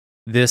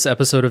This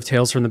episode of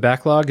Tales from the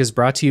Backlog is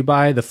brought to you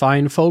by the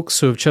fine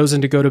folks who have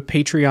chosen to go to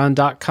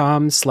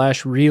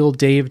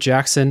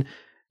patreon.com/realdavejackson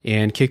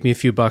and kick me a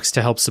few bucks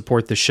to help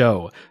support the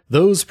show.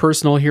 Those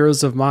personal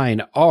heroes of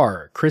mine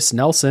are Chris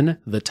Nelson,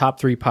 the Top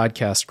 3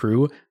 Podcast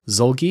Crew,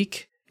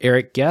 Zolgeek,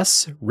 Eric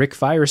Guess, Rick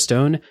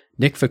Firestone,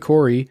 Nick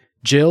Ficori,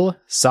 Jill,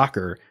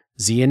 Soccer,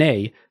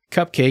 ZNA,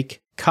 Cupcake,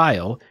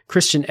 Kyle,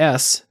 Christian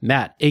S.,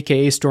 Matt,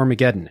 aka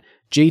Stormageddon,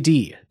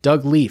 JD,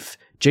 Doug Leaf,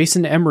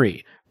 Jason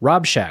Emery,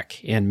 Rob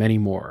Shack, and many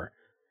more.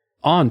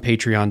 On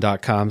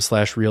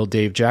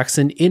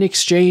patreon.com/realdavejackson, in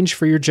exchange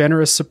for your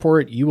generous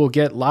support, you will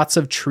get lots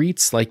of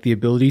treats like the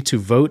ability to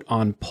vote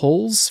on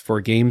polls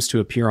for games to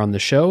appear on the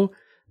show,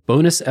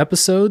 bonus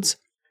episodes,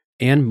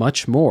 and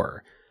much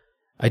more.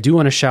 I do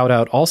want to shout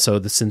out also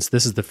that since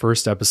this is the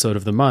first episode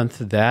of the month,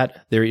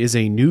 that there is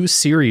a new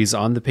series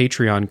on the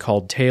Patreon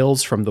called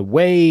Tales from the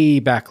Way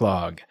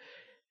Backlog,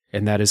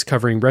 and that is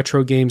covering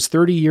retro games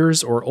 30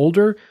 years or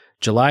older.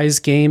 July's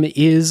game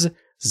is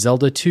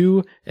Zelda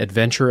 2,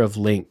 Adventure of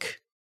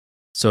Link.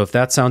 So if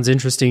that sounds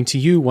interesting to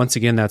you, once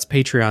again, that's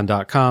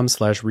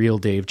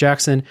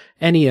patreon.com/realdavejackson.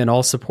 Any and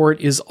all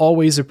support is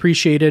always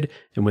appreciated.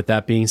 And with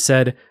that being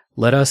said,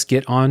 let us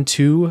get on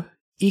to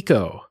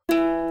Eco.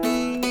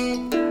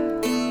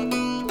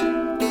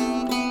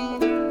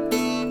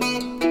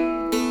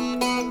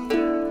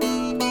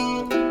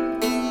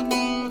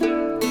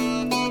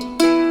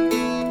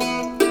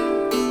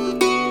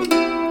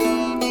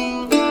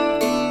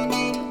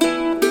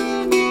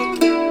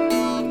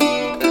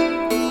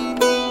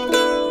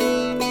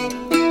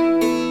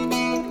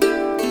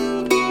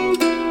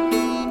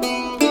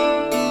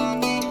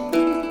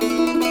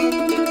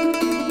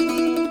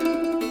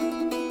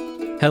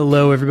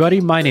 Hello, everybody.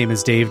 My name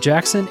is Dave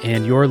Jackson,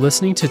 and you're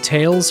listening to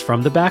Tales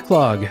from the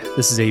Backlog.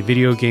 This is a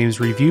video games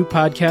review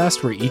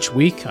podcast where each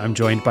week I'm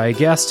joined by a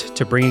guest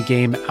to bring a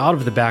game out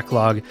of the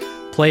backlog,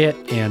 play it,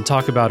 and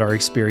talk about our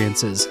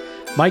experiences.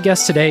 My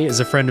guest today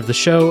is a friend of the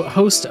show,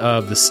 host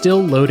of the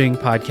Still Loading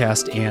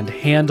podcast, and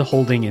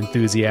hand-holding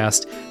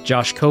enthusiast,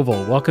 Josh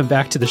Covel. Welcome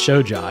back to the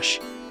show, Josh.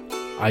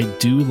 I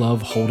do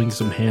love holding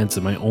some hands,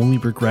 and my only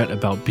regret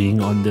about being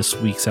on this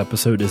week's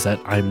episode is that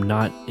I'm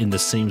not in the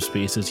same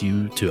space as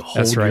you to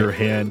hold your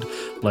hand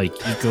like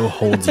Eco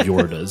holds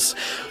Yorda's.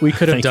 We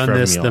could have done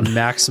this the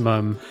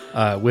maximum,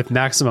 with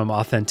maximum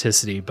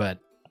authenticity, but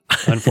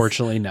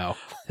unfortunately, no.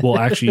 Well,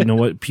 actually, you know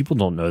what? People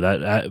don't know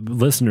that.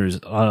 Listeners,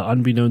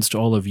 unbeknownst to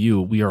all of you,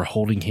 we are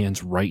holding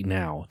hands right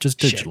now, just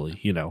digitally.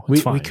 Shit. You know,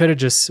 it's fine. We could have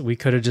just said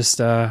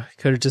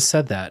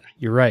that.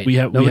 You're right.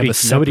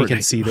 Nobody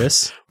can see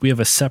this. We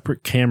have a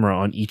separate camera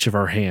on each of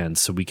our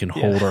hands, so we can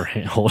hold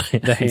hands.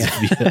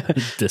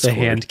 The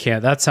hand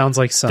cam. That sounds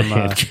like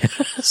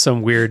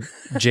some weird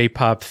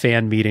J-pop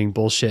fan meeting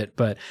bullshit.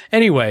 But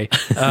anyway,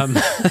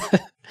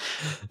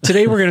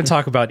 today we're going to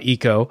talk about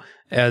Eco,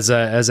 as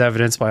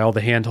evidenced by all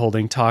the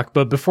hand-holding talk.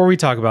 But before we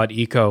talk about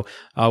Eco,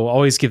 we'll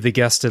always give the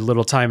guest a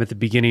little time at the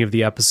beginning of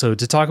the episode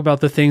to talk about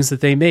the things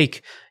that they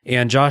make.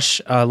 And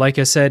Josh, like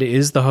I said,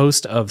 is the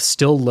host of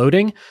Still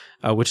Loading,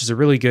 which is a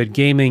really good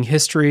gaming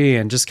history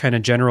and just kind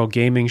of general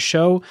gaming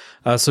show.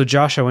 So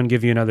Josh, I want to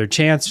give you another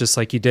chance, just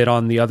like you did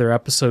on the other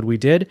episode we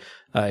did.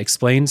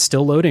 Explain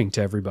Still Loading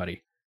to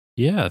everybody.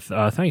 Yeah,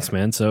 thanks,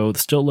 man. So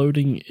Still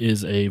Loading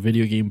is a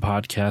video game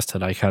podcast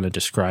that I kind of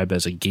describe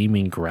as a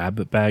gaming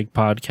grab bag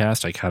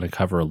podcast. I kind of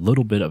cover a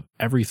little bit of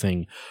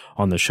everything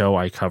on the show.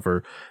 I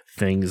cover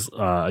things,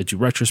 I do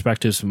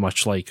retrospectives,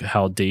 much like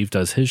how Dave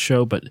does his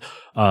show, but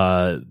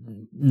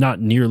not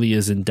nearly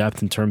as in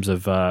depth in terms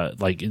of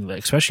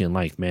especially in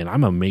length. Man,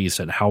 I'm amazed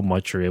at how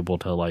much you're able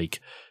to like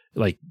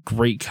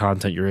great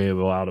content you're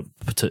able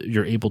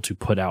to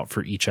put out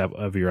for each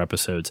of your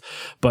episodes.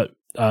 But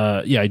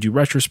I do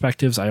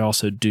retrospectives. I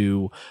also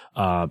do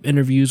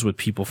interviews with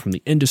people from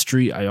the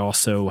industry. I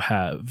also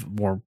have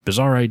more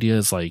bizarre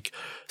ideas like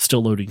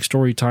Still Loading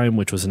Storytime,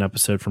 which was an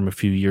episode from a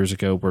few years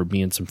ago where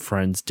me and some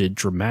friends did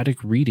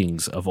dramatic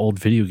readings of old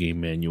video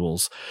game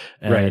manuals.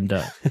 And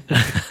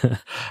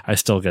I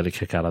still get a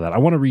kick out of that. I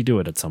want to redo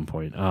it at some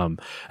point. And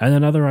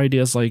then other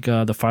ideas like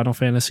the Final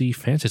Fantasy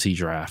Fantasy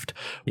Draft,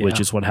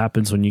 which is what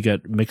happens when you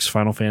get mixed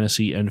Final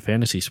Fantasy and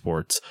fantasy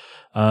sports.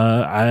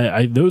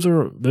 Those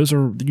are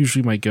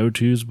usually my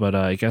go-tos, but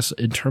I guess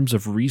in terms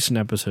of recent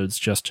episodes,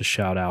 just to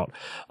shout out,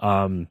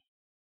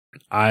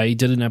 I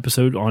did an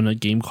episode on a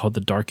game called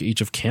The Dark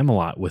Age of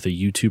Camelot with a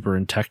YouTuber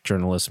and tech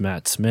journalist,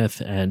 Matt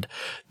Smith, and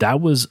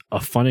that was a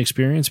fun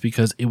experience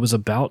because it was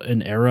about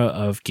an era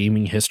of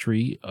gaming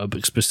history,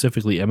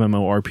 specifically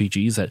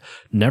MMORPGs, that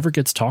never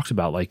gets talked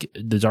about. Like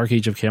The Dark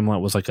Age of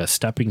Camelot was like a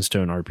stepping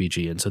stone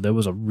RPG, and so that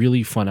was a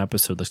really fun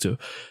episode to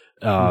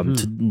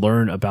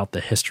learn about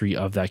the history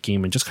of that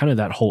game and just kind of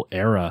that whole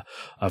era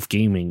of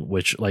gaming,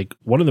 which like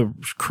one of the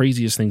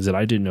craziest things that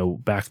I didn't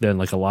know back then,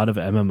 like a lot of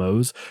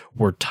MMOs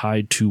were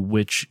tied to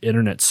which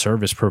internet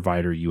service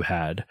provider you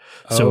had.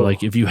 So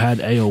like if you had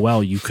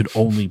AOL, you could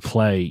only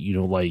play,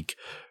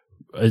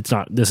 it's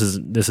not, this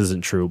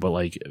isn't true, but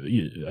like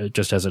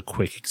just as a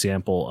quick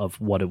example of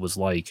what it was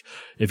like,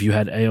 if you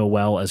had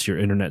AOL as your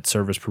internet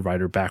service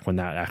provider back when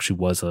that actually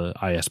was a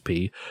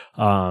ISP,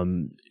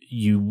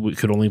 you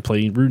could only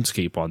play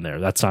RuneScape on there.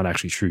 That's not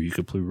actually true. You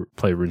could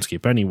play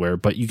RuneScape anywhere,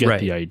 but you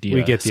get the idea.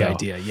 We get the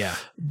idea, yeah.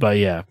 But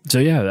yeah. So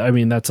yeah, I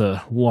mean, that's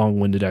a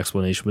long-winded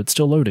explanation, but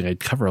still loading. I'd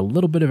cover a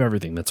little bit of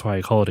everything. That's why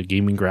I call it a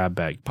gaming grab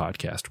bag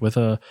podcast with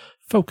a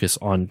focus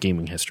on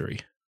gaming history.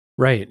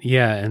 Right.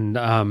 Yeah.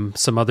 And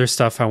some other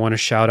stuff I want to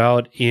shout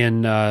out.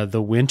 In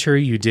the winter,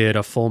 you did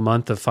a full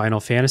month of Final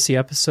Fantasy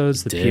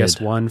episodes, the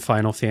PS1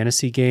 Final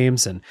Fantasy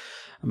games. And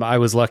I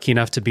was lucky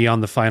enough to be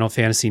on the Final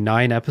Fantasy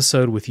IX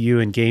episode with you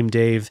and Game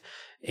Dave.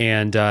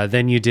 And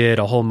then you did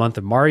a whole month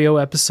of Mario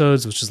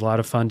episodes, which is a lot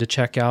of fun to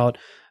check out.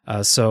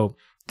 So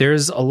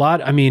there's a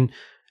lot. I mean,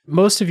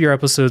 most of your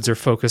episodes are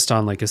focused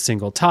on like a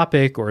single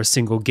topic or a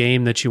single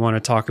game that you want to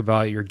talk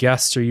about. Your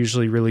guests are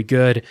usually really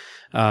good.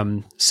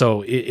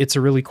 So it's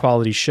a really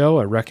quality show.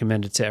 I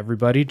recommend it to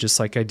everybody, just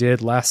like I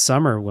did last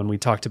summer when we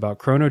talked about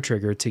Chrono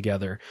Trigger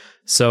together.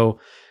 So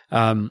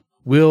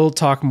we'll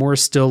talk more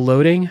still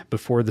loading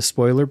before the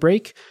spoiler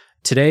break.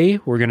 Today,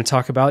 we're going to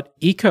talk about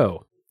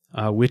Ico,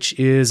 which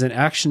is an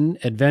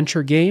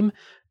action-adventure game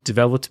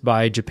developed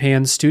by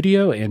Japan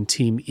Studio and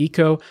Team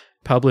Ico,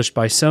 published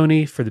by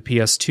Sony for the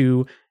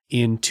PS2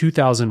 in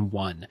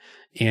 2001.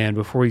 And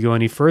before we go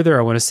any further,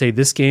 I want to say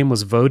this game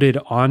was voted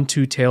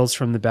onto Tales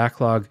from the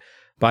Backlog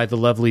by the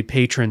lovely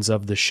patrons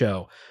of the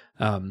show.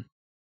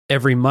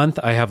 Every month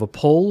I have a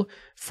poll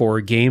for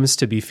games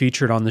to be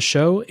featured on the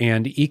show,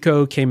 and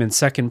Ico came in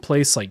second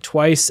place like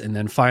twice and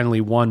then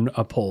finally won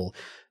a poll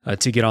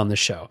to get on the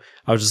show.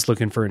 I was just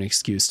looking for an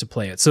excuse to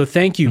play it. So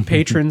thank you,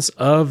 patrons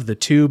of the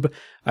tube.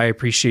 I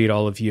appreciate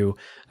all of you.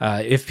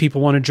 If people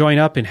want to join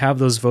up and have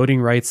those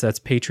voting rights, that's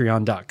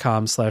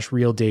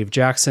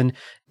patreon.com/realdavejackson.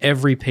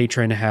 Every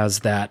patron has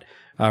that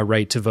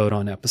right to vote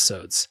on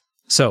episodes.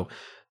 So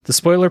the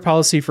spoiler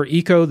policy for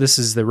Ico, this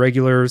is the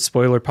regular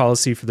spoiler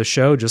policy for the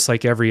show, just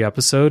like every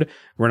episode.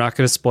 We're not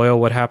going to spoil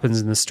what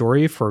happens in the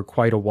story for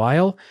quite a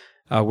while.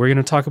 We're going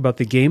to talk about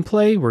the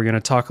gameplay. We're going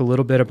to talk a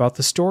little bit about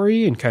the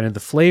story and kind of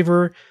the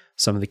flavor,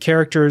 some of the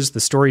characters,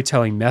 the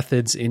storytelling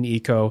methods in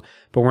Ico,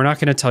 but we're not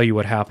going to tell you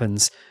what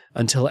happens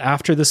until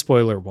after the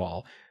spoiler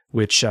wall,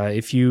 which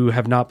if you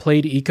have not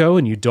played Ico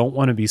and you don't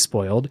want to be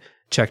spoiled,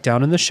 check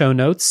down in the show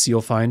notes. You'll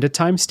find a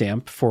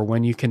timestamp for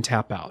when you can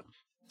tap out.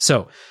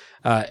 So,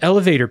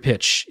 elevator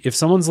pitch. If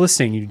someone's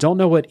listening, you don't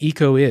know what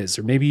Ico is,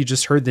 or maybe you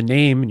just heard the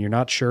name and you're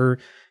not sure,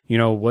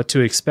 what to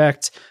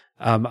expect.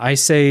 I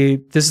say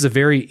this is a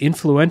very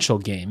influential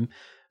game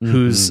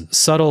whose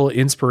subtle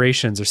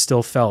inspirations are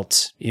still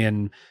felt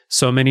in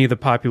so many of the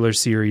popular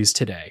series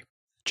today.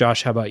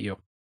 Josh, how about you?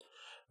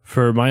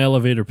 For my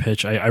elevator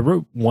pitch, I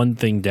wrote one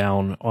thing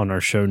down on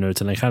our show notes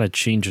and I kind of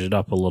changed it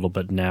up a little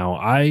bit now.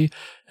 I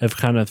have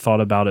kind of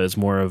thought about it as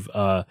more of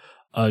a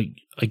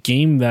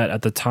game that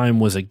at the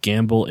time was a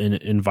gamble in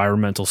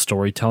environmental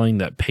storytelling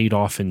that paid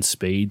off in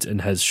spades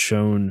and has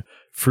shown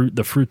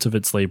the fruits of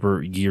its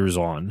labor years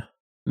on.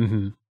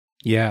 Mm-hmm.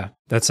 Yeah,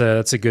 that's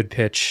a good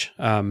pitch.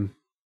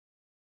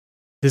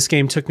 This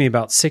game took me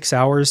about 6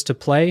 hours to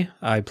play.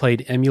 I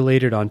played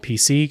emulated on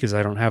PC because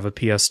I don't have a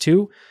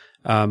PS2.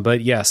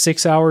 But yeah,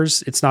 6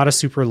 hours. It's not a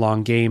super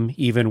long game,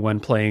 even when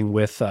playing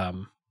with,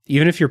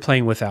 even if you're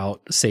playing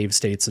without save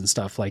states and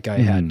stuff like I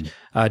had.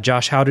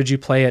 Josh, how did you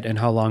play it and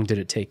how long did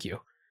it take you?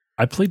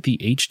 I played the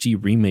HD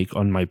remake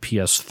on my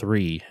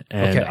PS3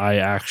 and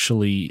I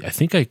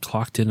think I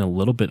clocked in a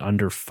little bit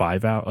under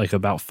 5 hours, like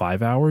about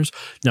 5 hours.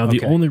 Now,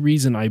 the only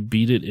reason I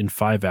beat it in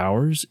 5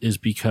 hours is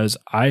because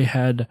I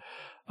had,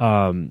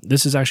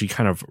 this is actually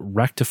kind of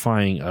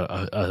rectifying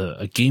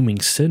a gaming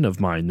sin of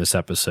mine this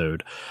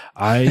episode.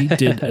 I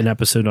did an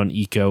episode on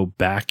Ico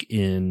back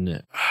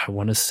in, I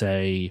want to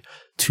say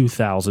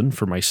 2000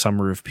 for my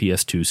Summer of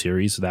PS2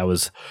 series. That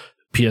was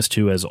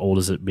PS2, as old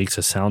as it makes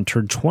us sound,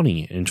 turned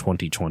 20 in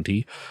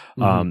 2020.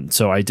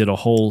 So I did a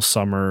whole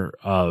summer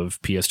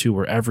of PS2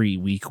 where every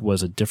week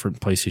was a different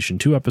PlayStation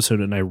 2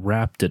 episode, and I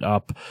wrapped it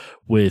up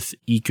with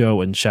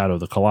Ico and Shadow of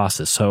the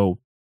Colossus. So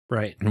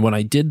and when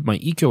I did my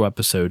Ico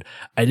episode,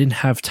 I didn't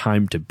have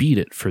time to beat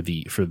it for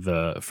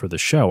the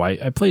show.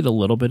 I played a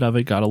little bit of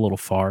it, got a little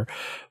far,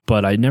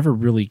 but I never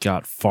really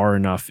got far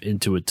enough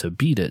into it to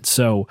beat it.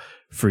 So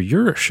for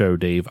your show,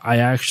 Dave, I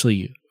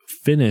actually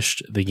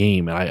finished the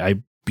game and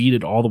I beat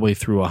it all the way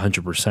through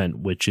 100%,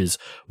 which is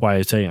why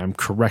I say I'm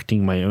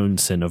correcting my own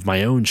sin of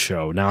my own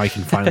show. Now I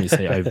can finally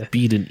say I've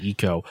beaten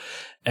Ico.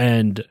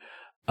 And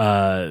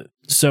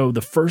so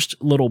the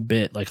first little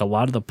bit, like a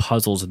lot of the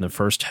puzzles in the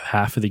first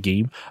half of the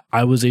game,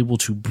 I was able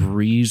to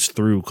breeze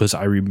through because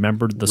I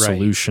remembered the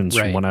solutions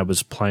from when I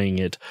was playing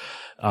it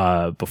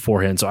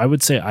beforehand. So I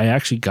would say I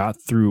actually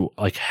got through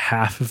like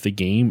half of the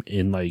game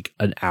in like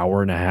an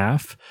hour and a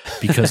half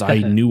because I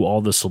knew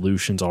all the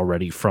solutions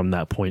already from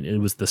that point. It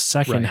was the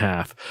second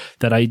half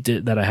that I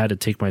had to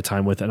take my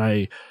time with.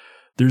 And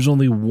there's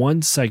only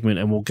one segment,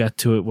 and we'll get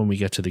to it when we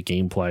get to the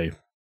gameplay,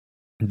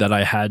 that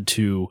I had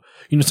to,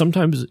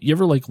 sometimes you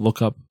ever like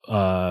look up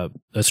a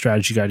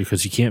strategy guide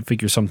because you can't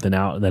figure something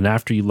out. And then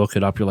after you look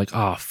it up, you're like,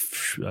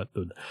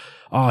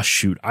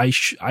 shoot,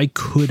 I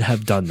could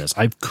have done this.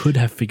 I could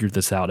have figured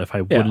this out if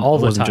I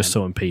wasn't just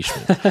so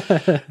impatient.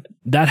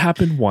 That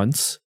happened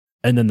once.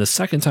 And then the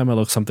second time I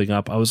looked something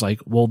up, I was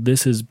like, well,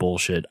 this is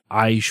bullshit.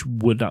 I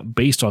would not,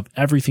 based off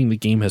everything the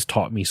game has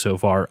taught me so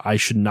far, I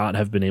should not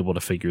have been able to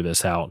figure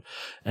this out.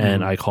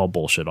 And I call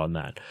bullshit on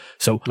that.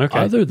 So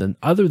other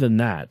than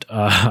that,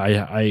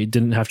 I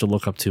didn't have to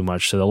look up too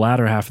much. So the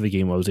latter half of the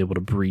game, I was able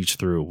to breeze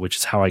through, which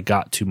is how I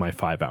got to my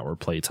 5-hour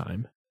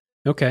playtime.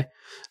 Okay.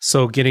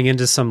 So getting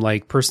into some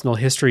like personal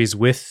histories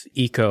with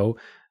Eco,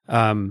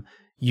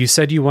 you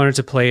said you wanted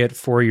to play it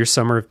for your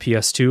summer of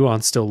PS2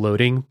 on Still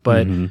Loading,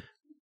 but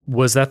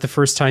was that the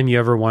first time you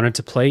ever wanted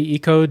to play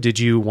Eco? Did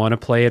you want to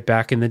play it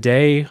back in the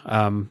day?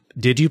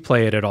 Did you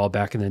play it at all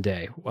back in the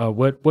day?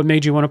 What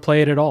made you want to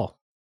play it at all?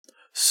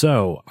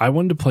 So I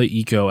wanted to play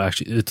Eco.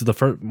 Actually, it's the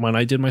first when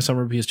I did my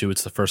summer PS2.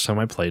 It's the first time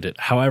I played it.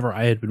 However,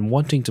 I had been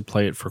wanting to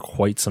play it for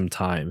quite some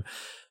time.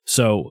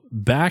 So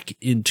back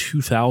in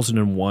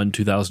 2001,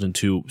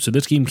 2002. So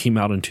this game came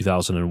out in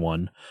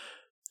 2001.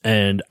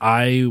 And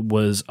I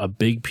was a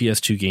big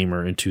PS2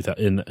 gamer in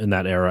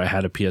that era. I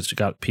had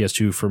got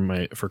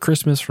PS2 for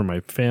Christmas for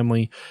my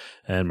family,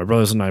 and my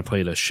brothers and I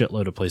played a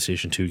shitload of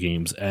PlayStation 2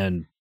 games.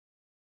 And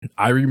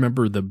I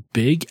remember the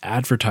big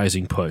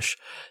advertising push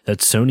that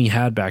Sony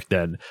had back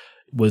then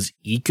was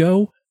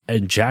Eco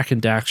and Jak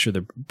and Daxter: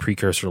 The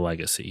Precursor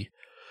Legacy.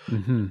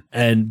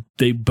 And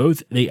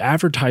they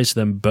advertised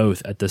them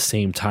both at the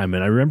same time.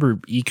 And I remember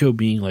Eco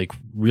being like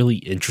really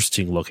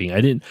interesting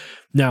looking.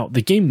 Now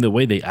the game, the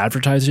way they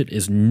advertise it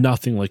is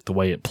nothing like the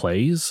way it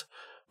plays,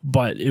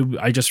 but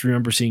I just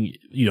remember seeing,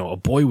 a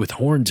boy with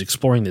horns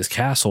exploring this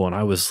castle. And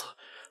I was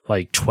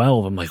like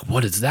 12. I'm like,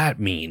 what does that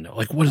mean?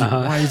 Like, what is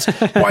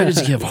why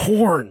does he have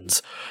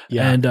horns?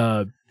 Yeah.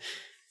 And,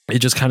 it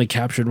just kind of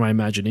captured my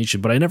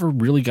imagination, but I never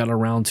really got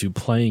around to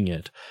playing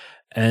it.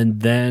 And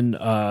then,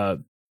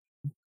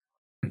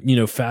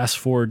 fast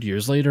forward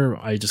years later,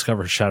 I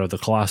discovered Shadow of the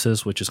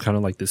Colossus, which is kind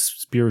of like this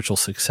spiritual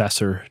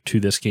successor to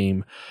this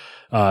game.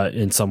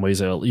 In some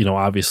ways,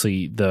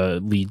 obviously the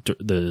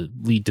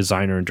lead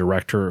designer and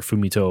director,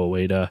 Fumito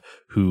Ueda,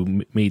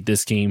 who made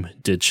this game,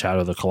 did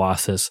Shadow of the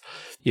Colossus.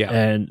 Yeah.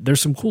 And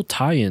there's some cool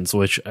tie-ins,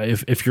 which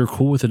if you're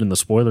cool with it in the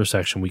spoiler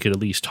section, we could at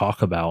least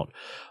talk about,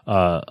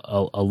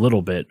 a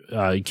little bit,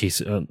 in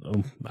case, I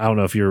don't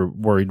know if you're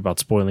worried about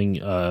spoiling,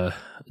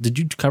 did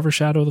you cover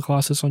Shadow of the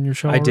Colossus on your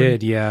show? I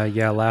did.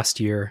 Yeah. Last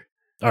year.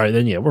 All right,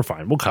 then, we're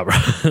fine. We'll cover.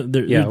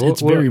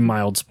 It's very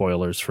mild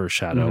spoilers for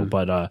Shadow,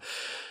 but, I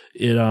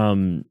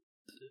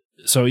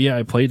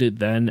played it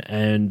then,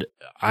 and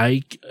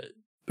I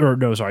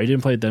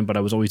didn't play it then, but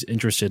I was always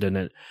interested in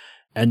it.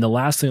 And the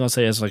last thing I'll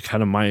say as like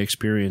kind of my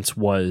experience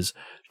was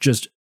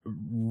just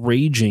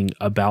raging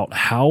about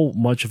how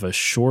much of the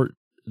short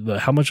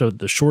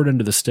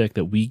end of the stick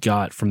that we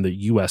got from the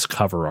US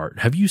cover art.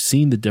 Have you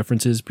seen the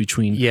differences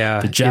between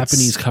the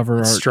Japanese cover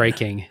art?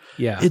 Striking.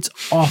 Yeah. It's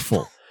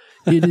awful.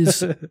 It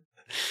is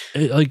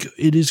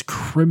it is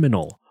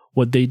criminal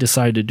what they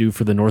decide to do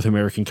for the North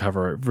American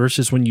cover art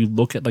versus when you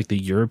look at like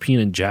the European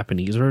and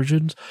Japanese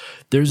versions,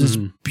 there's this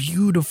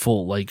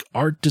beautiful like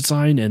art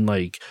design and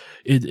like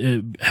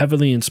it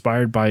heavily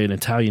inspired by an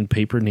Italian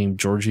paper named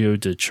Giorgio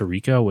de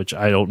Chirico, which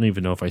I don't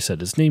even know if I said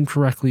his name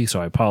correctly,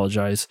 so I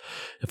apologize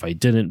if I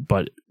didn't,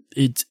 but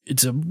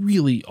it's a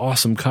really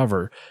awesome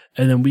cover.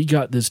 And then we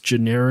got this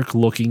generic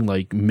looking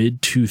like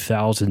mid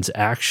 2000s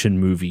action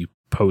movie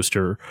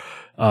poster,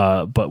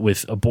 but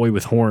with a boy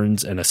with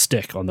horns and a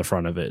stick on the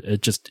front of it.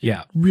 It just,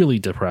 really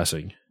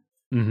depressing.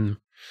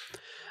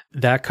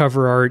 That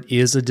cover art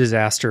is a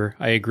disaster.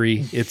 I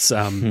agree. It's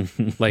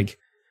like,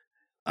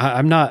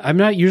 I'm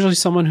not usually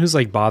someone who's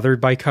like bothered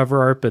by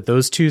cover art, but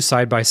those two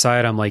side by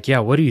side, I'm like, yeah,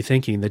 what are you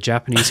thinking? The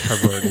Japanese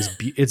cover art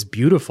it's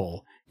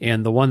beautiful.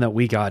 And the one that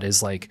we got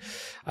is like,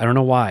 I don't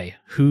know why.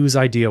 Whose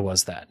idea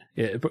was that?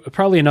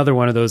 Probably another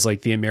one of those,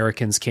 like the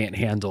Americans can't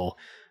handle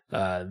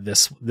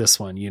this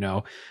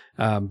one,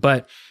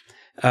 but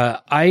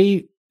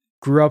I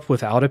grew up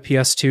without a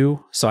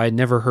PS2, so I had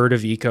never heard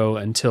of Eco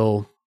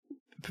until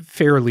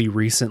fairly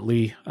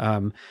recently.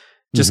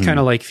 Just kind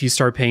of like if you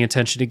start paying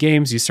attention to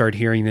games, you start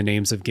hearing the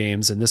names of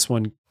games, and this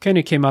one kind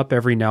of came up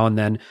every now and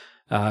then.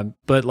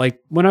 But like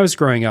when I was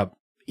growing up,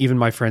 even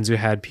my friends who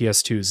had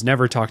PS2s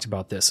never talked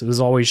about this. It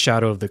was always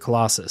Shadow of the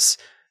Colossus.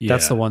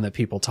 That's the one that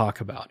people talk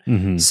about.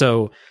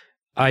 So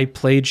I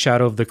played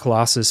Shadow of the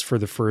Colossus for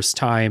the first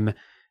time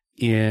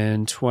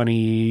in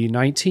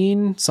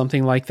 2019,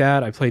 something like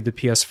that. I played the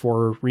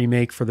PS4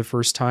 remake for the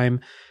first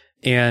time.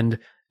 And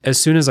as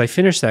soon as I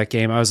finished that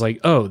game, I was like,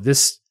 oh,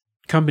 this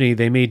company,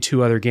 they made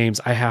 2 other games.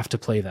 I have to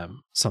play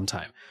them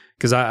sometime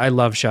because I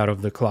love Shadow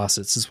of the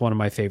Colossus. It's one of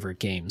my favorite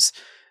games.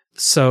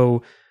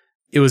 So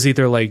it was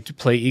either like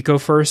play Eco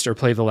first or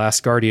play The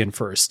Last Guardian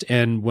first.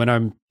 And when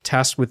I'm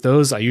tasked with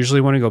those, I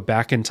usually want to go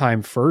back in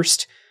time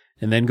first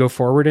and then go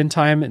forward in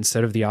time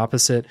instead of the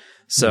opposite.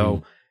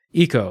 So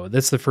Eco,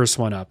 that's the first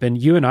one up.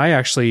 And you and I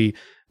actually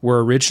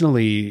were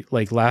originally,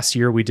 like last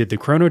year we did the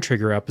Chrono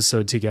Trigger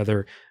episode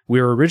together.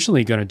 We were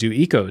originally going to do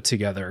Eco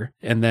together.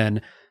 And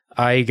then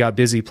I got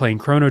busy playing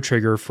Chrono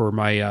Trigger for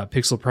my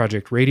Pixel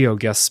Project Radio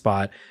guest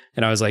spot.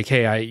 And I was like,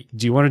 hey,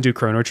 do you want to do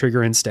Chrono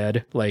Trigger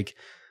instead? Like,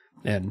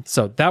 and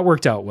so that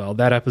worked out well.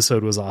 That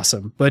episode was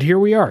awesome. But here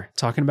we are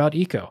talking about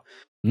Eco.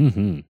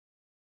 Mm-hmm.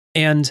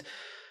 And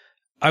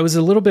I was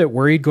a little bit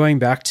worried going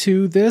back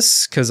to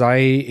this because I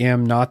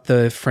am not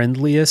the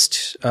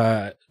friendliest,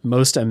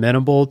 most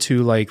amenable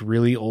to like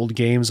really old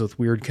games with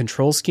weird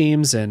control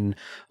schemes and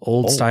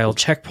old style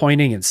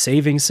checkpointing and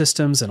saving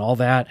systems and all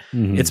that.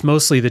 Mm-hmm. It's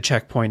mostly the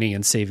checkpointing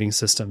and saving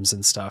systems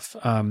and stuff.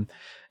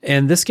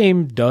 And this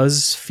game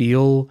does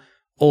feel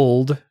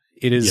old.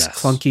 It is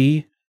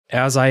clunky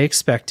as I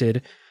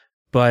expected,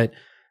 but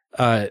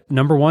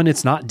number one,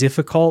 it's not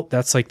difficult.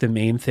 That's like the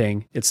main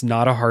thing. It's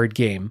not a hard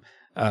game.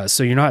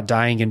 So you're not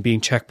dying and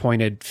being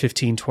checkpointed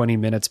 15, 20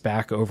 minutes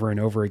back over and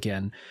over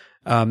again.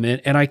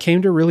 And I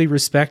came to really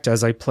respect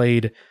as I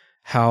played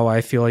how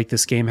I feel like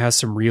this game has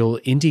some real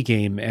indie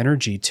game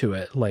energy to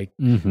it. Like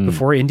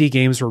before indie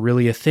games were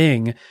really a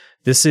thing,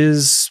 this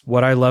is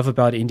what I love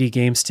about indie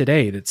games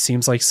today. That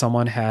seems like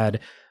someone had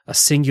a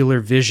singular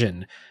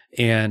vision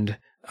and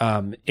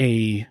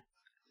a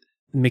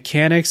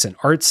mechanics and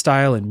art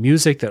style and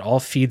music that all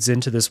feeds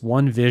into this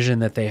one vision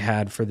that they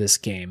had for this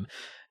game.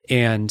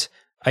 And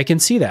I can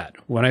see that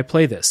when I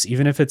play this,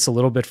 even if it's a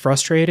little bit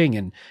frustrating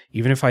and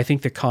even if I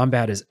think the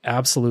combat is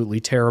absolutely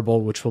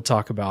terrible, which we'll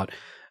talk about.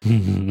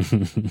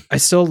 I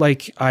still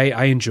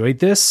I enjoyed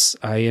this.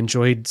 I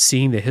enjoyed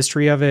seeing the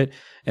history of it,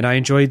 and I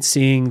enjoyed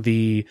seeing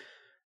the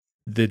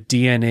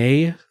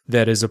DNA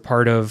that is a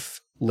part of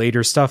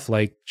later stuff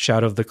like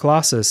Shadow of the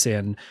Colossus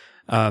and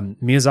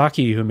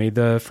Miyazaki, who made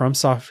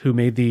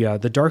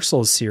the Dark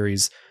Souls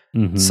series,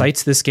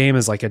 cites this game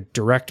as like a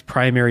direct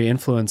primary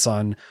influence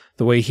on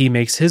the way he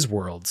makes his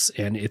worlds.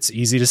 And it's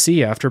easy to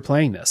see after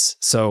playing this.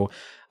 So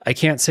I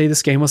can't say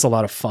this game was a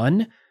lot of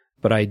fun,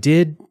 but I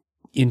did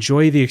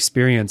enjoy the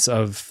experience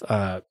of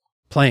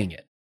playing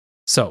it.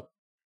 So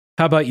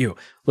how about you?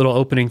 Little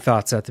opening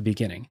thoughts at the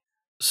beginning.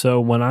 So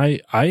when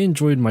I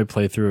enjoyed my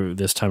playthrough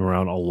this time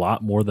around a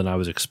lot more than I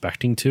was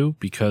expecting to,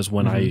 because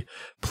when I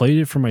played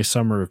it for my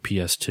summer of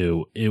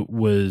PS2, it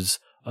was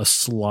a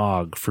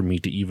slog for me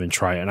to even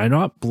try. And I'm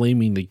not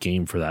blaming the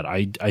game for that.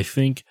 I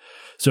think,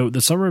 so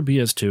the summer of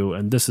PS2,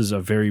 and this is a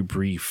very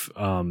brief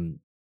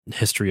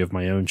history of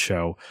my own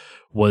show,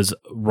 was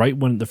right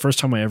when the first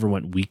time I ever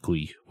went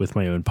weekly with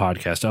my own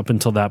podcast. Up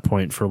until that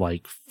point, for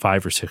like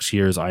 5 or 6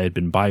 years, I had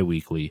been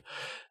bi-weekly.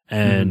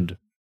 And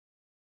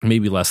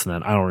maybe less than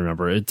that. I don't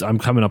remember. I'm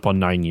coming up on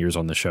 9 years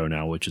on the show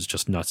now, which is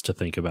just nuts to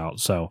think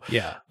about. So,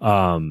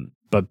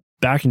 but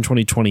back in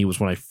 2020 was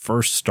when I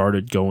first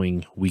started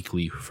going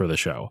weekly for the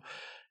show.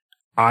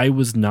 I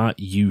was not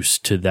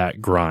used to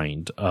that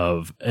grind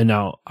of, and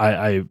now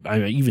I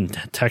even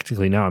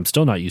technically now I'm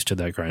still not used to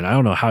that grind. I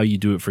don't know how you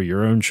do it for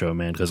your own show,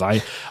 man, because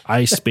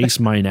I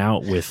space mine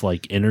out with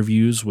like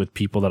interviews with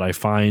people that I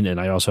find, and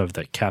I also have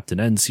that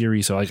Captain N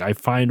series. So like I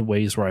find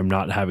ways where I'm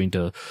not having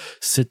to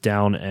sit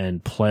down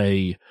and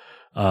play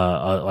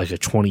like a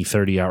 20,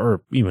 30 hour,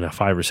 or even a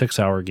 5 or 6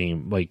 hour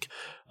game. Like,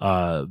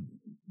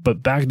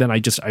 but back then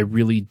I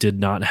really did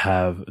not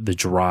have the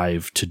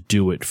drive to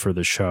do it for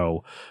the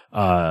show.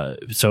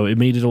 So it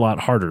made it a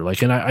lot harder.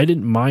 Like, and I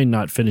didn't mind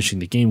not finishing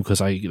the game because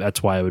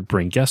that's why I would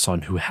bring guests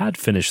on who had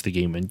finished the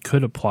game and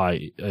could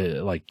apply,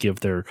 like give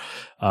their,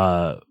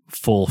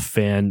 full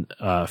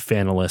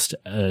fanalist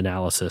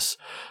analysis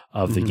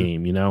of the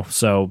game, you know?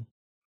 So,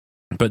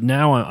 but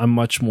now I'm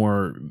much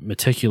more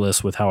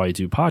meticulous with how I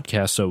do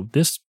podcasts. So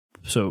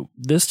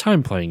this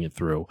time playing it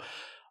through,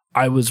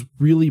 I was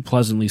really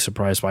pleasantly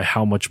surprised by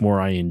how much more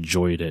I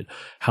enjoyed it,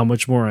 how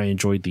much more I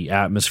enjoyed the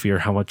atmosphere,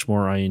 how much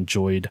more I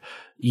enjoyed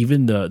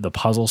even the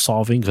puzzle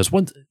solving. Because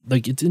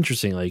it's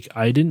interesting, like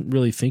I didn't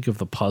really think of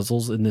the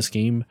puzzles in this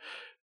game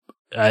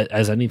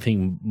as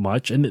anything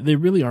much, and they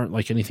really aren't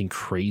like anything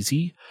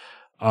crazy.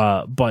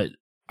 But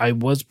I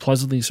was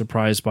pleasantly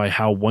surprised by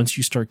how once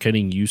you start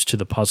getting used to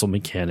the puzzle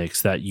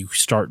mechanics, that you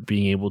start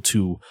being able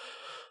to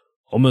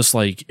almost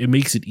like it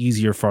makes it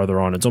easier farther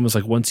on. It's almost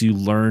like once you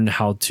learn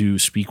how to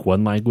speak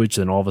one language,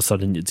 then all of a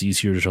sudden it's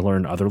easier to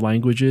learn other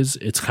languages.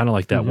 It's kind of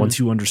like that. Once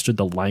you understood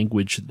the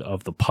language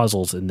of the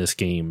puzzles in this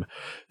game,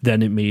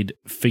 then it made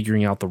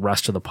figuring out the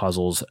rest of the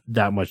puzzles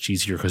that much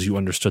easier because you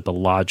understood the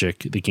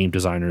logic the game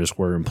designers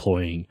were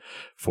employing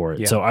for it.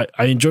 Yeah. So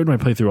I enjoyed my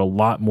playthrough a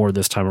lot more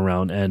this time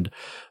around, and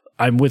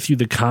I'm with you.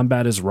 The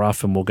combat is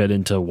rough, and we'll get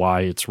into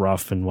why it's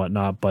rough and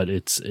whatnot, but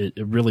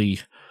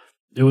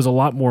it was a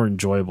lot more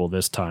enjoyable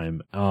this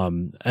time.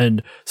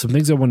 And some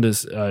things I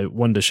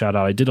wanted to shout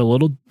out. I did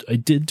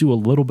do a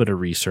little bit of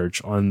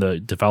research on the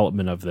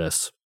development of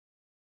this.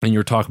 And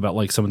you're talking about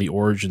like some of the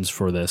origins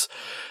for this.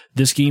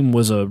 This game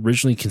was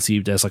originally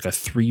conceived as like a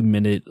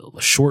 3-minute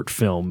short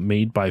film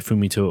made by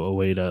Fumito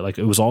Ueda. Like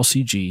it was all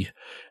CG,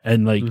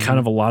 and like kind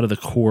of a lot of the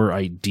core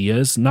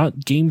ideas,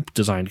 not game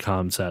design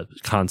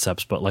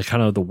concepts, but like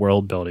kind of the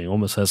world building,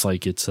 almost as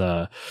like it's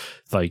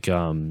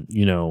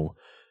you know,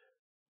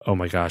 Oh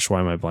my gosh,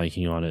 why am I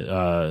blanking on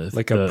it?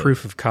 Like a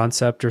proof of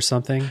concept or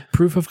something?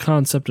 Proof of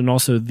concept, and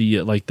also the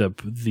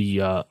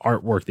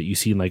artwork that you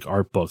see in like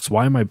art books.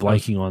 Why am I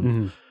blanking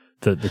on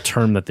the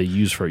term that they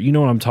use for it? You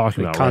know what I'm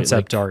talking about,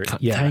 concept right?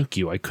 art. Yeah. Thank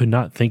you. I could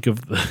not think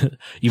of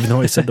even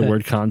though I said the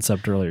word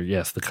concept earlier.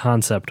 Yes, the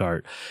concept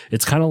art.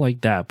 It's kind of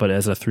like that, but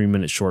as a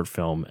 3-minute short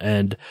film.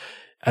 And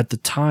at the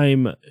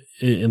time,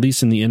 at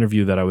least in the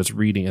interview that I was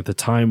reading at the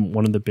time,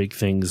 one of the big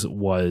things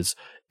was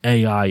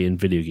AI in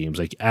video games,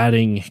 like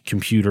adding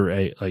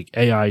like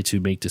AI to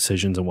make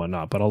decisions and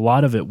whatnot. But a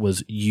lot of it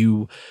was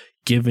you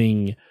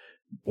giving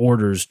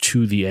orders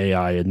to the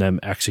AI and them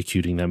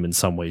executing them in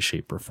some way,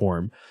 shape, or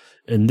form.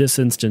 In this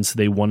instance,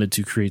 they wanted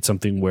to create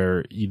something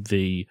where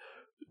the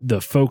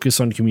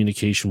focus on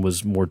communication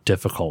was more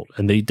difficult,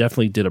 and they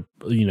definitely did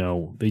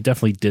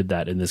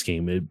that in this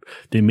game.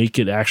 They make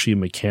it actually a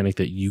mechanic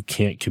that you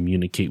can't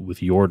communicate with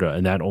Yorda,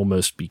 and that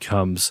almost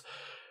becomes.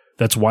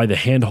 That's why the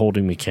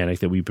hand-holding mechanic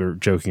that we were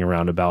joking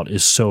around about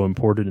is so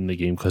important in the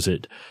game, because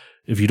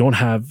if you don't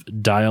have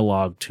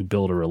dialogue to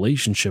build a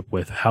relationship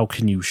with, how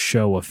can you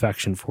show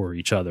affection for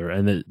each other?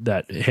 And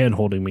that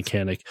hand-holding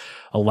mechanic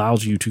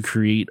allows you to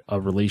create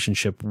a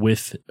relationship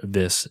with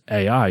this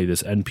AI,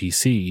 this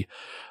NPC,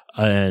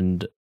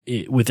 and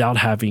without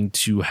having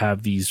to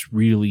have these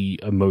really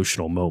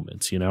emotional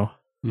moments, you know?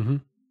 Mm-hmm.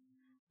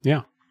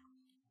 Yeah.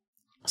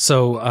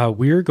 So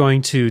we're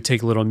going to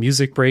take a little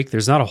music break.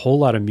 There's not a whole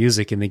lot of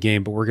music in the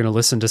game, but we're going to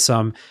listen to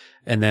some.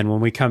 And then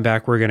when we come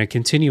back, we're going to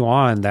continue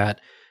on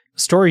that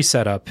story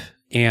setup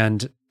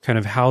and kind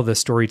of how the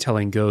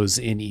storytelling goes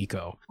in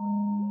Eco.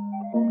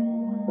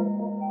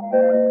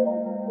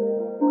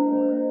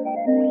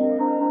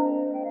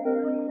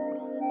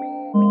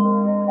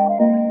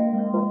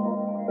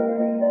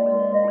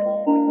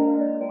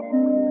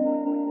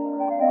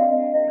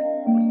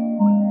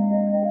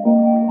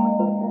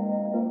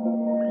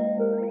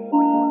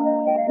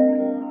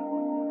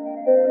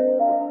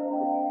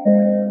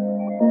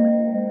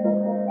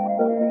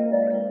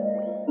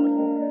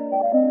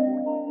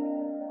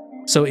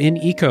 So in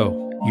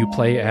Eco, you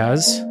play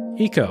as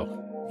Eco.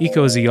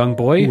 Eco is a young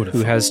boy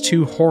who has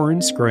 2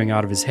 horns growing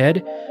out of his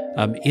head.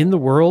 In the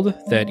world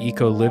that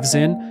Eco lives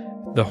in,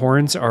 the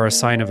horns are a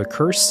sign of a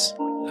curse.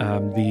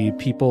 The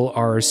people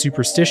are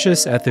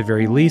superstitious at the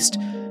very least.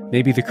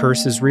 Maybe the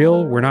curse is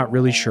real. We're not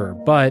really sure.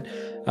 But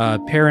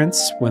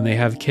parents, when they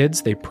have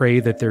kids, they pray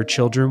that their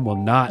children will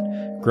not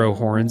grow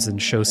horns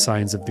and show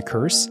signs of the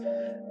curse.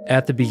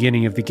 At the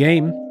beginning of the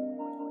game,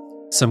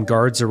 some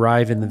guards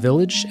arrive in the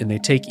village and they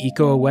take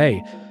Eco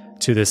away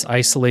to this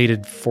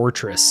isolated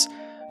fortress.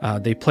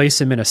 They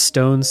place him in a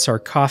stone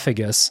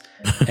sarcophagus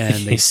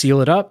and they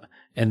seal it up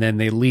and then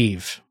they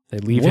leave. They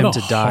leave him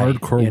to die. What a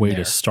hardcore way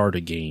to start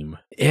a game.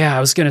 Yeah, I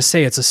was going to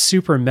say it's a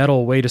super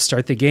metal way to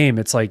start the game.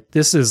 It's like,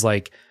 this is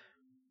like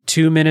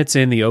 2 minutes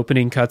in the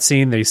opening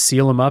cutscene. They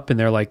seal him up and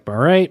they're like, all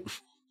right.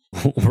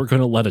 We're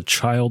going to let a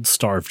child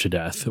starve to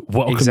death.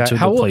 Welcome to the PlayStation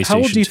 2. How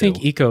old do you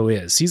think Eco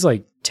is? He's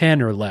like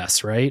 10 or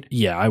less, right?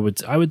 Yeah, I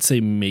would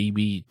say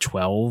maybe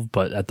 12,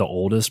 but at the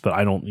oldest, but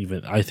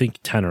I think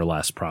 10 or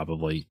less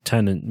probably.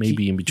 10 and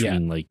maybe in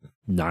between like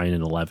 9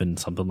 and 11,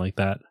 something like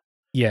that.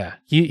 Yeah,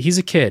 he's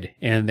a kid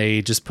and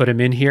they just put him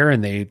in here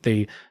and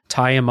they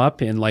tie him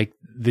up in like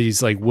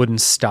these like wooden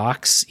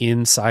stocks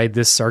inside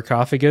this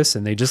sarcophagus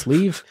and they just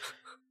leave.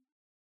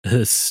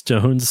 A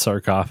stone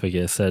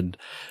sarcophagus, and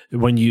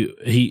when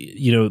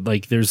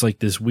there's like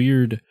this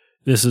weird,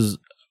 this is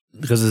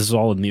because this is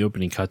all in the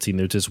opening cutscene,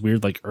 there's this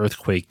weird like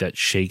earthquake that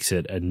shakes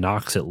it and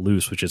knocks it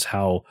loose, which is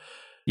how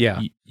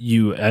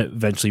you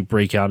eventually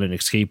break out and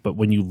escape. But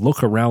when you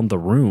look around the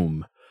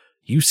room,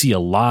 you see a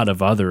lot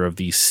of other of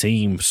these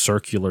same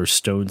circular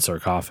stone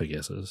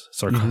sarcophaguses.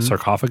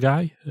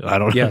 Sarcophagi? I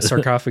don't know. Yeah,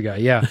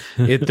 sarcophagi. Yeah.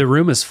 The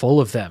room is full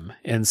of them.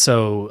 And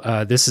so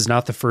this is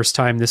not the first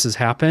time this has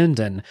happened.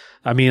 And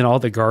I mean, all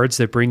the guards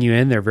that bring you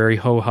in, they're very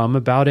ho-hum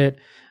about it.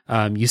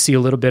 You see a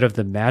little bit of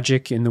the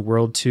magic in the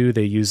world too.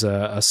 They use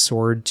a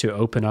sword to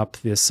open up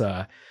this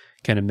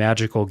kind of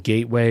magical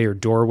gateway or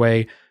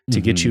doorway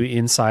to get you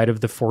inside of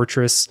the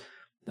fortress.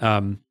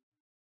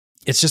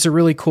 It's just a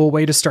really cool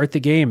way to start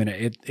the game, and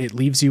it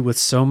leaves you with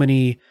so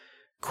many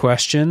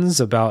questions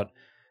about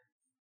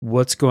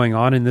what's going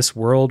on in this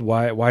world.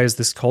 Why is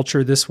this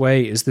culture this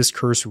way? Is this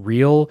curse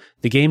real?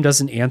 The game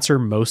doesn't answer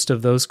most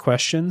of those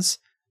questions,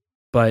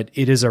 but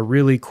it is a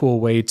really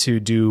cool way to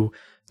do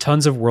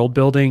tons of world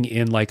building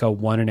in like a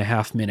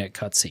 1.5 minute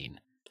cutscene.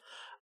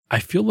 I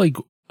feel like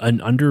an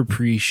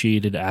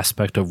underappreciated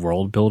aspect of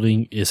world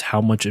building is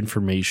how much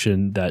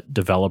information that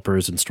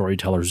developers and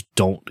storytellers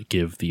don't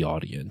give the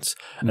audience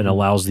and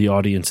allows the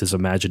audience's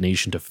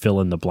imagination to fill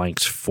in the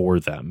blanks for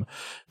them.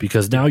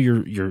 Because now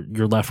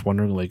you're left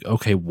wondering like,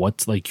 okay,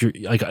 what's like,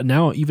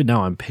 now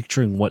I'm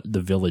picturing what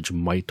the village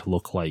might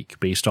look like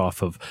based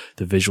off of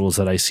the visuals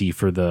that I see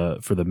for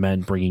the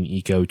men bringing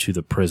Eco to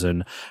the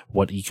prison,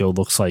 what Eco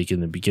looks like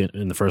in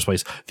the first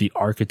place, the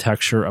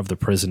architecture of the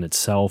prison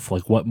itself,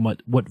 like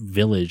what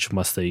village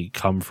must they they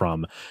come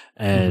from,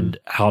 and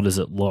how does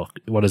it look?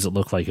 What does it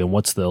look like? And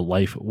what's the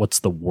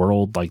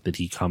world like that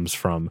he comes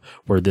from,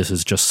 where this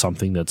is just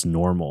something that's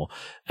normal?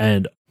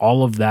 And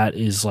all of that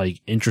is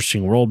like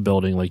interesting world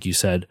building, like you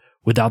said,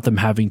 without them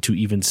having to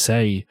even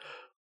say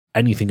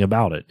anything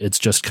about it. It's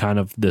just kind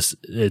of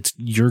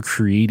you're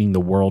creating the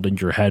world in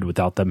your head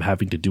without them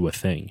having to do a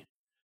thing.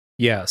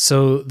 Yeah,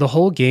 so the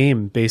whole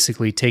game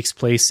basically takes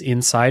place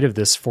inside of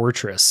this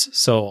fortress.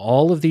 So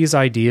all of these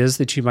ideas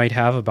that you might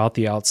have about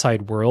the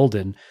outside world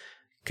and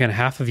kind of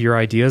half of your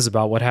ideas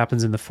about what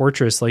happens in the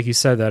fortress, like you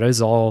said, that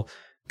is all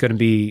going to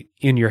be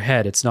in your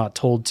head. It's not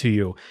told to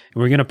you.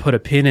 And we're going to put a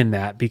pin in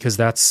that because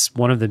that's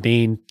one of the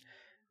main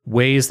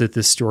ways that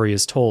this story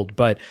is told.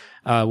 But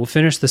we'll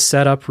finish the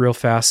setup real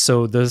fast.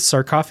 So the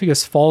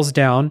sarcophagus falls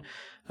down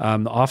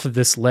off of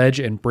this ledge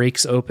and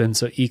breaks open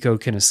so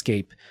Iko can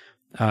escape.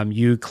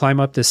 You climb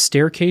up this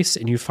staircase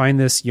and you find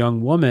this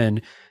young woman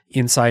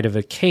inside of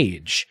a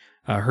cage.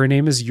 Her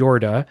name is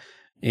Yorda,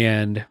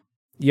 and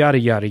yada,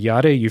 yada,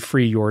 yada. You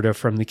free Yorda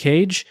from the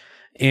cage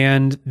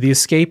and the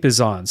escape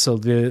is on. So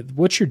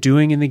what you're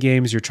doing in the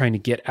game is you're trying to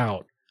get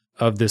out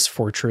of this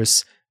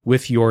fortress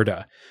with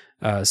Yorda.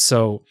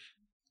 So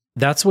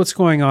that's what's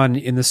going on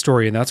in the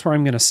story. And that's where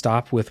I'm going to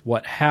stop with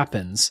what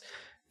happens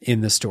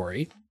in the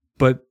story.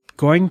 But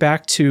going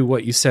back to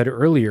what you said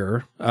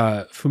earlier,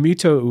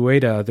 Fumito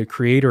Ueda, the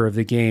creator of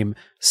the game,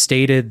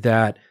 stated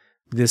that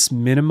this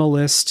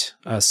minimalist,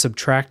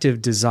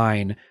 subtractive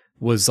design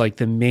was like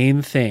the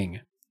main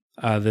thing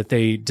that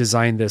they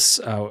designed this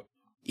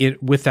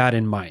with that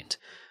in mind.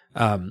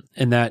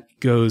 And that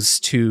goes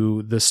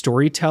to the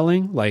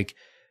storytelling, like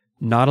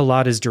not a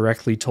lot is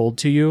directly told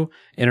to you.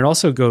 And it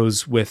also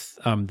goes with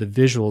the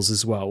visuals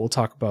as well. We'll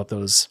talk about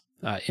those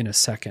in a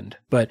second,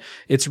 but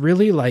it's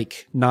really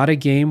like not a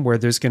game where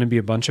there's going to be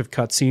a bunch of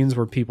cutscenes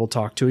where people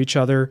talk to each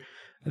other.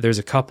 There's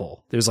a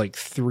couple. There's like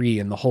 3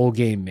 in the whole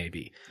game,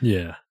 maybe.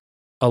 Yeah.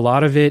 A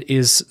lot of it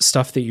is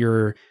stuff that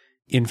you're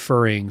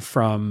inferring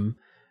from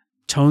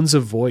tones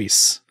of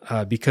voice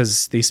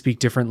because they speak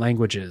different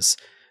languages.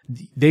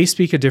 They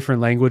speak a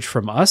different language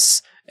from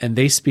us, and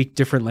they speak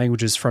different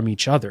languages from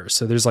each other.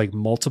 So there's like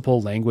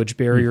multiple language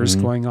barriers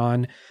going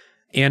on.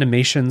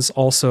 Animations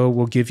also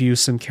will give you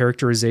some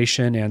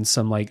characterization and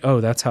some like,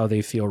 oh, that's how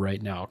they feel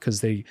right now.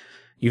 Because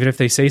even if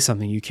they say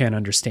something, you can't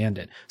understand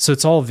it. So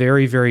it's all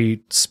very,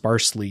 very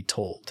sparsely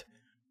told.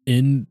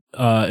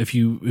 If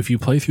you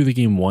play through the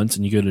game once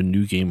and you go to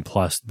New Game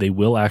Plus, they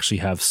will actually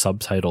have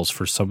subtitles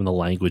for some of the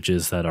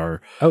languages that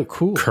are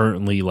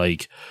currently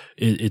like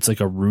it's like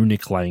a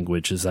runic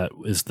language.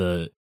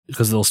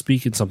 Because they'll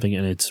speak in something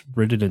and it's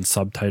written in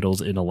subtitles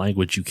in a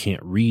language you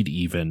can't read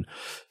even.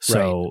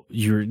 So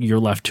you're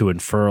left to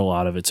infer a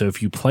lot of it. So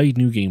if you play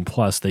New Game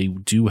Plus, they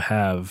do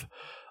have,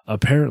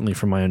 apparently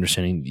from my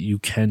understanding, you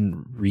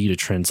can read a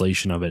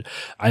translation of it.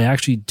 I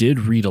actually did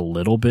read a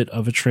little bit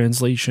of a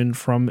translation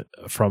from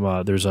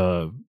there's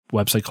a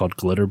website called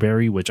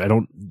Glitterberry, which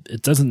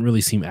it doesn't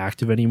really seem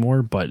active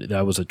anymore, but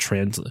that was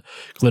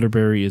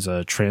Glitterberry is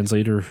a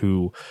translator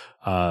who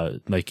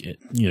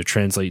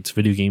translates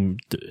video game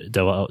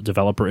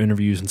developer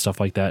interviews and stuff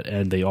like that.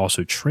 And they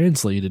also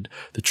translated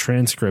the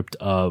transcript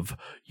of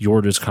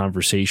Yorda's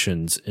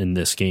conversations in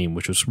this game,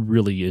 which was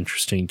really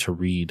interesting to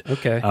read.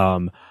 Okay.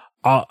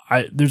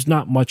 There's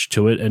not much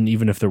to it. And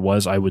even if there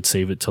was, I would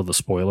save it till the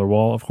spoiler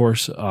wall, of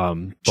course.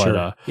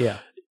 Sure.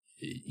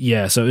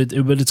 Yeah. So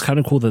but it's kind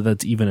of cool that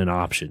that's even an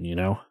option, you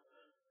know?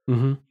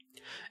 Mm-hmm.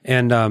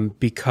 And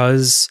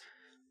because,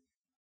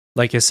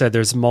 like I said,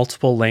 there's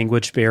multiple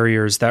language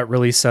barriers, that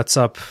really sets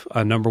up,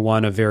 number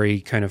one, a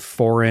very kind of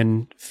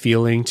foreign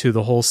feeling to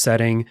the whole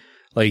setting.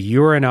 Like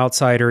you're an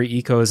outsider,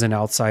 Iko is an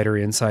outsider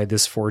inside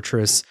this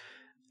fortress,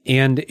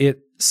 and it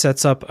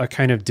sets up a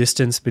kind of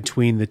distance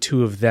between the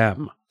two of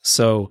them.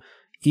 So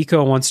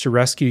Iko wants to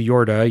rescue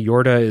Yorda.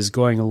 Yorda is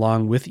going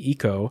along with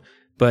Iko,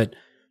 but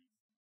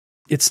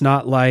it's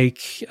not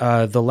like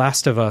The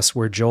Last of Us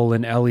where Joel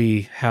and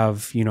Ellie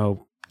have,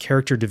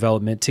 character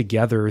development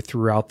together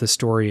throughout the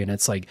story, and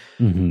it's like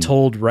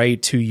told right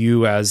to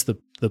you as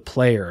the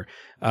player.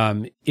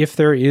 If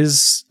there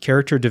is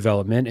character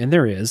development, and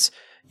there is,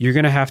 you're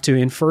going to have to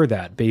infer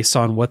that based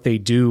on what they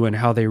do and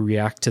how they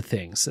react to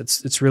things.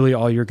 It's really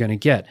all you're going to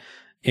get.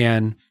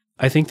 And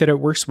I think that it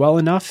works well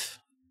enough.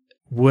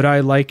 Would I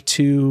like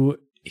to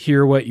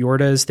hear what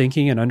Yorda is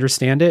thinking and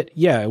understand it?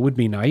 Yeah, it would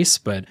be nice,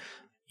 but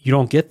you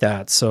don't get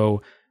that.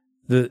 So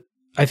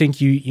I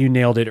think you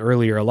nailed it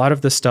earlier. A lot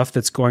of the stuff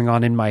that's going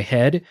on in my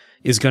head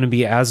is going to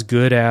be as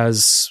good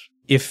as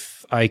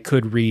if I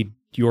could read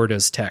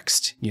Yorda's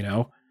text,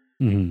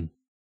 Mm-hmm.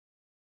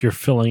 You're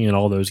filling in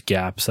all those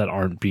gaps that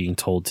aren't being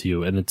told to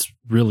you. And it's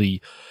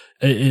really,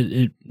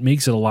 it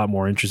makes it a lot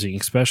more interesting,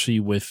 especially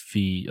with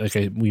we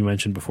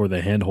mentioned before,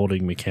 the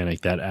hand-holding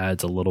mechanic that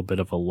adds a little bit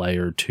of a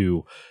layer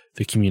to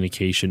the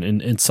communication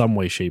in some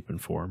way, shape,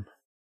 and form.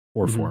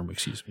 Or form,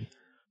 excuse me.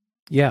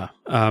 Yeah.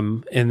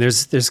 And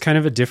there's kind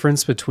of a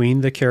difference between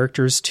the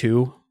characters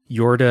too.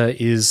 Yorda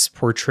is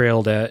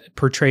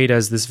portrayed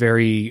as this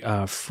very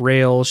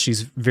frail.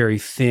 She's very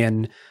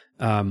thin.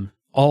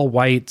 all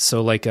white,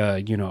 so like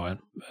a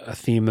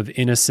theme of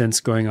innocence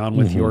going on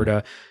with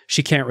Yorda.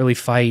 She can't really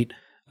fight.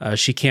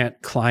 She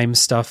can't climb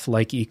stuff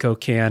like Eiko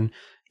can.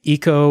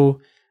 Eiko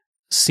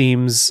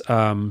seems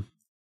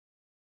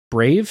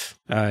brave.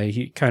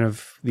 He kind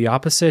of the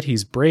opposite.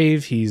 He's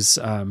brave. He's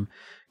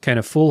kind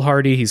of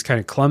foolhardy. He's kind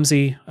of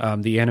clumsy.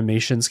 The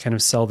animations kind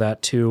of sell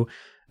that too.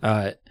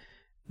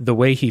 The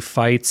way he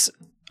fights,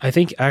 I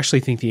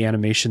actually think the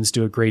animations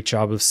do a great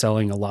job of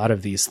selling a lot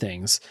of these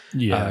things.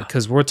 Yeah.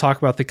 Because we'll talk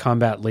about the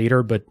combat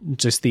later, but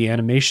just the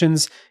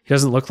animations, he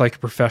doesn't look like a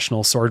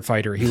professional sword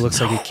fighter. He looks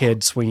like a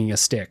kid swinging a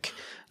stick.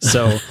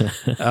 So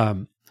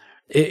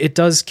it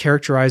does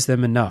characterize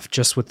them enough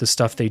just with the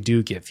stuff they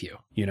do give you,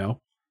 you know?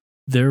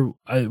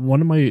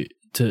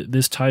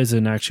 This ties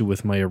in actually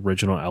with my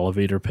original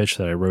elevator pitch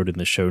that I wrote in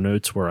the show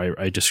notes, where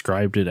I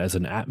described it as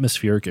an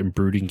atmospheric and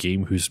brooding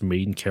game whose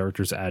main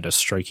characters add a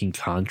striking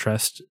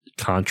contrast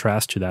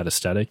to that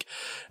aesthetic.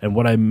 And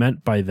what I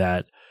meant by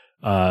that,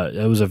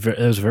 it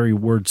was very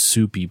word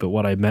soupy, but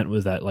what I meant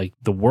was that like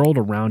the world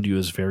around you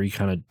is very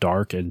kind of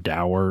dark and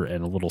dour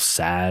and a little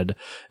sad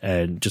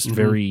and just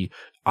very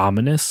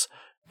ominous.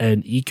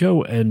 And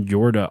Eiko and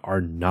Yorda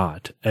are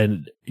not.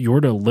 And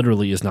Yorda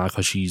literally is not,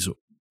 because she's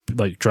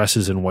like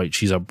dresses in white.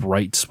 She's a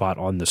bright spot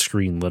on the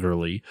screen,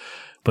 literally.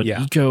 But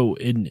Eiko,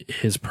 in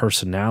his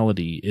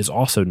personality, is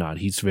also not.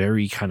 He's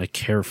very kind of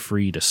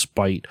carefree,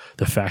 despite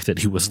the fact that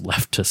he was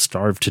left to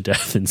starve to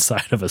death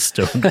inside of a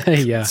stone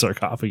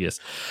sarcophagus.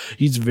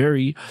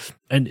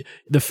 And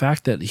the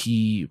fact that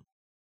he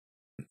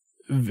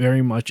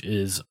very much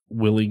is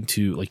willing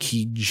to, like,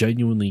 he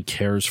genuinely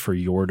cares for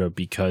Yorda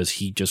because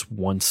he just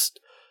wants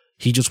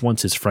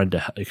his friend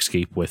to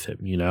escape with him,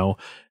 you know?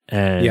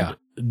 And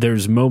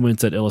there's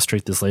moments that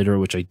illustrate this later,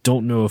 which I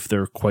don't know if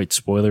they're quite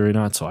spoilery or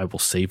not, so I will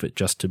save it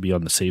just to be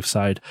on the safe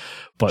side.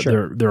 But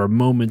there are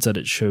moments that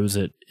it shows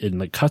it in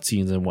like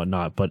cutscenes and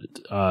whatnot. But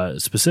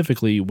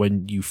specifically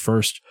when he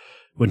first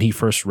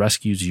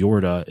rescues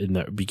Yorda in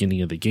the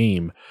beginning of the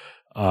game,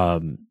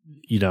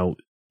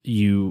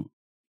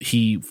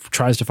 he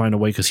tries to find a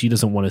way, because he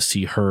doesn't want to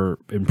see her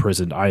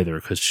imprisoned either,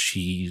 because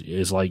she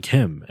is like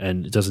him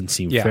and it doesn't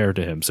seem fair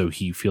to him. So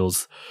he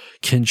feels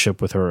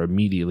kinship with her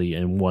immediately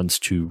and wants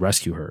to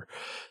rescue her.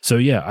 So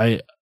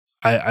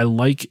I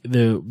like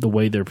the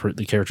way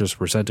the characters are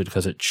presented,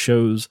 because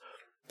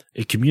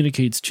it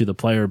communicates to the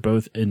player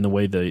both in the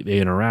way they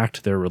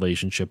interact, their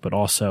relationship, but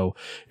also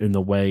in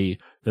the way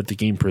that the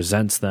game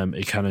presents them.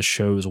 It kind of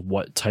shows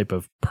what type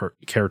of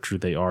character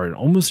they are, and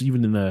almost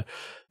even in the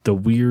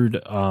weird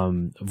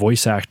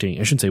voice acting,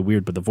 I shouldn't say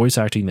weird, but the voice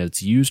acting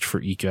that's used for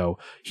Eiko,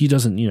 he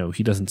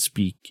doesn't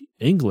speak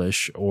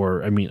English,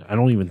 or, I mean, I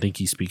don't even think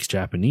he speaks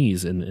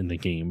Japanese in the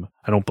game.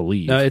 I don't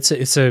believe. No, it's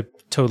a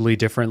totally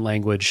different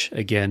language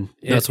again.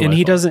 And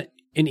he doesn't,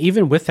 and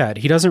even with that,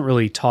 he doesn't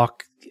really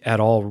talk at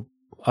all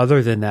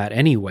other than that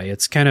anyway.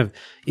 It's kind of,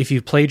 if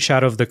you've played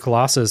Shadow of the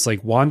Colossus,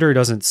 like Wander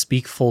doesn't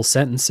speak full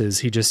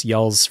sentences. He just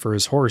yells for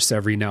his horse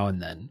every now and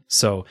then.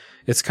 So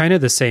it's kind of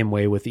the same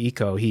way with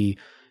Eiko.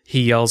 He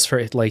yells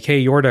for, like,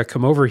 hey, Yorda,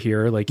 come over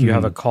here. Like, you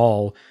have a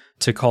call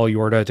to call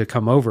Yorda to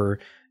come over,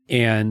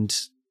 and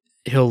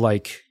he'll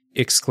like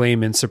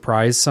exclaim in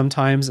surprise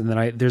sometimes. And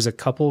then there's a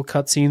couple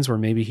cutscenes where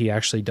maybe he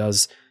actually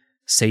does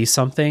say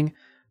something,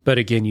 but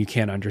again, you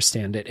can't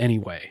understand it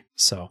anyway.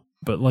 So,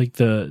 but like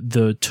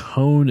the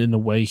tone in the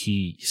way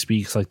he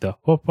speaks, like the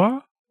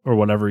 "Papa" or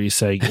whatever he's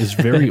saying, is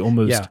very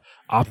almost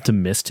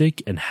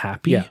optimistic and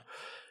happy. Yeah.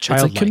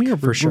 Childlike, come here,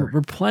 for sure.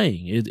 We're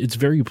playing. It's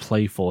very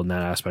playful in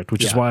that aspect,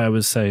 which is why I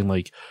was saying,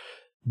 like,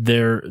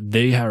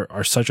 they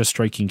are such a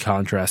striking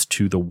contrast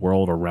to the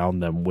world around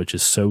them, which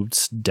is so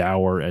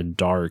dour and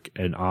dark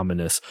and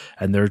ominous,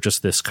 and they're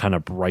just this kind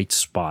of bright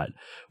spot,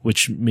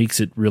 which makes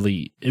it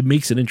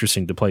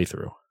interesting to play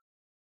through.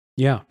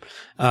 Yeah.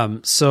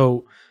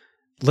 So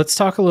let's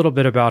talk a little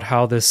bit about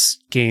how this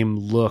game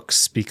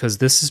looks, because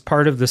this is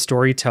part of the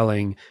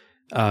storytelling.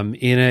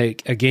 In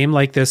a game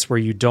like this, where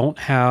you don't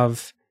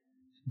have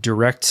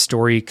direct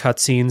story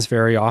cutscenes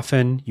very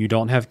often, you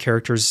don't have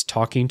characters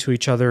talking to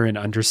each other and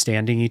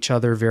understanding each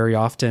other very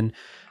often,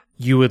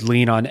 you would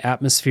lean on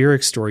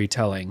atmospheric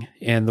storytelling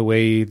and the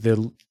way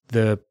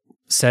the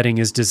setting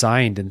is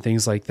designed and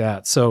things like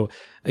that. So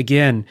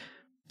again,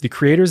 the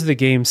creators of the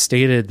game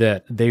stated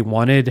that they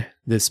wanted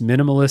this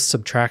minimalist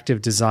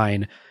subtractive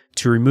design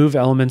to remove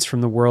elements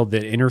from the world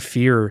that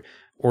interfere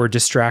or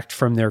distract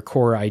from their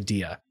core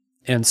idea.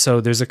 And so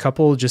there's a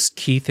couple just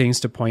key things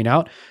to point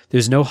out.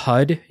 There's no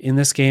HUD in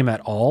this game at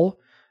all.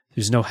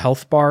 There's no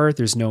health bar.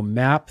 There's no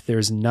map.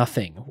 There's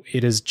nothing.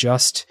 It is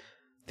just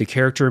the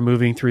character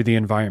moving through the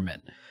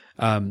environment.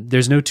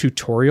 There's no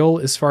tutorial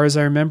as far as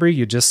I remember.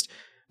 It's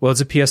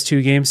a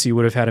PS2 game, so you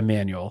would have had a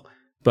manual.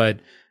 But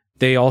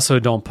they also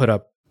don't put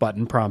up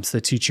button prompts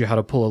that teach you how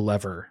to pull a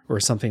lever or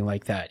something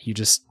like that. You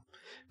just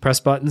press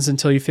buttons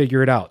until you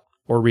figure it out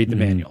or read the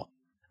manual.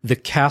 The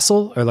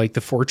castle, or like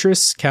the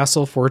fortress,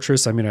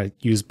 I'm going to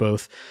use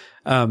both,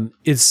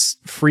 is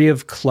free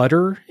of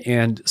clutter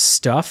and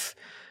stuff.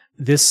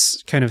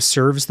 This kind of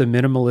serves the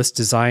minimalist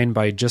design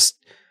by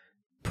just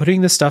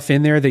putting the stuff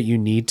in there that you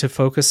need to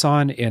focus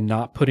on and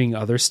not putting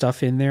other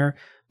stuff in there.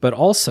 But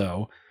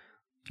also,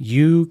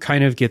 you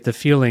kind of get the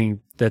feeling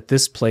that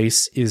this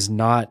place is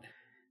not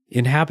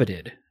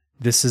inhabited.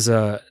 This is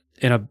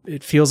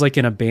it feels like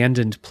an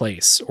abandoned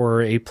place,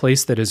 or a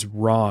place that is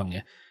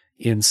wrong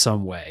in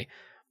some way.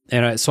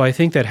 And so I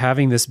think that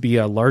having this be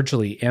a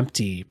largely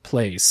empty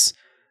place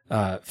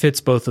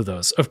fits both of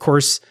those. Of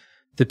course,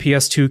 the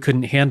PS2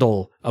 couldn't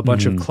handle a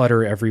bunch of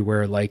clutter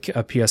everywhere like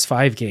a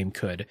PS5 game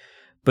could,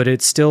 but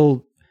it's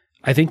still,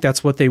 I think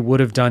that's what they would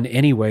have done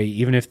anyway.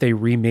 Even if they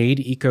remade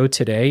Eco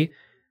today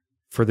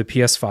for the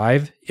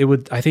PS5,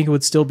 I think it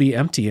would still be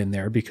empty in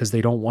there, because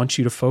they don't want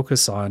you to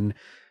focus on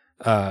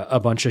a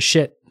bunch of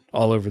shit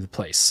all over the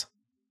place.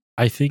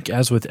 I think,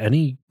 as with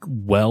any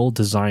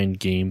well-designed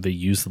game, they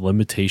use the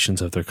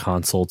limitations of their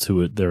console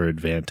to their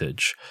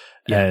advantage.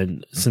 Yeah.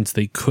 And since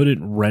they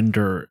couldn't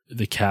render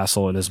the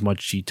castle in as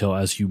much detail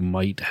as you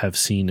might have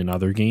seen in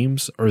other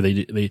games, or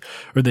they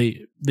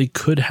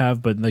could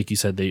have, but like you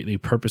said, they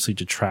purposely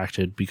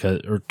detracted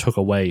or took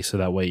away so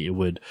that way it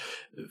would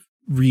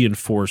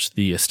reinforce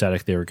the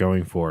aesthetic they were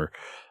going for.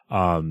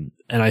 And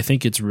I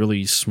think it's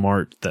really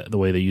smart that the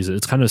way they use it.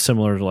 It's kind of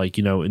similar to, like,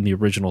 in the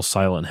original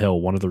Silent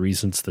Hill, one of the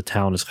reasons the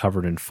town is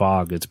covered in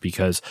fog, it's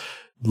because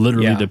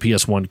literally the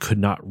PS1 could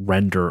not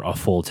render a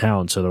full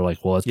town. So they're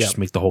like, well, let's just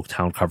make the whole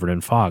town covered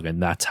in fog.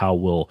 And that's how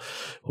we'll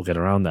get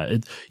around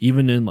that.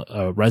 Even in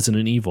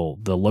Resident Evil,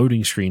 the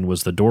loading screen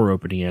was the door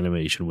opening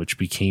animation, which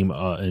became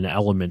an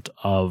element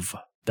of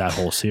that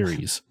whole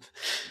series.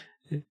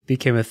 It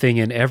became a thing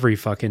in every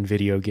fucking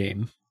video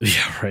game.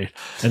 Yeah, right.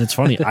 And it's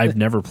funny, I've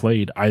never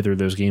played either of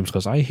those games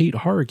because I hate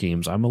horror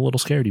games. I'm a little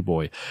scaredy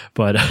boy.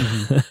 But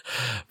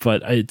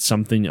but it's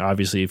something,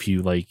 obviously, if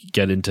you like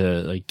get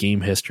into like game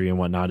history and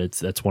whatnot,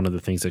 that's one of the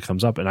things that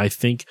comes up. And I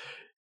think,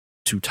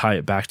 to tie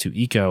it back to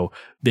Eco,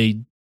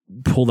 they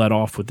pull that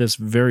off with this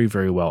very,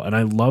 very well. And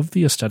I love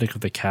the aesthetic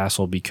of the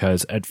castle,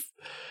 because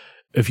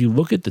if you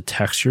look at the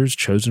textures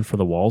chosen for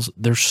the walls,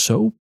 they're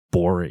so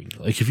boring.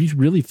 Like, if you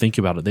really think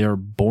about it, they are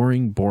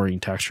boring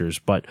textures.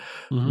 But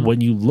when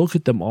you look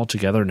at them all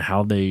together and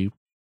how they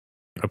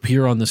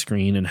appear on the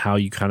screen and how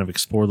you kind of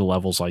explore the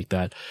levels like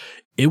that,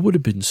 it would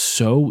have been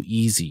so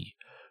easy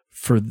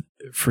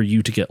for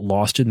you to get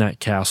lost in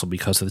that castle,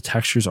 because the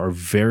textures are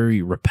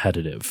very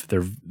repetitive.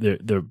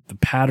 The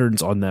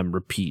patterns on them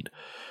repeat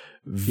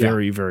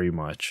very, very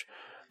much.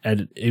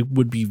 And it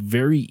would be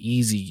very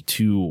easy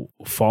to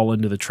fall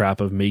into the trap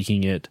of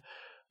making it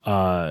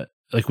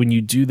like, when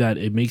you do that,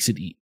 it makes it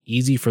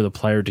easy for the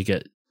player to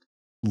get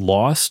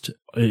lost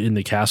in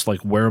the castle.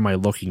 Like, where am I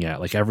looking at?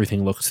 Like,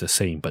 everything looks the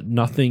same, but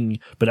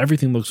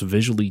everything looks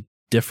visually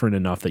different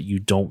enough that you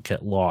don't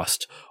get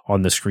lost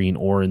on the screen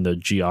or in the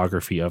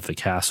geography of the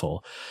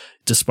castle,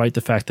 despite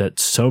the fact that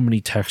so many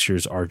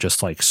textures are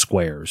just like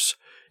squares.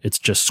 It's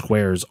just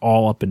squares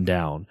all up and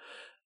down.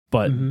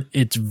 But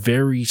it's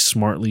very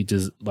smartly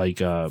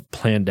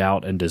planned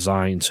out and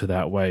designed so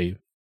that way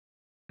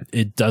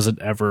it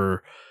doesn't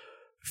ever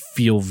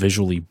feel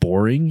visually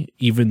boring,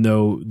 even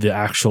though the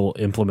actual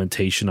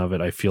implementation of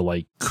it, I feel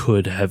like,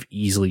 could have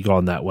easily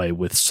gone that way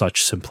with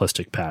such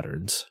simplistic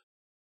patterns.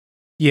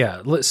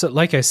 Yeah, so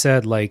like I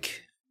said,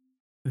 like,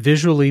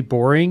 visually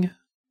boring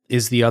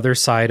is the other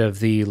side of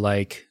the,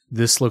 like,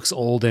 this looks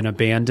old and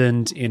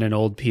abandoned in an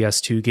old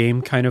PS2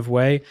 game kind of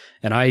way.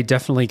 And I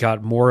definitely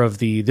got more of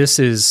this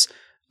is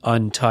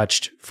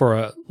untouched for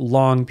a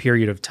long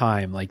period of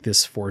time, like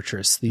this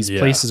fortress. These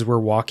places we're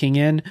walking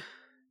in,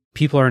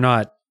 people are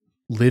not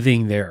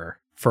living there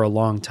for a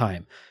long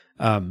time.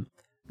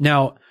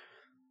 Now,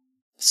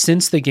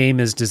 since the game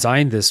is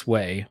designed this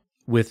way,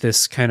 with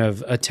this kind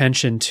of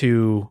attention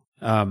to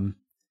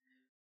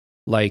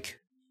like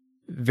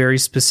very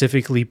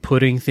specifically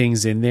putting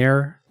things in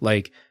there,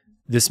 like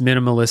this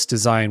minimalist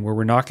design where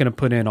we're not going to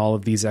put in all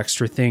of these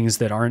extra things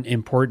that aren't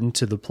important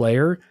to the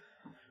player,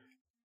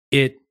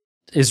 it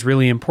is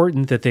really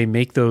important that they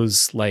make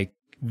those like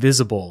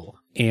visible.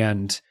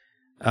 And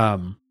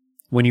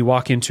when you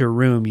walk into a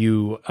room,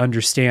 you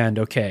understand,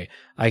 okay,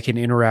 I can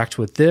interact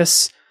with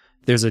this.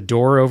 There's a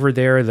door over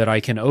there that I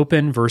can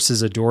open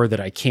versus a door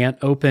that I can't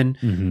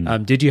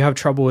open. Did you have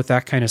trouble with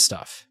that kind of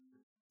stuff?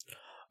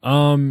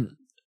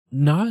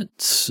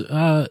 Not,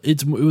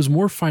 it was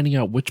more finding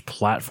out which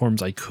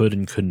platforms I could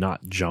and could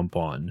not jump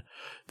on.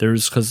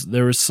 Because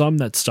there was some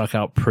that stuck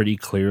out pretty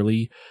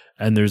clearly,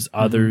 and there's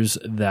others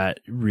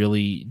that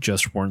really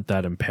just weren't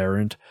that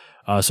apparent.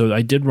 So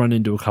I did run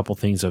into a couple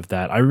things of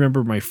that. I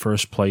remember my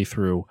first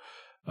playthrough,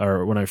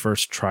 or when I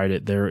first tried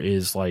it, there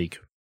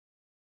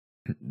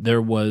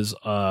was,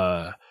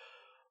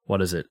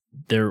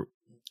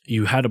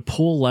 you had to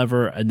pull a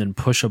lever and then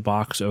push a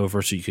box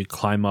over so you could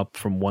climb up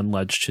from one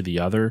ledge to the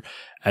other.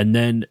 And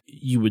then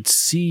you would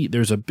see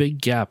there's a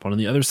big gap. On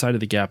the other side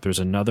of the gap, there's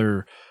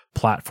another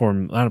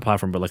platform, not a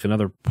platform, but like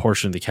another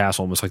portion of the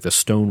castle, almost like the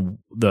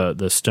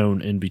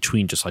stone in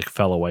between just like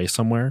fell away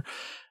somewhere.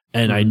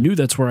 And I knew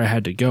that's where I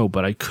had to go,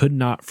 but I could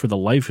not for the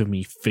life of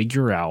me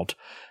figure out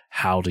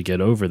how to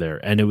get over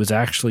there. And it was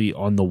actually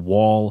on the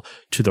wall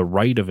to the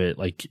right of it,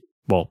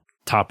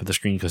 top of the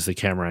screen because the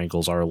camera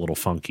angles are a little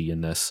funky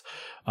in this.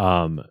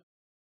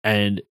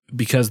 And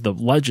because the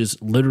ledges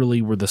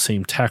literally were the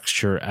same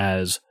texture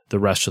as the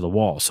rest of the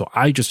wall. So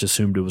I just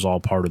assumed it was all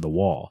part of the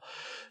wall.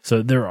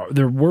 So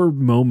there were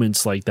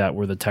moments like that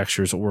where the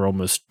textures were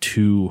almost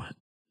too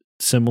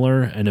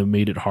similar and it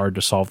made it hard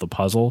to solve the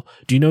puzzle.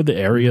 Do you know the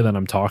area that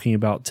I'm talking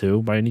about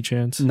too, by any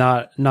chance?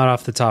 Not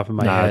off the top of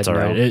my head. That's all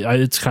right.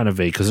 It's kind of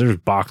vague because there's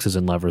boxes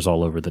and levers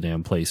all over the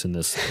damn place in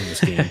this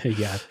game.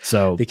 Yeah.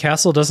 So the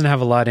castle doesn't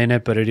have a lot in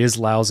it, but it is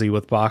lousy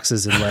with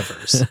boxes and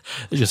levers.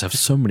 They just have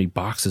so many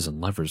boxes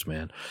and levers,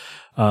 man.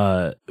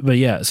 But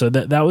yeah, so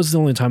that was the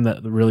only time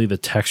that really the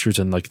textures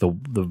and like the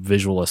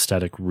visual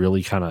aesthetic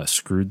really kind of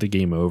screwed the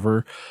game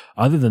over.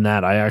 Other than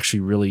that, I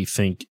actually really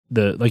think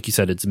like you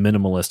said, it's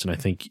minimalist and I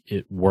think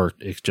it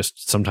worked. It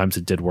just, sometimes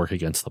it did work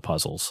against the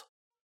puzzles.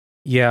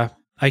 Yeah,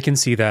 I can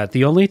see that.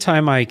 The only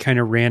time I kind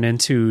of ran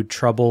into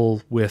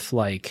trouble with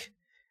like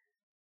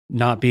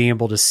not being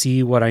able to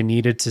see what I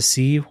needed to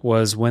see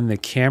was when the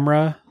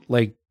camera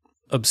like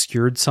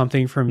obscured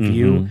something from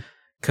view.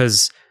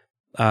 'Cause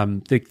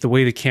the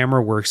way the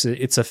camera works,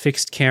 it's a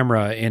fixed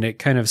camera and it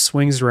kind of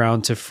swings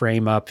around to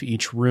frame up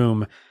each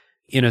room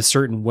in a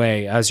certain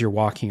way as you're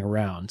walking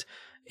around.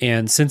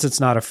 And since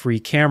it's not a free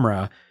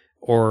camera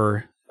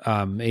or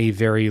a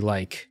very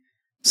like,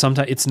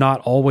 sometimes it's not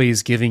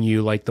always giving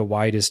you like the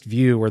widest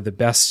view or the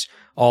best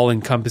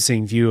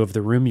all-encompassing view of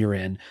the room you're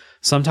in.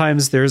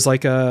 Sometimes there's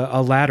like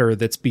a ladder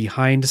that's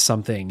behind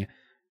something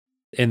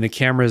and the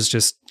camera is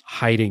just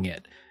hiding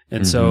it.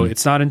 And so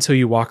it's not until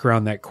you walk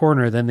around that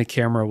corner, then the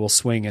camera will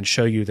swing and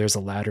show you there's a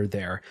ladder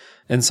there.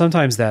 And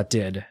sometimes that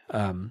did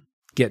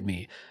get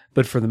me.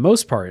 But for the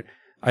most part,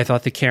 I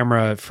thought the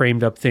camera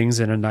framed up things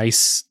in a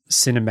nice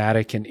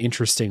cinematic and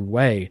interesting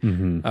way,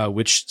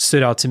 which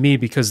stood out to me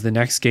because the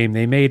next game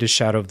they made is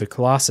Shadow of the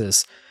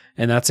Colossus.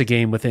 And that's a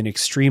game with an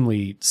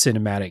extremely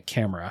cinematic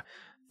camera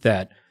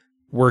that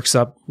works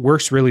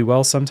really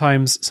well.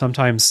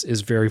 Sometimes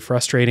is very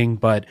frustrating,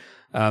 but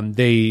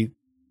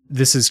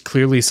this is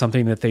clearly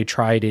something that they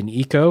tried in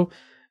Eco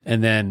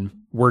and then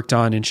worked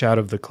on in Shadow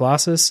of the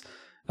Colossus.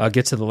 I'll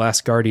get to The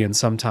Last Guardian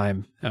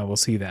sometime. We'll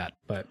see that.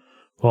 But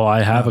well,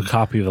 I have a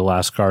copy of The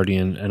Last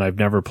Guardian and I've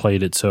never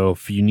played it. So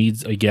if you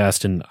need a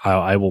guest, and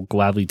I will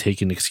gladly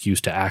take an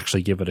excuse to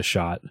actually give it a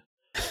shot.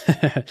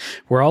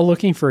 We're all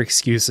looking for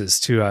excuses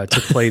to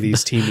play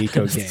these Team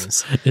Eco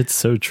games. It's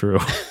so true.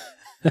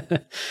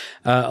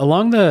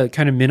 Along the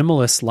kind of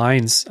minimalist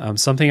lines,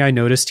 something I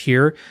noticed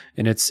here,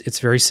 and it's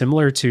very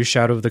similar to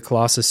Shadow of the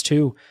Colossus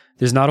 2,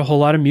 there's not a whole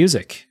lot of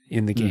music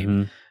in the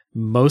game.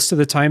 Most of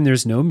the time,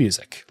 there's no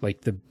music,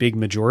 like the big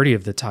majority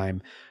of the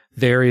time.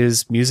 There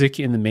is music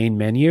in the main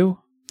menu,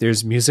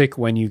 there's music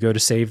when you go to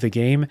save the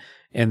game,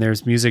 and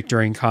there's music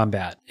during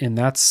combat, and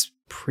that's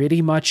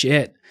pretty much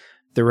it.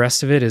 The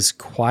rest of it is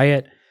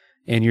quiet,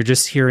 and you're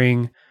just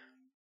hearing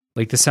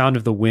like the sound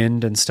of the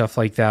wind and stuff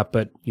like that,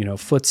 but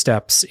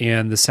footsteps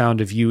and the sound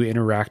of you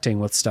interacting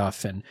with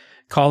stuff and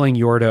calling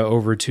Yorda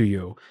over to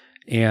you.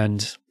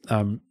 And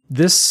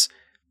this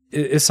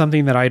is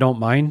something that I don't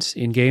mind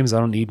in games. I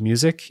don't need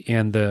music,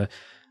 and the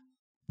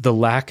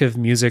lack of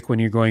music when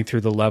you're going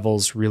through the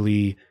levels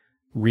really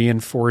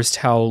reinforced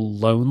how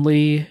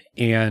lonely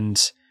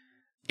and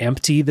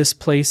empty this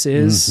place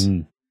is.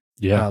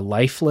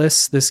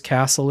 Lifeless this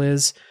castle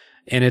is,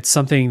 and it's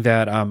something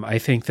that I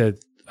think that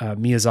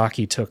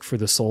Miyazaki took for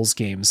the Souls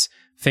games.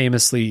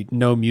 Famously,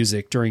 no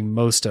music during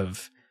most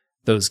of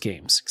those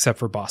games, except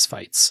for boss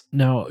fights.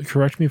 Now,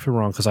 correct me if I'm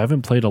wrong, because I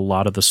haven't played a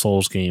lot of the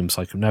Souls games.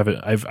 Like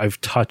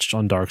I've touched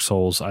on Dark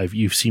Souls.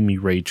 You've seen me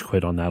rage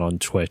quit on that on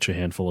Twitch a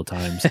handful of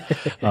times.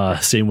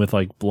 Same with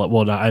like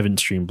I haven't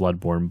streamed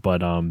Bloodborne,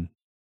 but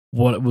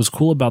what was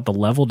cool about the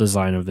level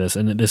design of this,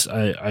 and this,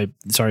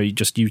 sorry,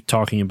 just you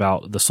talking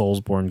about the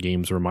Soulsborne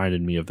games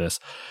reminded me of this.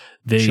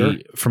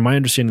 From my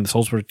understanding, the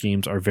Soulsborne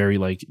games are very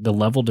like, the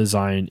level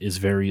design is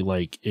very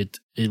like, it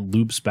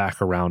loops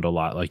back around a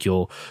lot. Like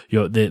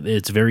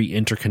it's very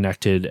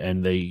interconnected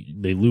and they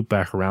loop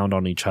back around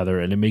on each other,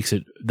 and it makes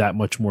it that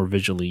much more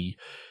visually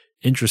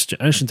interesting.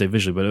 I shouldn't say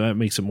visually, but that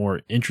makes it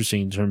more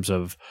interesting in terms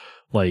of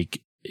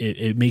like,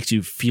 it makes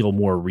you feel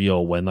more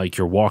real when like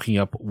you're walking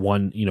up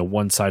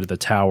one side of the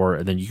tower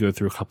and then you go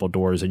through a couple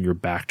doors and you're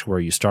back to where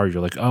you started.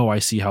 You're like, oh, I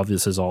see how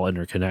this is all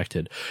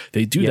interconnected.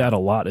 They do that a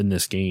lot in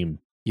this game.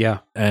 Yeah.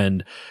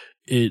 And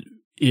it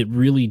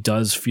really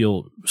does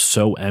feel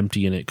so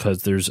empty in it,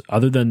 because there's,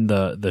 other than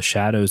the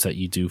shadows that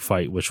you do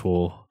fight, which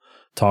we'll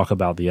talk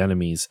about the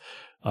enemies.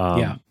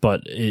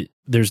 But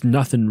there's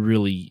nothing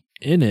really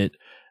in it.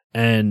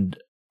 And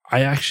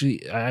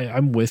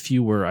I'm with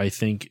you where I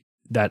think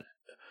that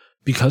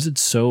because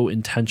it's so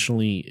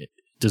intentionally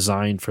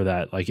designed for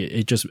that, like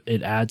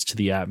it adds to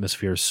the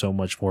atmosphere so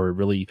much more. It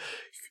really,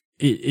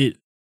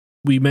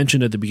 we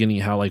mentioned at the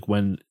beginning how like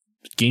when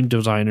game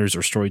designers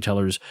or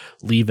storytellers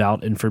leave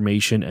out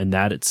information and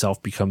that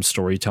itself becomes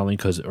storytelling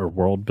or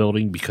world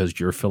building because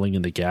you're filling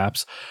in the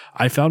gaps.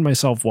 I found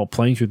myself while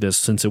playing through this,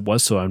 since it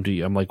was so empty,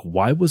 I'm like,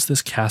 why was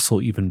this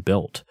castle even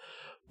built?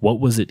 what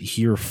was it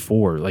here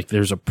for? Like,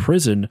 there's a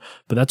prison,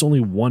 but that's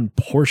only one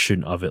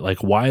portion of it.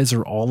 Like, why is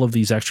there all of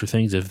these extra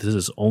things if this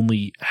is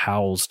only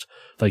housed,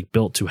 like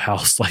built to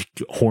house like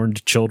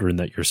horned children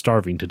that you're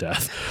starving to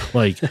death?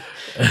 Like,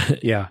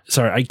 yeah.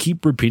 Sorry, I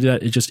keep repeating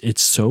that.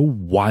 It's so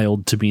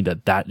wild to me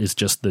that is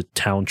just the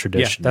town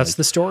tradition. Yeah, that's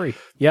the story.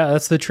 Yeah,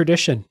 that's the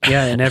tradition.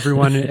 Yeah, and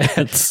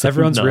everyone's so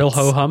real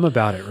ho hum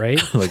about it,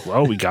 right? Like,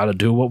 well, we got to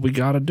do what we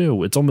got to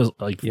do. It's almost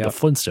like the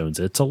Flintstones.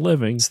 It's a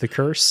living. It's the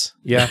curse.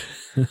 Yeah.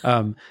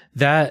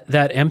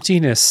 That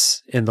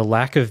emptiness and the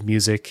lack of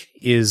music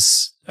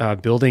is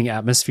building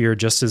atmosphere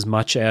just as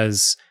much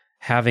as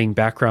having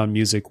background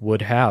music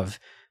would have.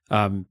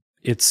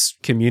 It's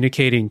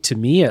communicating to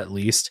me, at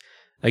least,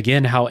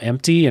 again, how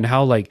empty and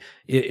how like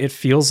it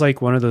feels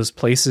like one of those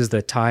places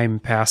that time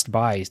passed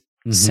by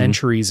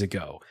centuries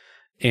ago.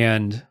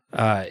 And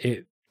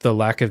the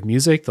lack of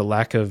music, the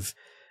lack of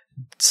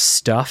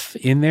stuff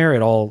in there,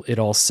 it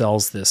all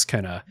sells this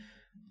kind of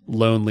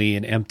lonely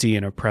and empty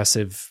and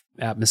oppressive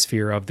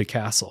atmosphere of the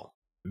castle.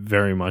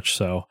 Very much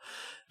so.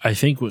 I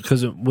think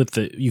because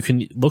you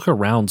can look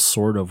around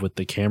sort of with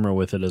the camera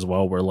with it as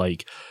well, where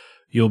like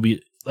you'll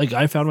be like,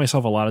 I found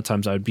myself a lot of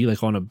times I would be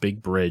like on a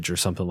big bridge or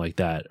something like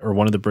that, or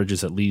one of the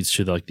bridges that leads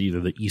to like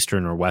either the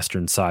eastern or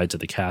western sides of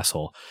the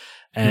castle.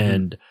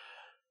 And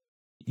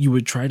you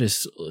would try to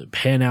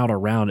pan out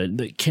around it.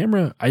 The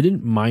camera, I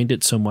didn't mind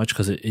it so much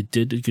because it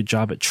did a good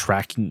job at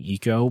tracking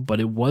eco, but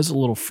it was a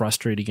little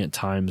frustrating at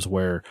times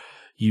where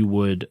you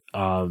would,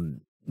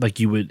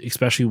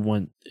 especially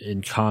when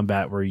in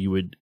combat, where you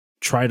would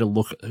try to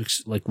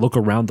look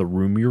around the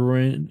room you were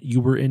in,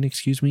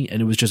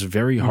 and it was just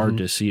very hard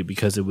to see it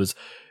because it was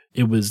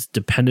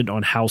dependent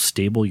on how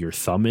stable your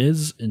thumb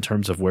is in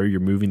terms of where you're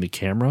moving the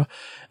camera.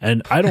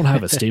 And I don't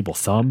have a stable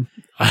thumb.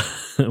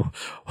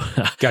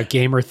 Got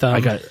gamer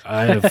thumb.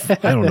 I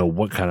don't know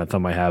what kind of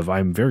thumb I have.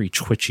 I'm very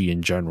twitchy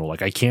in general.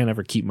 Like, I can't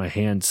ever keep my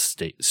hands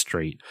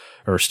straight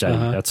or steady.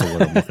 That's the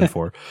word I'm looking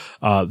for.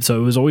 So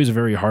it was always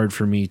very hard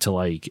for me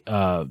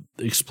to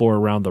explore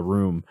around the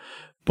room,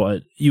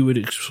 but you would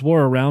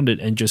explore around it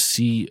and just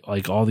see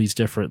like all these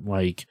different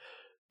like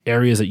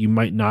areas that you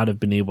might not have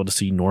been able to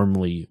see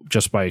normally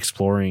just by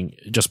exploring,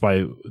 just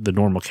by the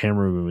normal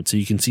camera movement. So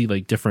you can see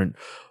like different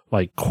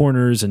like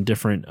corners and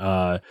different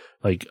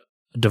like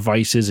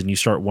devices, and you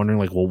start wondering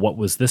like, well, what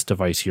was this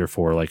device here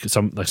for? Like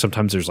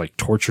sometimes there's like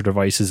torture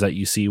devices that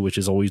you see, which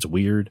is always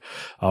weird.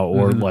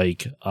 Or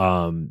like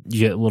you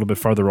get a little bit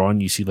farther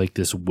on, you see like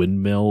this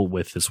windmill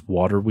with this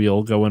water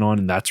wheel going on,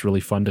 and that's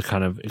really fun to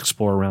kind of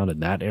explore around in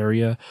that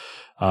area.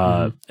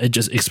 It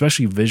just,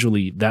 especially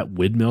visually, that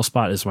windmill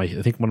spot is I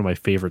think one of my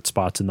favorite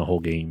spots in the whole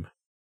game.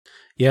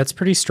 Yeah, it's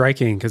pretty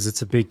striking because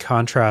it's a big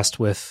contrast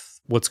with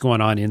what's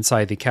going on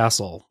inside the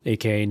castle,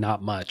 aka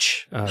not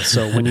much.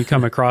 So when you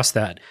come across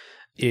that,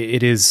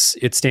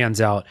 it stands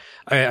out.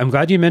 I'm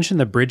glad you mentioned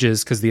the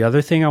bridges, because the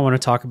other thing I want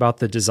to talk about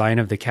the design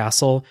of the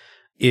castle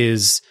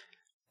is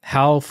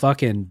how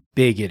fucking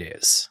big it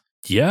is.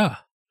 Yeah.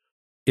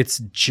 It's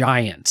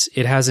giant.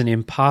 It has an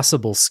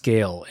impossible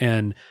scale,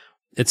 and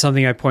it's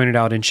something I pointed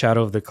out in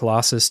Shadow of the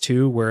Colossus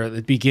too, where at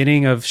the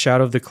beginning of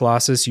Shadow of the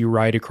Colossus, you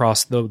ride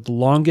across the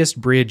longest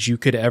bridge you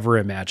could ever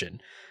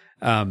imagine.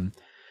 And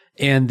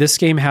this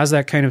game has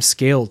that kind of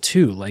scale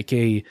too. Like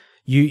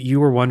you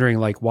were wondering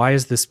like, why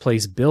is this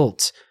place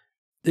built?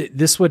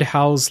 This would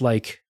house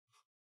like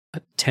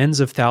tens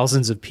of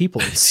thousands of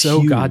people. It's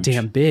so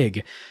goddamn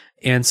big.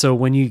 And so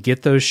when you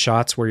get those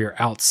shots where you're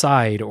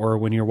outside, or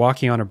when you're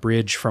walking on a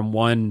bridge from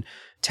one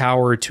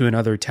tower to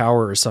another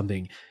tower or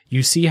something,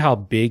 you see how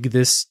big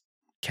this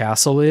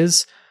castle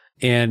is,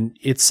 and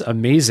it's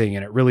amazing.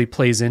 And it really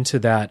plays into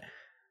that.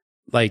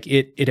 Like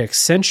it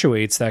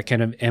accentuates that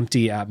kind of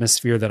empty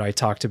atmosphere that I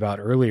talked about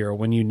earlier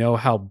when you know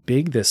how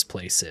big this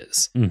place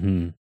is.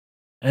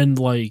 And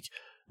like,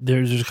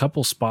 there's a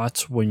couple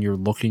spots when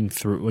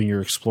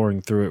you're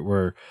exploring through it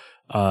where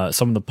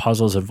some of the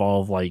puzzles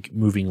involve like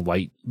moving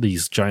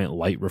these giant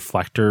light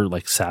reflector,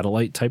 like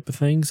satellite type of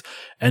things.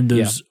 And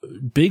those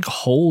big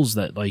holes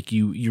that like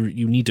you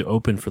need to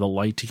open for the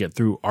light to get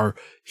through are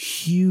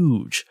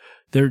huge.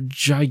 They're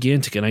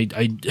gigantic. And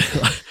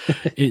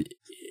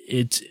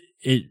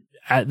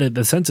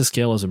the sense of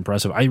scale is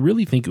impressive. I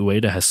really think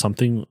Ueda has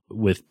something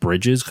with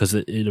bridges, because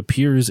it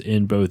appears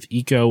in both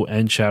Eco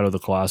and Shadow of the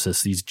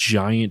Colossus, these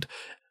giant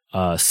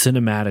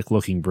cinematic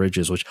looking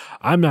bridges, which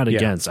I'm not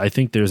against. I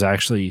think there's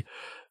actually,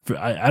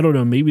 I don't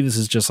know, maybe this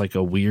is just like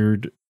a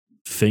weird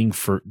thing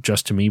for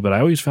just to me, but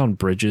I always found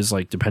bridges,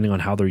 like depending on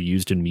how they're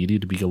used in media,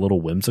 to be a little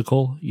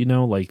whimsical, you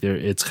know, like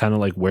it's kind of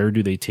like, where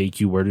do they take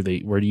you? Where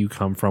do you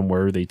come from?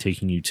 Where are they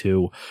taking you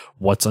to?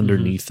 What's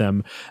underneath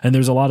them? And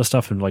there's a lot of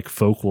stuff in like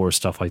folklore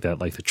stuff like that,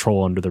 like the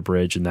troll under the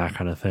bridge and that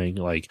kind of thing.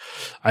 Like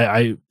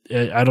I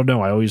don't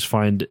know. I always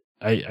find,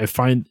 I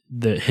find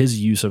that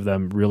his use of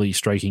them really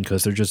striking,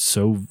 because they're just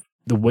so,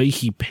 the way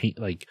he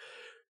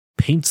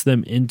paints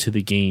them into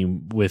the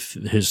game with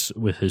his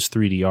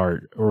 3D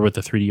art, or with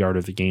the 3D art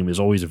of the game, is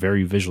always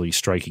very visually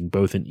striking,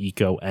 both in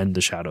Eco and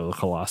the Shadow of the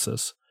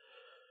Colossus.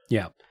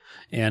 Yeah.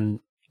 And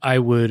I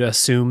would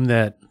assume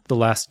that The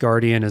Last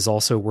Guardian is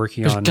also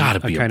working on a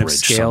kind of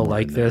scale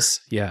like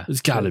this. Yeah.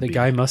 There's got to be.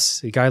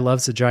 The guy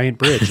loves a giant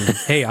bridge. And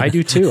hey, I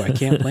do too. I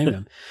can't blame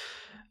him.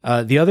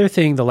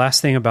 The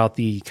last thing about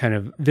the kind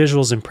of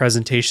visuals and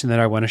presentation that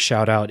I want to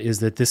shout out is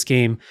that this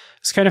game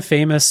is kind of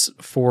famous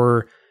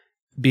for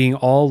being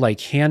all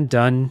like hand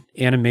done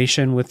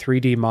animation with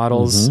 3D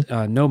models,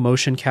 no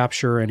motion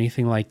capture or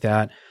anything like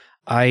that.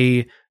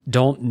 I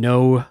don't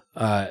know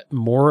any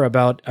more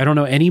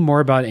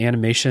about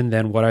animation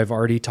than what I've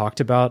already talked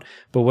about.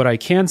 But what I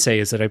can say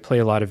is that I play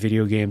a lot of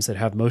video games that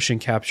have motion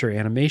capture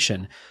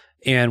animation.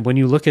 And when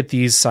you look at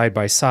these side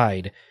by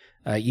side,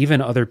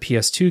 even other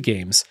PS2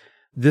 games,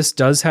 this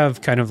does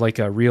have kind of like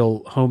a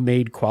real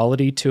homemade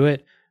quality to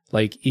it.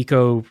 Like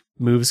Ico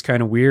moves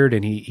kind of weird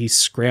and he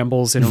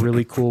scrambles in a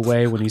really cool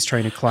way when he's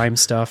trying to climb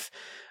stuff.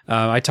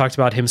 I talked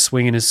about him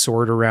swinging his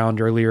sword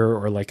around earlier,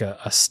 or like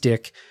a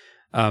stick.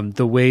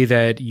 The way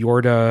that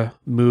Yorda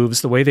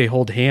moves, the way they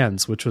hold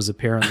hands, which was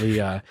apparently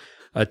a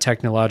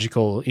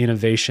technological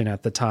innovation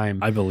at the time.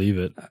 I believe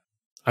it.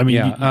 I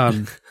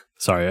mean,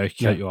 sorry, I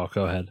cut you off.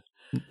 Go ahead.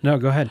 No,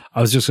 go ahead. I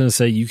was just going to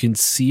say, you can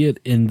see it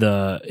in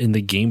the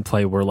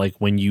gameplay where like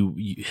when you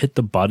hit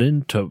the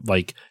button to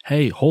like,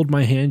 hey, hold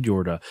my hand,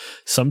 Yorda.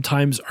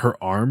 Sometimes her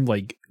arm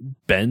like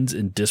bends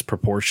in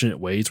disproportionate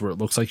ways where it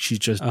looks like she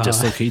just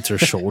dislocates her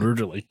shoulder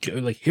to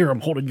like here,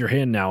 I'm holding your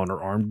hand now, and her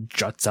arm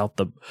juts out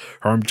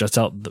from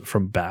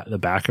the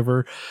back of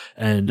her.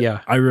 And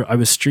I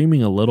was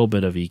streaming a little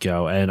bit of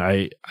Ico, and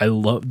I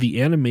love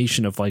the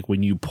animation of like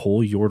when you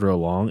pull Yorda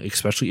along,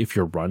 especially if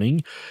you're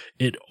running.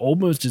 It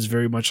almost is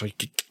very much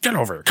like, get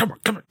over here, come on.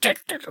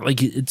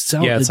 Like it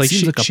sounds. Yeah, it's like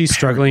she's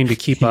struggling to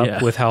keep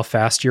up with how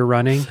fast you're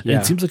running. Yeah.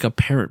 It seems like a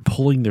parent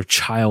pulling their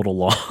child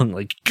along,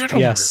 like get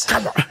over here,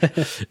 come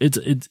on.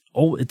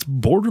 It's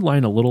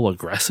borderline a little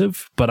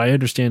aggressive, but I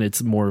understand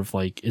it's more of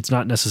like, it's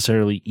not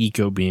necessarily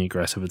Ico being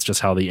aggressive. It's just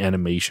how the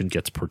animation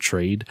gets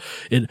portrayed.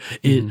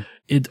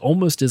 It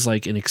almost is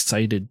like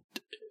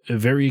a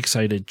very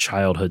excited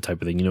childhood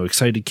type of thing. You know,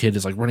 excited kid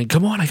is like running,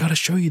 come on, I got to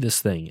show you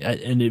this thing.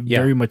 And it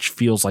very much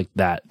feels like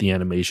that, the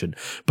animation,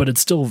 but it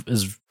still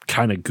is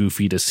kind of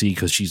goofy to see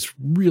because she's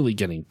really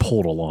getting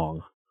pulled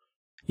along.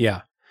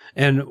 Yeah.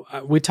 And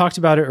we talked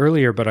about it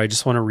earlier, but I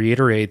just want to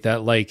reiterate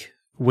that like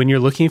when you're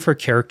looking for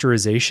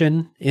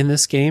characterization in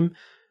this game,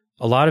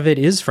 a lot of it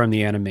is from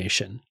the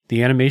animation.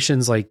 The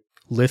animation's like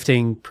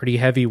lifting pretty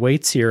heavy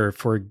weights here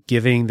for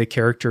giving the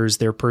characters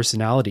their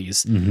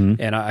personalities.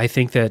 And I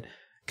think that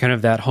kind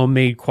of that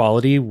homemade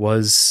quality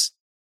was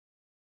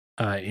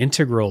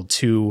integral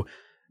to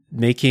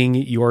making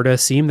Yorda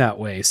seem that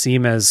way,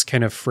 seem as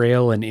kind of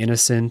frail and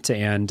innocent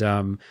and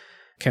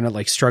kind of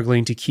like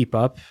struggling to keep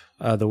up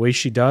the way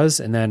she does,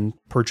 and then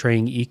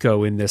portraying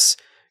Ico in this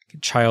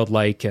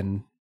childlike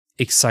and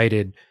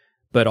excited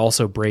but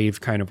also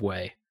brave kind of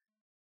way.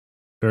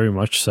 Very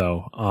much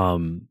so.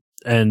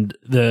 And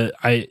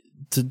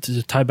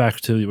to tie back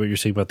to what you're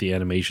saying about the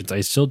animations,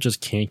 I still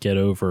just can't get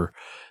over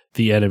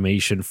the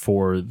animation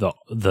for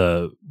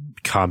the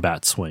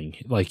combat swing.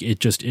 Like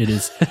it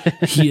is,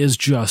 he is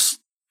just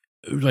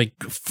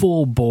like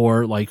full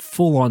bore, like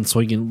full on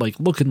swinging, like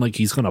looking like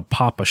he's going to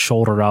pop a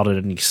shoulder out at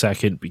any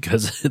second,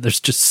 because there's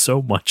just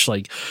so much,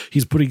 like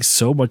he's putting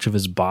so much of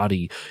his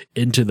body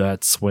into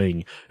that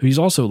swing. He's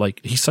also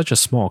like, he's such a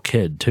small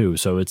kid too.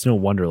 So it's no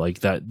wonder like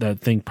that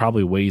thing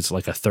probably weighs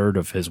like a third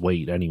of his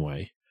weight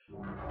anyway.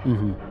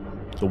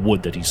 The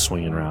wood that he's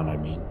swinging around, I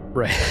mean.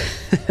 Right.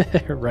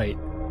 Right.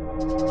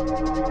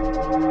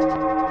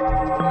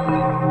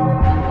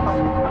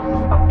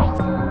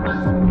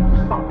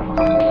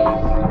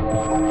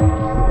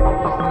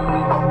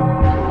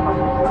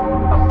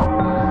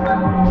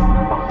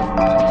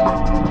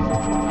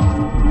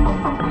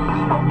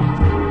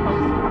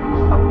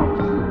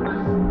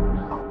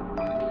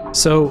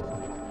 So,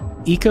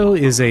 Ico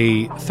is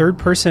a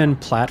third-person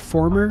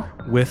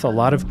platformer with a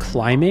lot of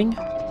climbing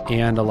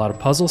and a lot of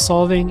puzzle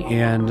solving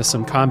and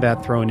some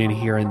combat thrown in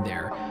here and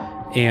there.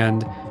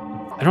 And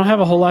I don't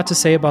have a whole lot to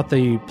say about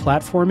the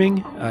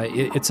platforming.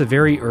 It's a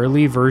very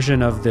early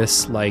version of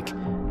this, like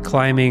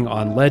climbing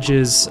on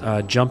ledges,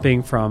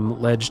 jumping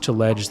from ledge to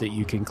ledge that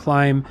you can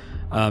climb.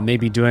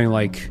 Maybe doing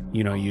like,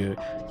 you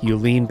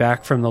lean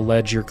back from the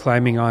ledge you're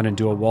climbing on and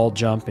do a wall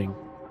jump and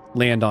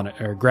land on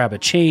it, or grab a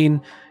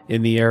chain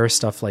in the air,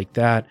 stuff like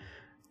that.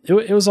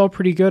 It was all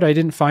pretty good. I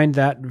didn't find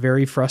that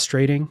very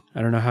frustrating.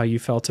 I don't know how you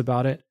felt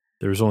about it.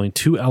 There's only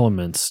two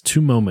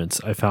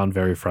moments I found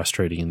very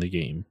frustrating in the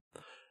game.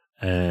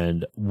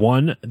 And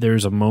one,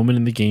 there's a moment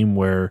in the game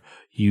where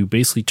you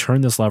basically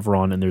turn this lever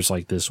on and there's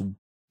like this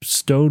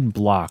stone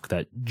block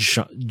that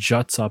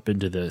juts up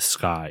into the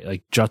sky,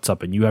 like juts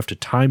up, and you have to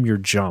time your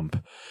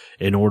jump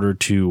in order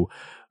to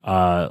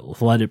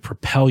let it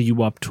propel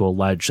you up to a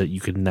ledge that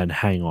you can then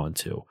hang on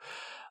to.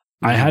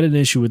 I had an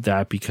issue with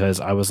that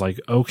because I was like,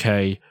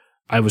 okay,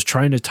 I was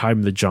trying to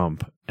time the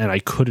jump and I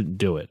couldn't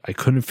do it. I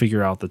couldn't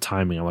figure out the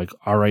timing. I'm like,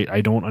 all right,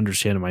 I don't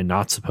understand. Am I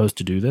not supposed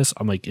to do this?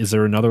 I'm like, is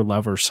there another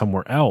lever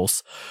somewhere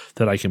else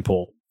that I can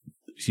pull?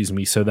 Excuse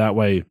me. So that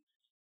way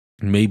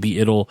maybe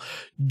it'll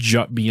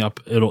jump me up.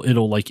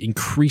 It'll like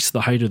increase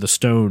the height of the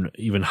stone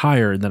even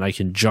higher, and then I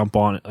can jump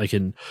on it. I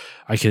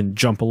can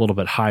jump a little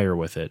bit higher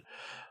with it.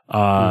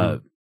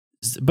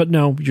 But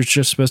no, you're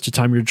just supposed to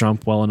time your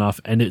jump well enough,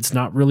 and it's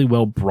not really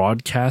well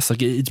broadcast.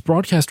 Like it's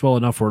broadcast well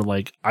enough where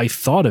like I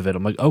thought of it.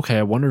 I'm like, okay,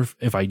 I wonder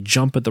if I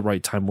jump at the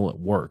right time, will it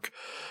work?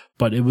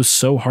 But it was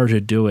so hard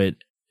to do it,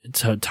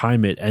 to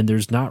time it, and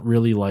there's not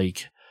really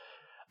like,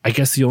 I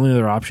guess the only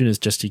other option is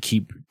just to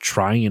keep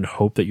trying and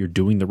hope that you're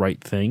doing the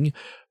right thing.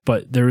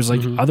 But there's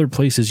like other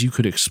places you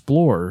could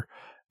explore,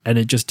 and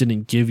it just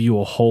didn't give you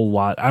a whole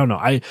lot. I don't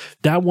know.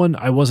 That one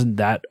I wasn't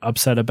that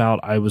upset about.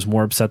 I was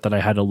more upset that I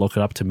had to look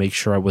it up to make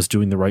sure I was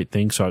doing the right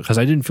thing. So, because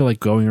I didn't feel like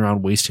going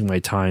around wasting my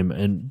time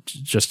and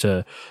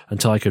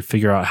until I could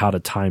figure out how to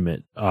time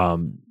it.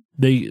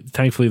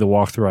 Thankfully the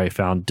walkthrough I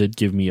found did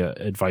give me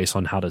advice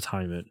on how to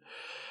time it.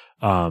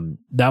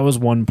 That was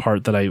one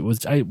part that I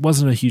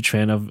wasn't a huge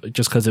fan of,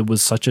 just because it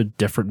was such a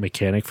different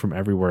mechanic from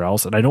everywhere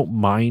else. And I don't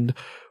mind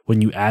when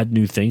you add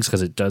new things,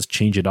 because it does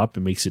change it up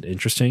and makes it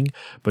interesting.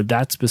 But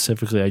that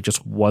specifically, I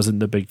just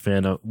wasn't as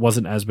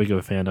big of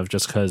a fan of,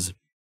 just because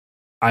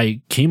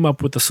I came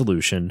up with the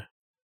solution,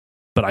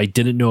 but I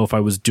didn't know if I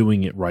was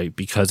doing it right,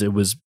 because it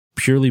was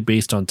purely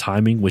based on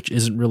timing, which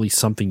isn't really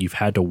something you've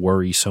had to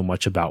worry so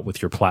much about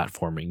with your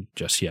platforming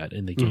just yet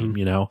in the game,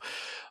 you know?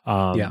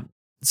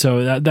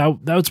 So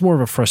that was more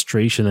of a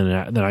frustration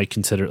than I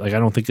consider. Like, I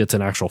don't think it's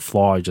an actual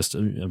flaw. I just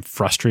am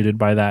frustrated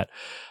by that.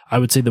 I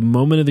would say the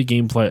moment of the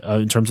gameplay,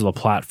 in terms of the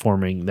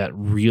platforming, that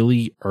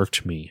really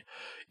irked me,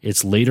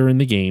 it's later in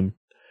the game,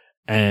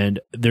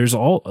 and there's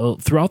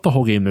throughout the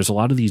whole game, there's a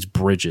lot of these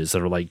bridges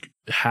that are like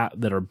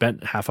that are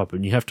bent half up,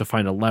 and you have to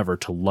find a lever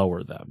to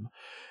lower them.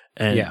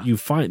 And you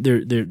find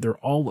they're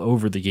all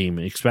over the game,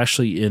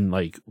 especially in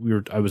like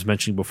I was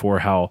mentioning before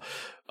how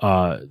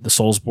in the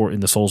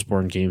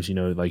Soulsborne games, you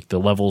know, like the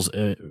levels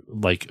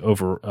like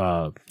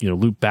over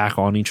loop back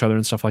on each other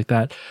and stuff like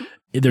that.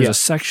 There's a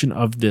section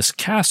of this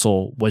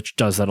castle which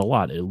does that a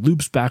lot. It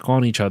loops back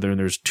on each other, and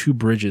there's two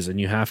bridges, and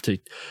you have to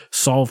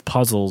solve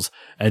puzzles,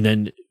 and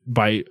then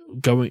by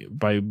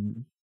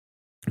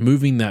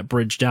moving that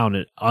bridge down,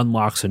 it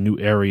unlocks a new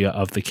area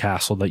of the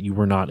castle that you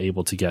were not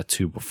able to get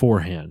to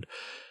beforehand.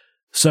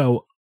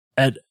 So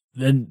at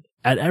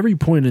every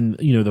point in,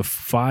 you know, the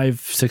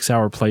 5-6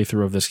 hour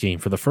playthrough of this game,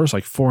 for the first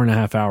like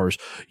 4.5 hours,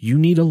 you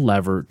need a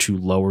lever to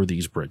lower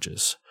these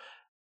bridges.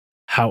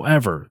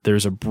 However,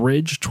 there's a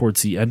bridge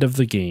towards the end of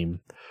the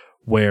game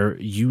where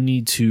you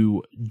need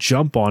to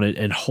jump on it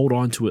and hold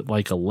on to it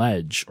like a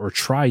ledge, or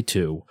try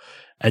to,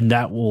 and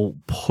that will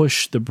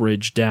push the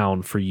bridge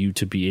down for you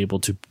to be able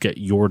to get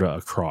Yorda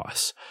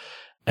across.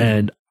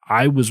 And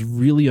I was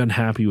really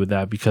unhappy with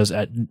that, because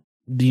at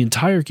the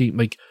entire game,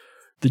 like,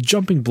 the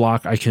jumping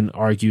block, I can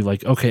argue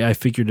like, okay, I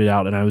figured it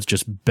out, and I was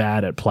just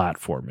bad at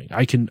platforming.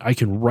 I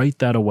can write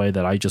that away,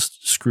 that I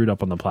just screwed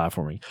up on the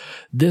platforming.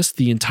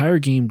 The entire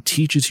game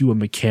teaches you a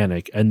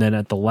mechanic, and then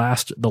at the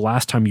last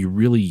time you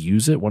really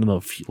use it, one of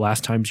the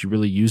last times you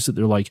really used it,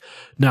 they're like,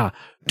 nah,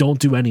 don't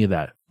do any of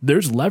that.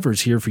 There's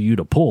levers here for you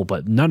to pull,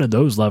 but none of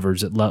those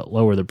levers that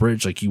lower the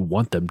bridge like you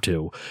want them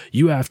to.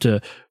 You have to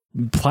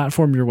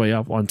platform your way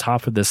up on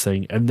top of this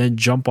thing and then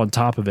jump on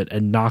top of it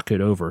and knock it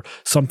over.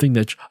 Something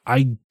that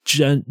I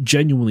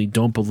genuinely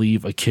don't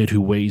believe a kid who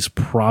weighs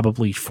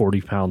probably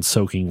 40 pounds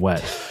soaking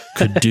wet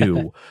could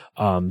do.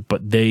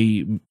 But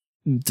they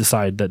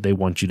decide that they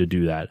want you to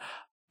do that.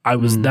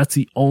 That's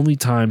the only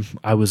time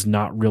I was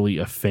not really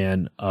a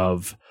fan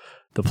of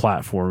the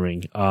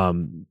platforming.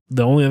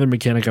 The only other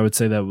mechanic I would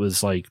say that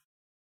was like,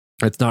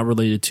 it's not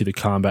related to the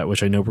combat,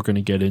 which I know we're going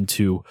to get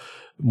into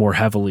more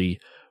heavily,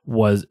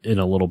 was in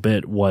a little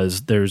bit,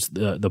 was there's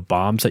the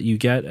bombs that you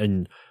get,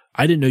 and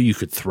I didn't know you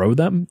could throw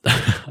them.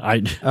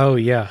 I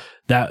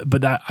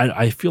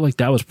feel like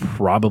that was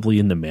probably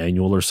in the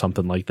manual or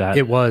something like that.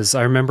 It was.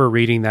 I remember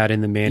reading that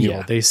in the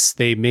manual. Yeah.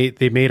 They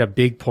made a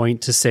big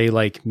point to say,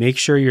 like, make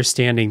sure you're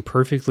standing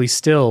perfectly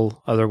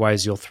still,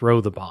 otherwise you'll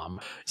throw the bomb.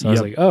 So I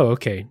was like, oh,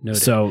 okay.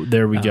 Noted. So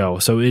there we go.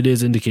 So it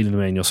is indicated in the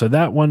manual. So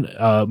that one,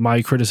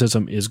 my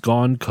criticism is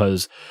gone,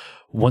 because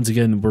once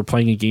again, we're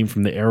playing a game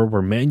from the era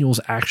where manuals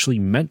actually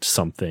meant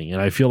something.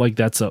 And I feel like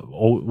that's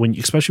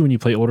especially when you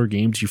play older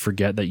games, you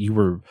forget that you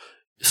were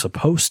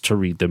supposed to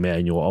read the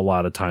manual a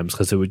lot of times,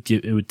 because it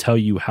would tell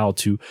you how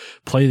to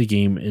play the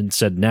game.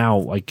 Instead, now,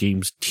 like,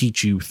 games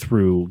teach you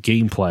through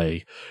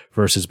gameplay,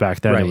 versus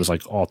back then it was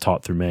like all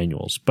taught through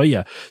manuals. But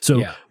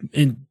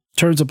in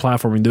terms of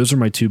platforming, those are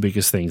my two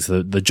biggest things: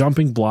 the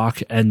jumping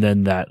block, and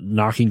then that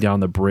knocking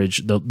down the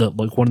bridge,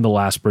 like one of the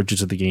last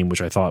bridges of the game,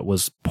 which I thought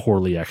was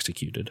poorly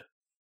executed.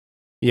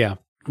 Yeah,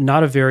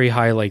 not a very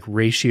high like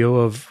ratio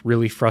of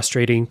really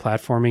frustrating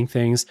platforming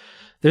things.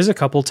 There's a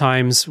couple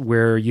times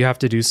where you have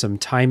to do some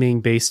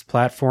timing based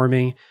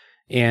platforming,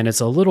 and it's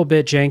a little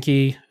bit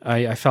janky.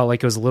 I felt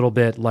like it was a little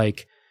bit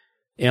like,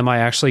 am I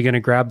actually going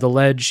to grab the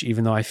ledge,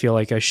 even though I feel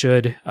like I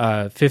should?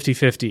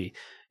 50-50.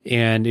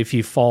 And if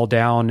you fall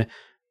down,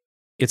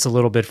 it's a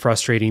little bit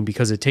frustrating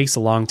because it takes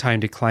a long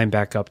time to climb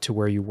back up to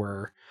where you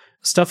were.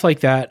 Stuff like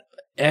that.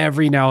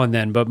 every now and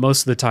then, but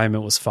most of the time it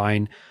was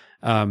fine.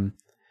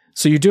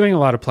 So you're doing a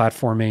lot of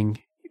platforming,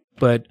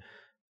 but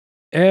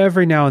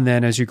every now and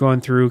then as you're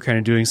going through kind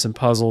of doing some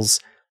puzzles,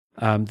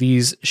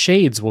 these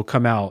shades will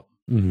come out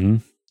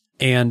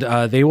and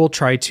they will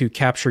try to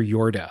capture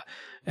Yorda,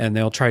 and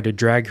they'll try to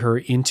drag her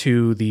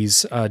into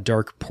these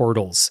dark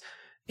portals.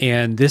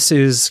 And this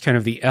is kind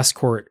of the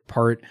escort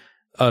part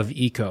of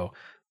Eco.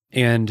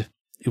 And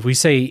if we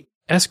say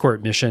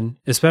escort mission,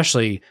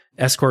 especially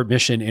escort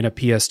mission in a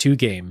PS2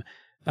 game,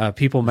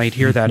 people might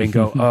hear that and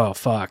go, oh,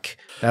 fuck,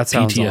 that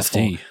sounds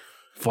PTSD. awful.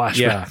 Flashbacks.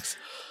 Yeah.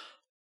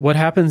 What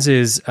happens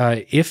is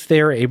if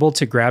they're able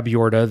to grab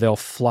Yorda,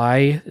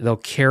 they'll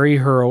carry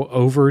her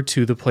over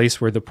to the place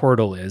where the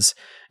portal is.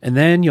 And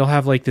then you'll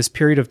have like this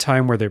period of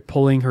time where they're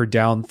pulling her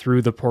down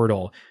through the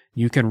portal.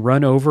 You can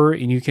run over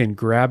and you can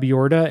grab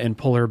Yorda and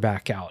pull her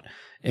back out.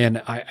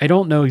 And I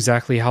don't know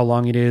exactly how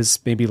long it is,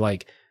 maybe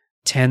like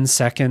 10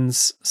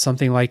 seconds,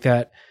 something like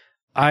that.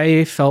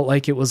 I felt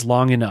like it was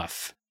long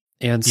enough.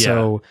 And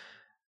so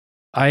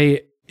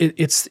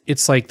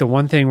it's like the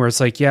one thing where it's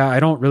like, yeah, I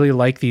don't really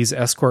like these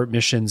escort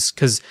missions,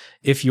 because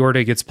if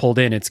Yorda gets pulled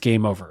in, it's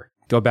game over.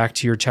 Go back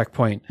to your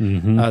checkpoint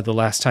the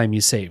last time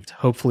you saved.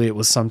 Hopefully it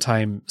was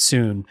sometime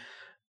soon.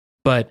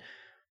 But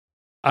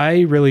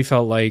I really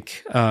felt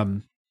like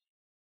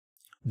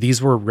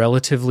these were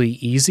relatively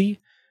easy,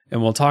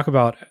 and we'll talk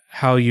about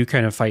how you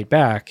kind of fight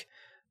back,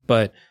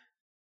 but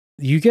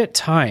you get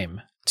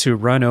time to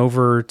run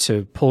over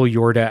to pull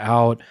Yorda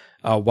out.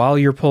 While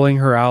you're pulling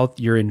her out,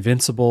 you're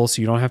invincible,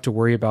 so you don't have to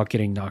worry about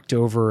getting knocked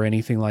over or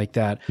anything like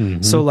that.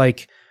 So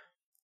like,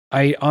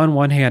 on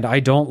one hand,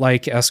 I don't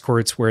like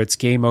escorts where it's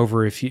game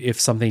over if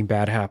something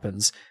bad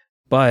happens,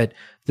 but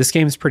this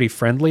game's pretty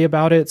friendly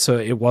about it, so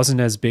it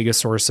wasn't as big a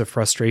source of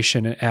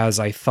frustration as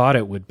I thought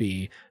it would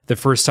be the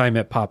first time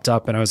it popped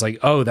up, and I was like,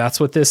 oh, that's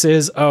what this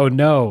is? Oh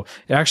no,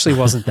 it actually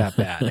wasn't that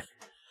bad.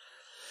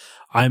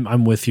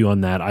 I'm with you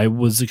on that. I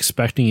was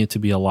expecting it to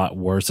be a lot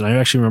worse. And I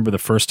actually remember the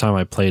first time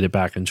I played it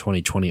back in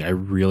 2020, I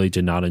really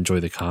did not enjoy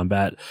the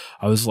combat.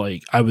 I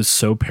was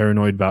so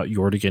paranoid about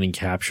Yorda getting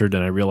captured,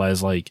 and I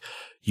realized like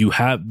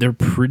they're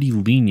pretty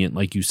lenient,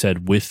 like you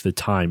said, with the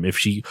time.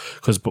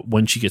 Because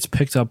when she gets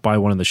picked up by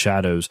one of the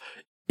shadows,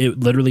 it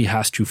literally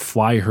has to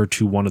fly her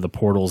to one of the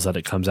portals that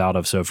it comes out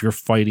of. So if you're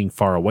fighting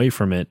far away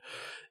from it,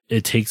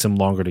 it takes them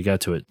longer to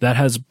get to it. That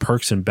has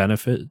perks and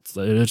benefits.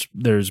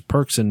 There's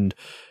perks and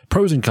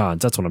pros and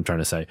cons. That's what I'm trying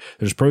to say.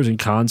 There's pros and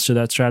cons to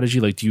that strategy.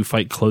 Like, do you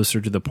fight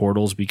closer to the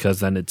portals because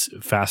then it's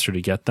faster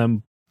to get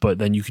them, but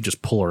then you can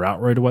just pull her out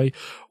right away?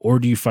 Or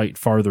do you fight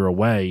farther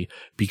away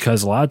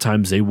because a lot of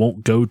times they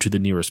won't go to the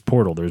nearest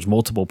portal? There's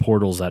multiple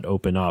portals that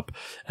open up,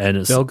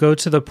 and they'll go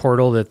to the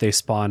portal that they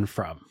spawn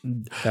from.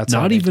 That's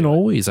not even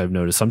always. I've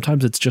noticed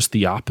sometimes it's just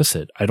the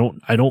opposite. I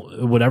don't,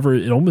 whatever.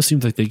 It almost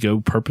seems like they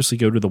purposely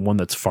go to the one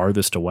that's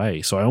farthest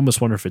away. So I almost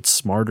wonder if it's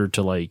smarter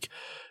to like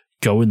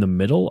go in the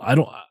middle. I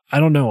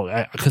don't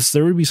know, because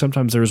there would be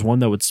sometimes there's one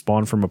that would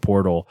spawn from a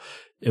portal,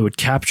 it would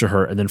capture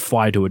her and then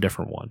fly to a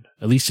different one,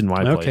 at least in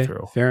my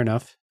playthrough. Fair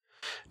enough.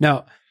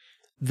 Now,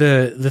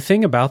 the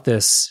thing about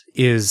this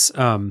is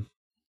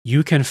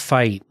you can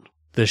fight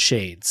the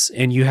shades,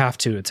 and you have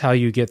to. It's how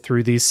you get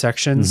through these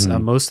sections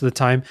most of the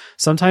time.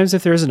 Sometimes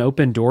if there's an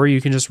open door,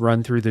 you can just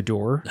run through the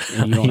door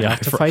and you don't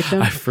have to fight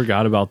them. I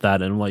forgot about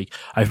that. And like,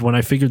 when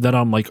I figured that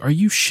out, I'm like, are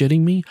you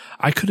shitting me?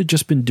 I could have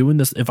just been doing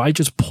this. If I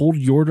just pulled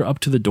Yorda up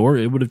to the door,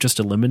 it would have just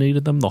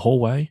eliminated them the whole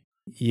way.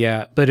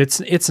 Yeah, but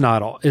it's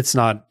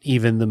not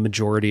even the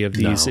majority of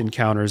these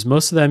encounters.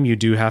 Most of them you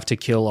do have to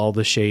kill all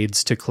the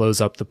shades to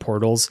close up the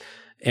portals.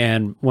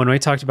 And when I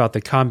talked about the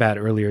combat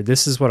earlier,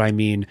 this is what I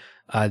mean.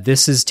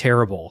 This is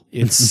terrible.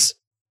 It's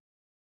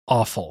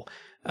awful.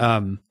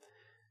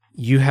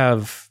 You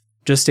have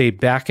just a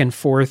back and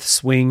forth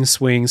swing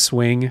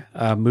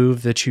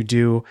move that you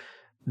do.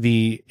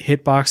 The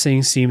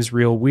hitboxing seems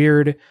real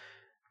weird.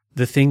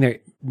 The thing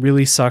that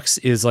really sucks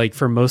is like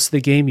for most of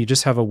the game, you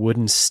just have a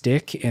wooden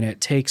stick, and it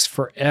takes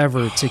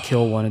forever to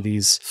kill one of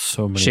these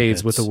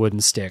shades with a wooden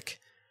stick.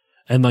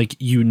 And like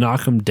you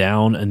knock them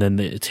down, and then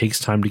it takes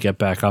time to get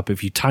back up.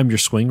 If you time your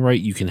swing right,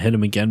 you can hit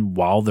them again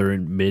while they're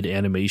in mid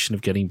animation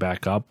of getting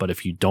back up. But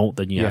if you don't,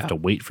 then you have to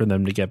wait for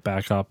them to get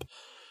back up.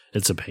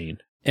 It's a pain.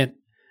 And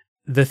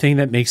the thing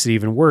that makes it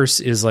even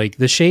worse is like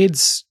the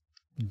shades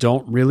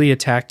don't really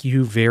attack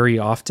you very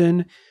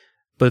often,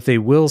 but they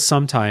will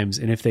sometimes.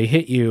 And if they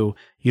hit you,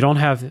 you don't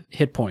have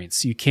hit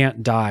points. You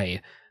can't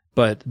die,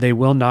 but they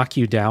will knock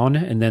you down,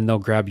 and then they'll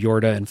grab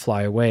Yorda and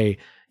fly away.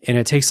 And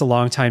it takes a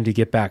long time to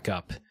get back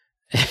up.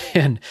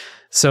 And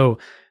so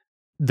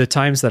the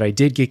times that I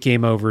did get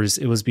game overs,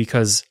 it was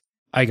because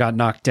I got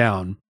knocked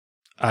down.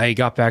 I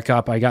got back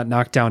up. I got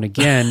knocked down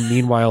again.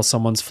 Meanwhile,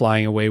 someone's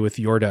flying away with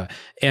Yorda.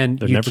 And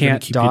you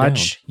can't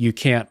dodge. You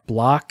can't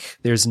block.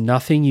 There's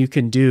nothing you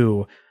can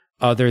do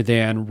other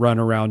than run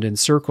around in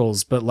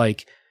circles. But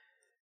like,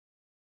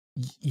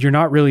 you're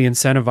not really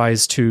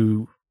incentivized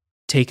to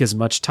take as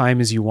much time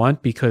as you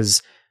want,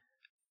 because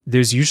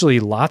there's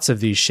usually lots of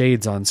these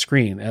shades on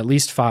screen, at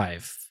least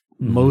 5.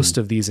 most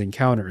of these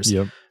encounters.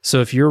 Yep.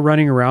 So if you're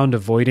running around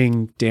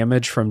avoiding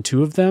damage from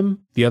 2 of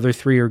them, the other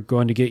 3 are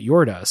going to get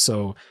Yorda.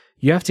 So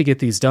you have to get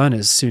these done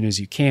as soon as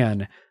you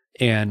can.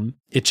 And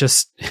it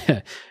just,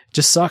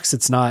 just sucks.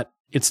 It's not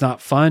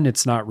fun.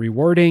 It's not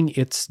rewarding.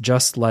 It's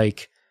just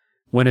like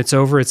when it's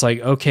over, it's like,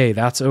 okay,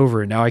 that's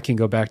over. Now I can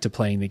go back to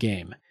playing the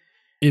game.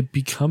 It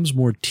becomes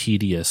more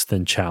tedious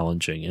than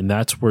challenging. And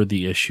that's where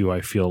the issue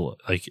I feel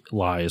like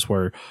lies,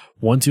 where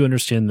once you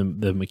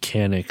understand the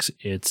mechanics,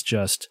 it's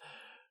just,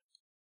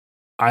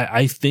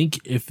 I think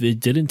if it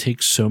didn't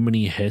take so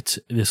many hits,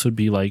 this would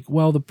be like,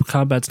 well, the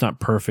combat's not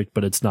perfect,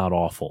 but it's not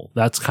awful.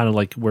 That's kind of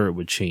like where it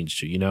would change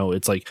to,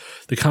 it's like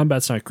the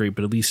combat's not great,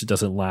 but at least it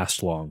doesn't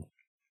last long.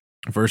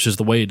 Versus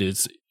the way it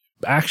is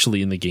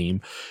actually in the game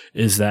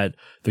is that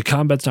the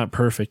combat's not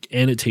perfect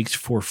and it takes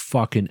for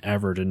fucking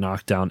ever to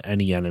knock down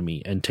any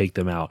enemy and take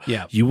them out.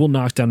 Yeah. You will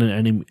knock down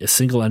a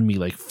single enemy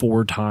like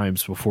 4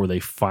 times before they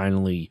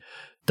finally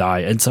die.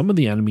 And some of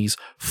the enemies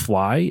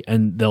fly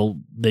and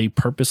they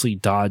purposely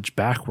dodge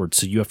backwards.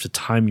 So you have to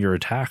time your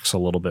attacks a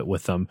little bit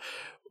with them,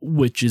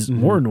 which is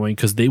more annoying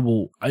because they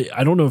will,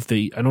 I don't know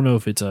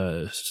if it's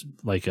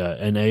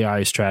an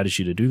AI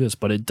strategy to do this,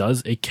 but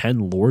it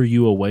can lure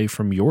you away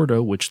from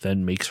Yorda, which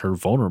then makes her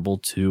vulnerable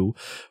to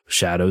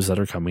shadows that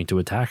are coming to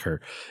attack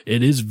her.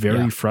 It is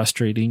very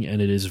frustrating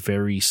and it is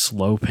very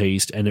slow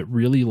paced. And it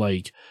really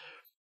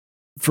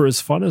for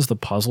as fun as the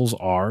puzzles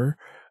are,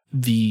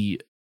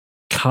 the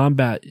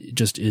combat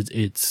just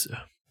it's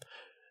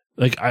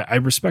I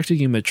respect a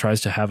game that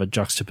tries to have a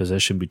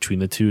juxtaposition between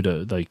the two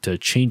to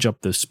change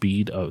up the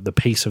speed of the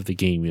pace of the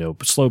game,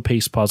 slow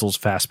paced puzzles,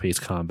 fast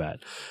paced combat.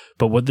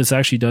 But what this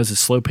actually does is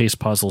slow paced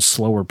puzzles,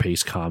 slower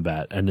paced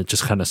combat, and it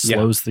just kind of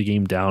slows the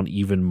game down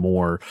even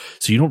more.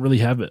 So you don't really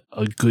have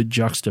a good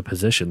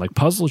juxtaposition. Like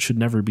puzzles should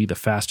never be the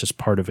fastest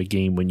part of a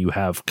game when you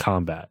have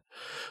combat.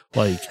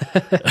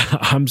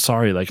 I'm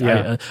sorry,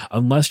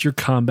 unless your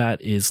combat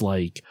is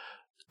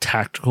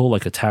tactical,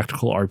 like a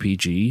tactical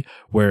RPG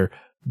where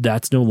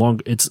that's no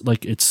longer,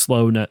 it's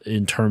slow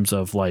in terms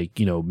of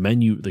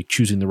menu,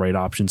 choosing the right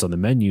options on the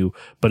menu,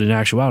 but in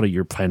actuality,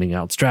 you're planning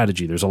out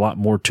strategy. There's a lot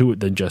more to it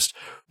than just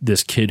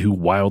this kid who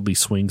wildly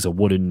swings a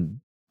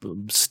wooden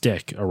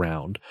stick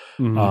around.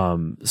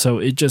 So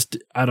it just,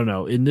 I don't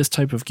know, in this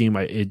type of game,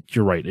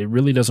 you're right. It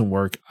really doesn't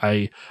work.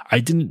 I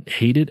didn't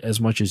hate it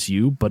as much as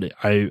you, but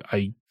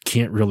I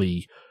can't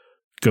really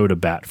go to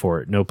bat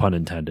for it. No pun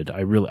intended.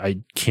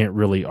 I can't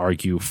really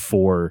argue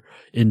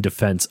in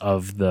defense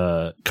of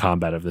the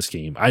combat of this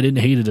game. I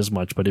didn't hate it as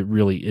much, but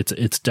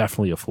it's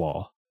definitely a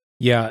flaw.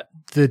 Yeah.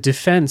 The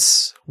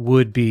defense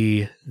would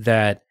be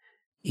that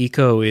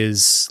Eco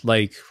is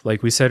like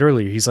we said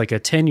earlier, he's like a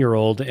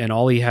 10-year-old and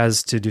all he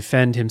has to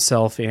defend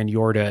himself and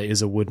Yorda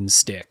is a wooden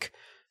stick.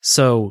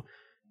 So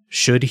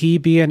should he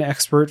be an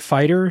expert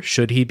fighter?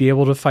 Should he be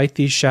able to fight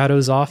these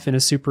shadows off in a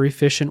super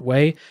efficient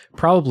way?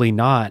 Probably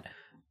not.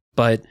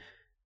 But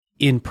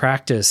in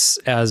practice,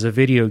 as a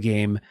video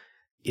game,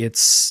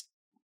 it's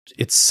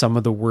some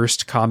of the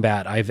worst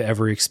combat I've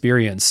ever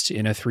experienced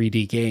in a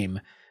 3D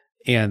game,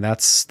 and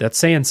that's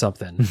saying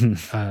something.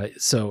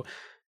 So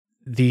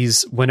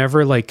these,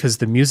 whenever because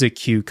the music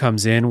cue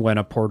comes in when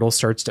a portal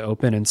starts to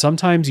open, and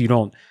sometimes you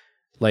don't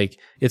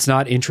it's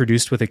not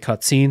introduced with a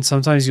cutscene.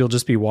 Sometimes you'll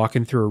just be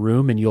walking through a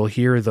room and you'll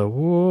hear the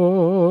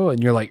whoa,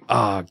 and you're like,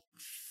 ah,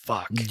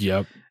 fuck.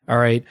 Yep. All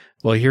right.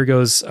 Well, here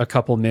goes a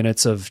couple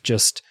minutes of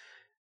just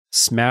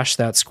smash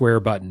that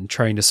square button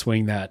trying to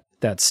swing that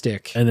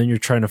stick. And then you're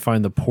trying to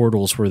find the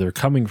portals where they're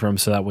coming from.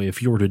 So that way, if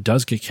Yorda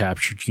does get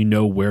captured, you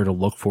know where to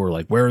look for,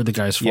 where are the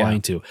guys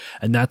flying to?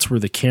 And that's where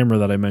the camera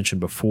that I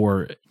mentioned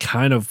before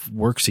kind of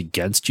works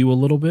against you a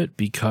little bit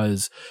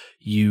because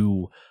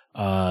you're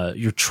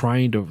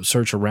trying to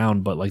search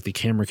around, but the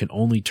camera can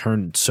only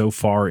turn so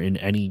far in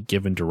any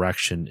given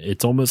direction.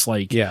 It's almost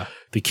like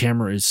the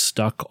camera is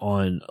stuck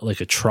on a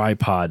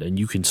tripod and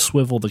you can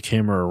swivel the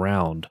camera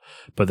around,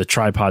 but the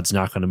tripod's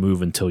not going to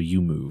move until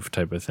you move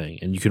type of thing.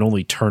 And you can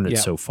only turn it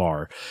so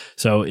far.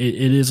 So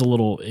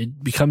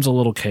it becomes a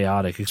little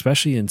chaotic,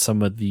 especially in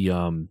some of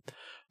the,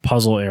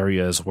 puzzle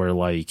areas where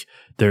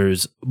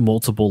there's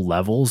multiple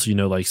levels,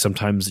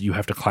 sometimes you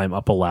have to climb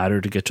up a ladder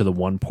to get to the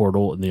one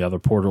portal and the other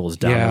portal is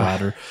down the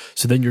ladder.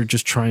 So then you're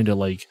just trying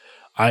to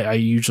I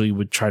usually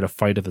would try to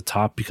fight at the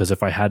top because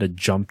if I had to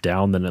jump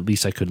down, then at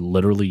least I could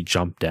literally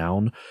jump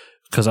down.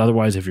 Because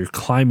otherwise, if you're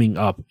climbing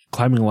a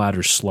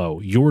ladder slow,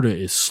 Yorda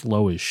is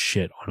slow as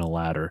shit on a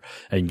ladder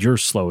and you're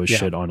slow as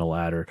shit on a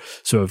ladder.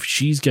 So if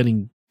she's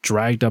getting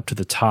dragged up to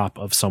the top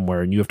of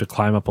somewhere and you have to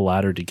climb up a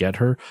ladder to get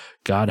her,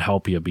 God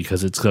help you,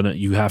 because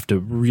you have to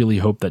really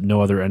hope that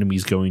no other enemy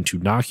is going to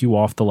knock you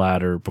off the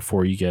ladder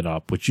before you get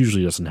up, which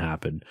usually doesn't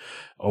happen,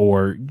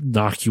 or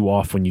knock you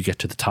off when you get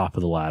to the top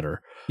of the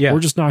ladder,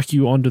 or just knock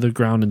you onto the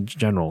ground in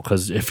general.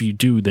 Because if you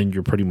do, then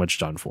you're pretty much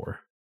done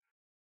for.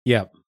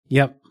 Yep.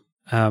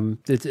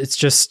 It's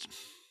just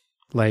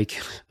I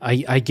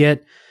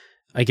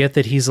get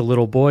that he's a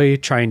little boy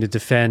trying to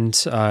defend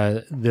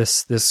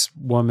this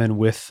woman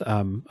with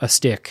a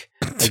stick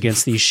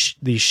against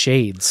these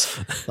shades.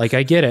 I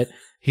get it.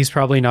 he's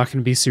probably not going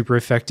to be super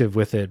effective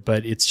with it,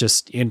 but it's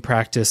just in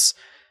practice.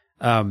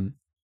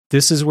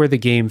 This is where the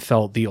game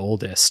felt the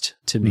oldest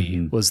to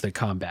me, was the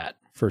combat,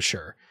 for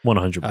sure.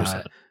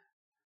 100%.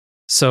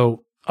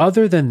 So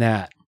other than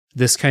that,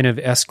 this kind of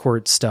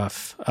escort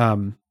stuff,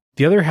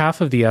 the other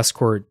half of the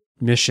escort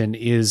mission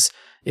is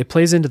it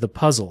plays into the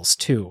puzzles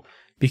too,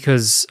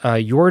 because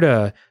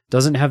Yorda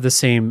doesn't have the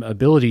same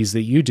abilities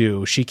that you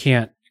do. She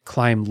can't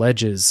climb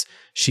ledges.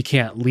 She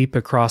can't leap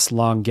across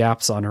long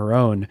gaps on her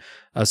own.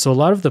 So a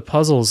lot of the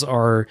puzzles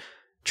are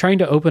trying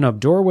to open up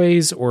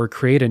doorways or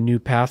create a new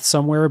path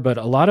somewhere, but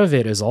a lot of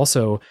it is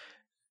also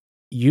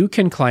you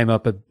can climb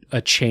up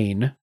a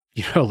chain,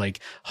 like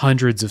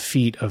hundreds of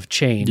feet of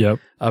chain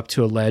up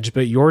to a ledge,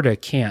 but Yorda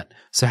can't.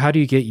 So how do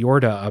you get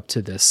Yorda up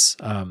to this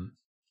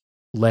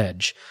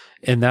ledge?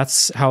 And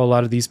that's how a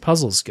lot of these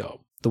puzzles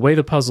go. The way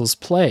the puzzles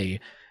play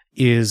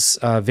is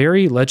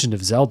very Legend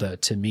of Zelda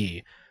to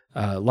me.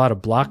 A lot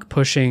of block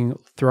pushing,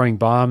 throwing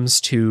bombs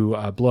to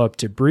blow up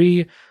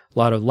debris, a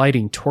lot of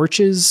lighting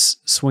torches,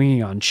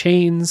 swinging on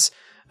chains,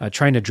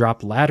 trying to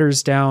drop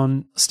ladders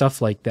down,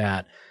 stuff like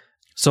that.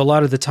 So a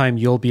lot of the time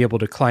you'll be able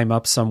to climb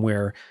up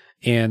somewhere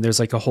and there's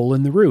like a hole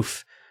in the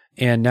roof.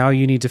 And now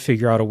you need to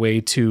figure out a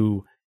way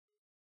to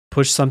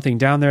push something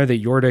down there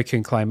that Yorda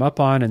can climb up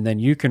on, and then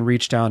you can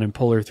reach down and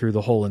pull her through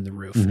the hole in the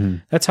roof.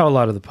 That's how a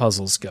lot of the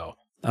puzzles go.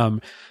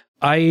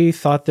 I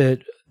thought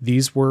that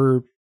these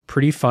were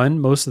pretty fun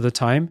most of the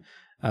time.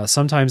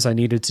 Sometimes I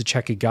needed to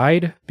check a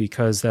guide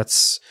because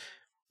that's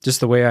just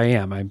the way I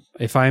am.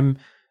 If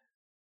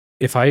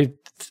I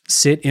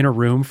sit in a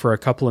room for a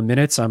couple of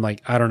minutes, I'm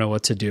like, I don't know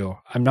what to do.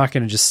 I'm not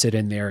going to just sit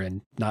in there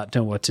and not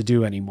know what to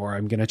do anymore.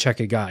 I'm going to check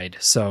a guide.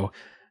 So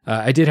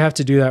I did have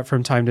to do that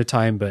from time to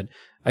time, but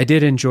I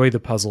did enjoy the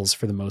puzzles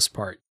for the most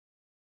part.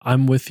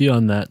 I'm with you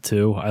on that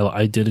too.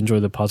 I did enjoy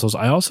the puzzles.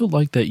 I also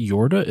like that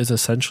Yorda is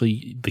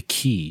essentially the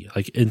key.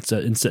 Like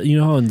instead,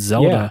 how in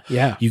Zelda,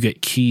 you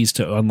get keys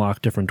to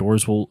unlock different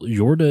doors. Well,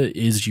 Yorda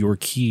is your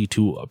key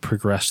to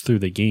progress through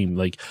the game.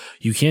 Like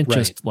you can't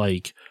just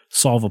like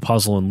solve a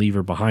puzzle and leave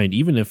her behind.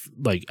 Even if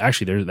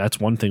that's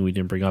one thing we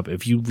didn't bring up.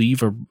 If you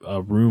leave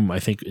a room, I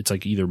think it's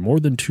like either more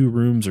than 2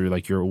 rooms or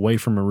like you're away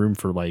from a room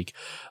for like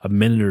a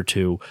minute or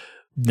two,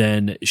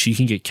 then she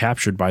can get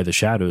captured by the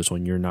shadows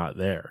when you're not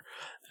there.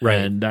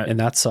 Right. And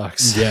that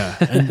sucks. Yeah.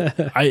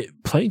 And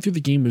playing through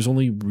the game, there's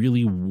only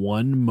really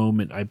one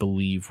moment, I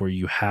believe, where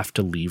you have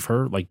to leave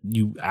her. Like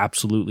you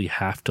absolutely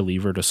have to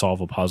leave her to solve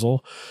a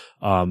puzzle.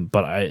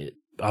 But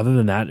other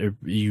than that,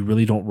 you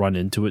really don't run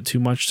into it too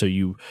much. So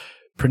you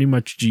pretty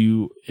much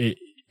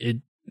it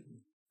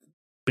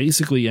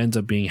basically ends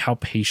up being, how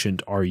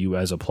patient are you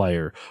as a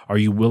player? Are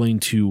you willing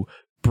to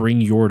bring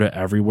Yorda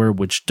everywhere,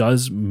 which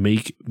does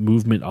make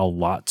movement a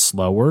lot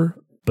slower,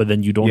 but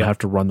then you don't have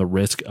to run the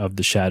risk of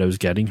the shadows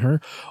getting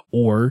her?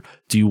 Or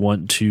do you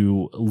want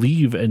to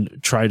leave and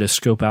try to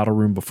scope out a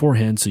room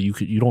beforehand so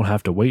you don't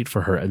have to wait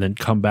for her and then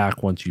come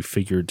back once you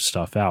figured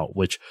stuff out,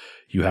 which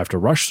you have to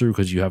rush through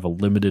because you have a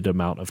limited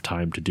amount of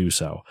time to do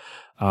so.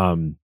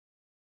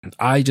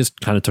 I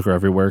just kind of took her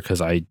everywhere because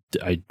I'd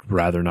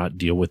rather not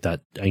deal with that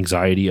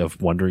anxiety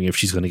of wondering if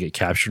she's going to get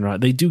captured or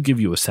not. They do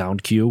give you a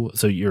sound cue,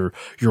 so you're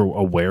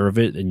aware of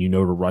it and you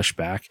know to rush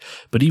back.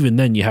 But even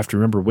then, you have to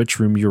remember which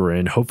room you're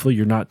in. Hopefully,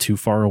 you're not too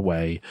far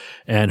away,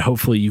 and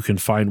hopefully, you can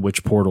find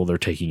which portal they're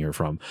taking her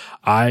from.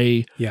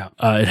 It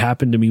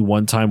happened to me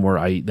one time where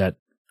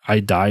I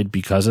died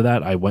because of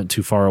that. I went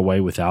too far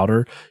away without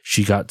her.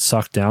 She got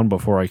sucked down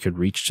before I could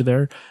reach to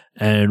there,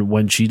 and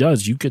when she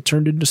does, you get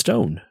turned into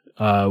stone.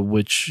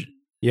 Which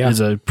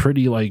is a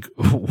pretty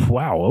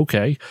wow,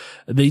 okay.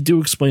 They do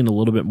explain a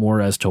little bit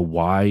more as to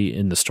why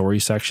in the story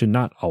section,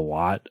 not a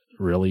lot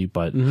really,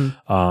 but,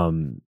 or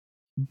in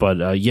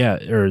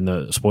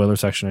the spoiler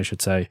section, I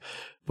should say.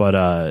 But,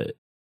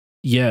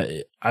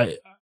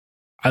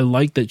 I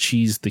like that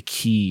she's the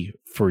key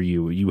for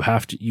you.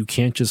 You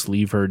can't just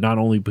leave her, not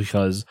only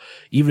because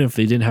even if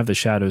they didn't have the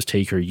shadows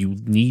take her, you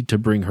need to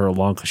bring her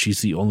along because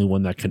she's the only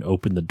one that can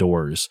open the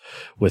doors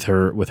with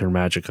her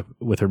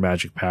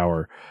magic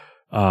power.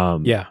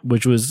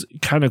 Which was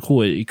kind of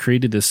cool. It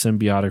created this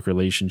symbiotic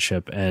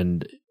relationship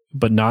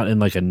but not in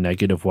like a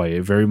negative way.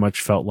 It very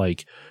much felt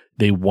like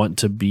they want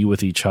to be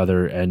with each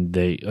other, and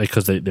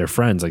because they're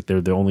friends, like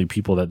they're the only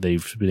people that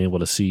they've been able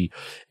to see,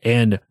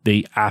 and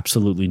they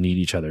absolutely need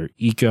each other.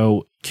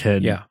 Eco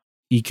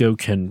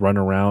can run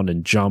around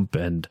and jump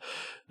and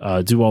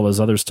do all this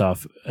other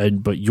stuff,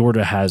 but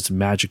Yorda has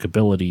magic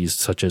abilities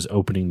such as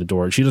opening the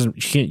door. She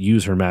can't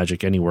use her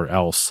magic anywhere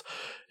else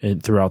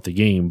throughout the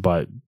game,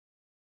 but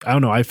I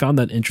don't know. I found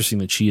that interesting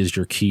that she is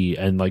your key,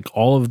 and like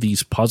all of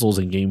these puzzles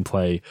and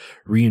gameplay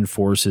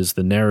reinforces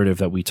the narrative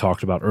that we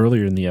talked about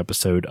earlier in the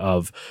episode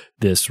of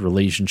this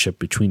relationship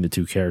between the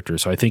two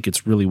characters. So I think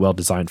it's really well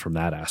designed from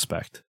that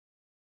aspect.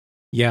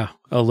 Yeah.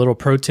 A little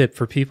pro tip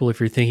for people if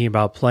you're thinking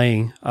about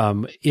playing.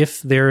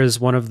 If there is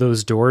one of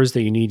those doors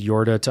that you need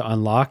Yorda to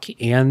unlock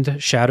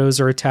and shadows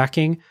are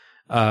attacking,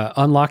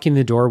 unlocking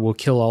the door will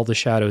kill all the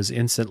shadows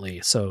instantly.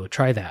 So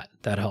try that.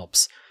 That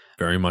helps.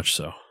 Very much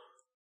so.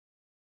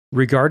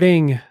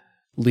 Regarding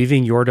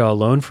leaving Yorda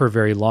alone for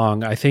very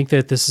long, I think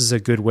that this is a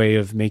good way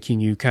of making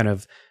you kind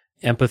of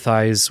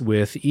empathize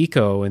with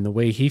Eiko and the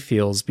way he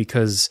feels,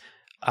 because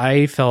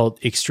I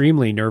felt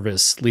extremely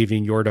nervous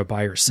leaving Yorda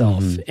by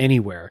herself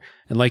anywhere.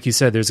 And like you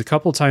said, there's a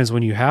couple times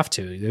when you have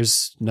to.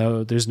 There's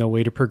no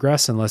way to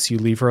progress unless you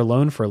leave her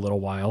alone for a little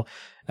while.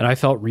 And I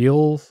felt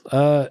real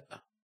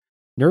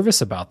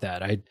nervous about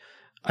that.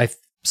 I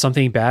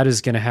something bad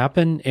is going to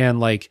happen, and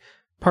like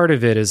part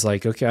of it is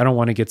like, okay, I don't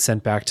want to get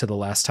sent back to the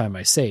last time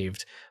I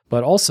saved,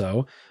 but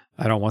also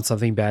I don't want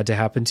something bad to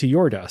happen to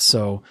Yorda.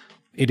 So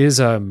it is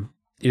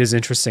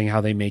interesting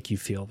how they make you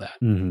feel that.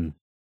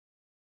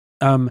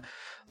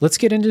 Let's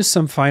get into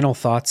some final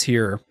thoughts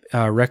here,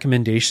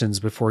 recommendations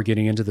before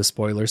getting into the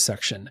spoiler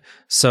section.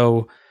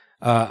 So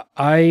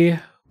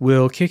I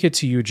will kick it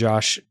to you,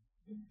 Josh.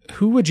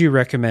 Who would you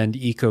recommend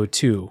Eco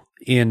to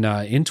in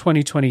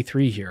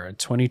 2023 here,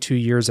 22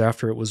 years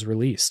after it was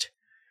released?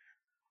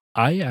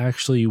 I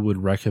actually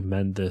would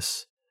recommend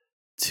this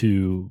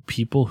to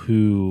people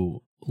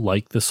who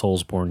like the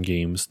Soulsborne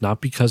games,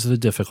 not because of the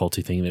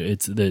difficulty thing.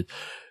 It's the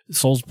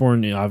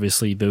Soulsborne,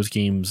 obviously, those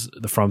games,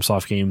 the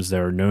FromSoft games,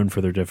 they're known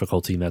for their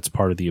difficulty, and that's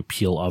part of the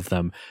appeal of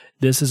them.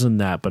 This isn't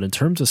that, but in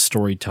terms of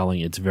storytelling,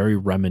 it's very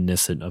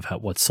reminiscent of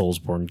what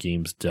Soulsborne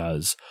games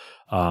does.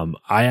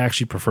 I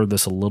actually prefer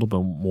this a little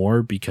bit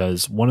more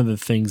because one of the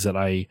things that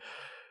I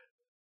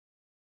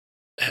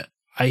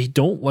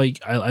don't like,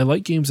 I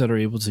like games that are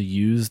able to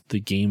use the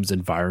game's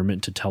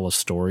environment to tell a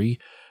story.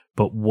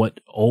 But what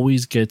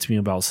always gets me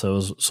about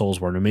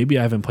Soulsborne, and maybe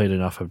I haven't played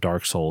enough of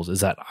Dark Souls, is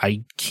that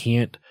I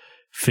can't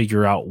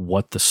figure out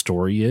what the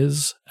story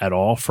is at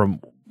all from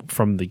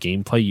the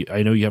gameplay.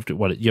 I know you have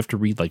to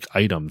read like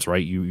items,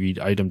 right? You read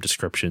item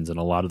descriptions, and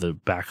a lot of the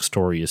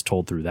backstory is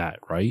told through that,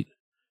 right?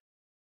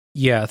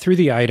 Yeah, through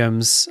the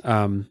items.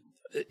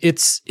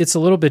 It's a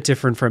little bit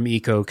different from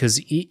Eco,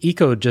 because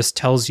Eco just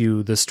tells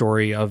you the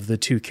story of the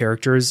two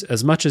characters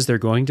as much as they're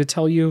going to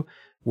tell you.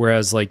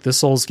 Whereas like the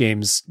Souls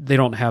games, they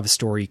don't have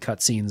story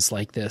cutscenes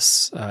like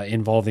this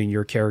involving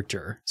your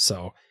character.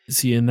 So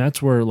see, and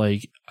that's where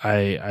like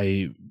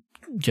I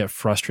get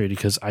frustrated,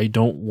 because I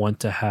don't want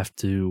to have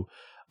to.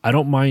 I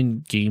don't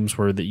mind games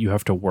where that you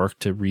have to work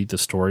to read the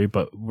story,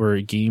 but where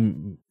a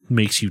game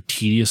makes you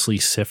tediously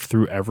sift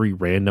through every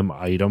random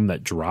item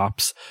that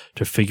drops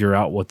to figure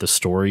out what the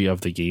story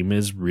of the game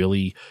is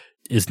really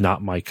is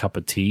not my cup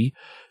of tea.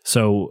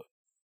 So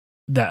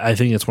that I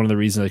think it's one of the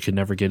reasons I could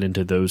never get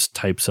into those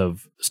types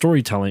of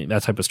storytelling,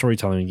 that type of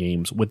storytelling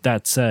games. With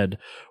that said,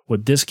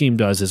 what this game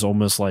does is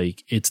almost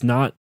like it's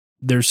not,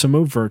 there's some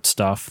overt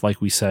stuff,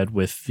 like we said,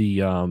 with the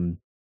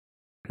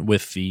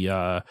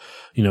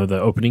the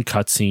opening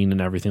cutscene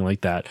and everything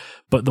like that.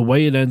 But the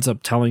way it ends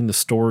up telling the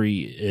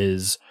story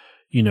is,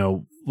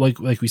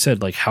 like we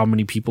said, like how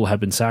many people have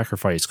been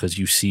sacrificed, because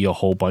you see a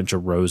whole bunch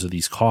of rows of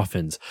these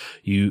coffins.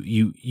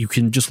 You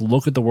can just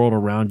look at the world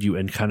around you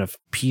and kind of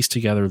piece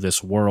together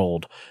this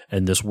world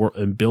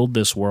and build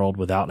this world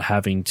without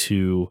having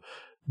to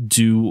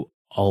do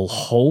a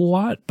whole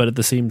lot, but at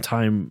the same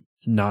time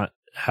not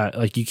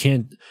you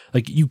can't,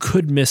 like you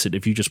could miss it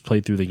if you just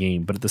played through the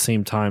game, but at the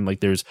same time, like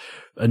there's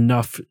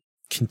enough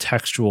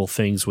contextual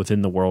things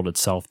within the world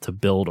itself to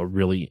build a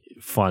really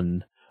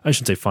fun, I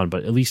shouldn't say fun,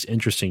 but at least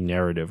interesting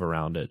narrative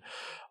around it.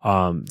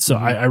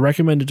 I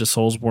recommend it to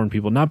Soulsborne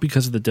people, not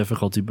because of the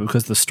difficulty, but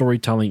because the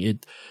storytelling,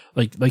 it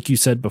like you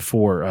said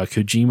before,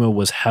 Kojima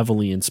was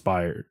heavily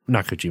inspired.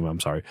 Not Kojima, I'm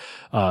sorry.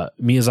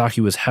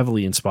 Miyazaki was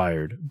heavily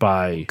inspired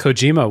by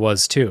Kojima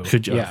was too.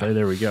 Yeah.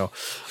 There we go.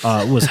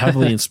 Was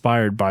heavily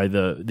inspired by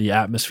the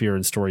atmosphere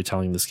and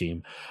storytelling in this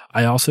game.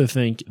 I also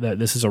think that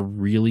this is a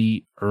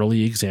really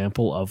early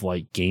example of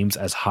like games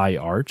as high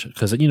art,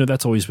 because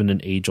that's always been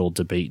an age-old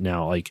debate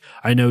now. Like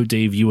I know,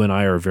 Dave, you and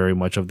I are very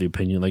much of the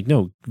opinion like,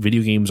 no,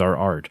 video games are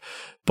art.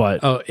 But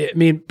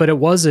it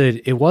was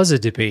a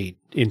debate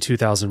in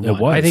 2001. It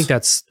was. I think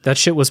that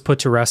shit was put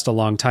to rest a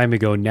long time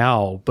ago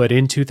now, but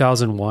in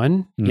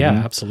 2001, yeah,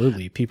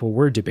 absolutely, people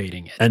were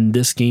debating it. And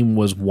this game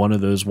was one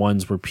of those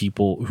ones where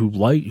people who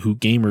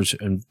gamers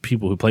and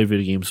people who play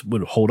video games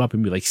would hold up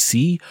and be like,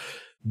 see,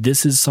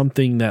 this is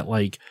something that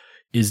like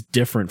is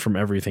different from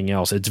everything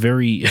else. It's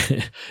very,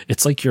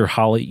 it's like your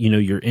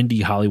your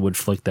indie Hollywood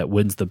flick that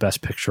wins the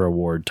Best Picture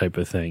award type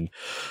of thing.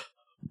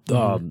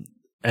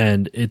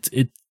 And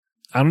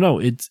I don't know,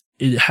 it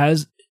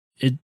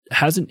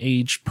hasn't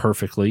aged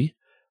perfectly.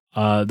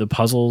 The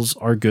puzzles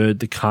are good.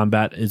 The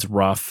combat is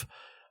rough,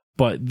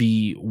 but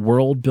the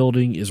world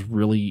building is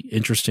really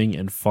interesting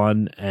and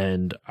fun.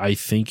 And I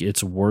think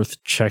it's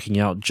worth checking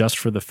out just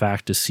for the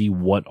fact to see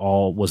what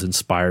all was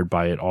inspired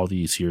by it all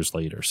these years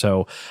later.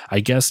 So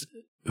I guess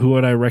who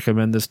would I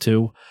recommend this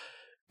to?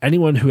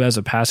 Anyone who has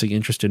a passing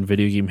interest in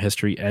video game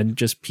history, and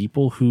just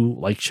people who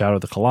like Shadow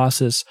of the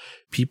Colossus,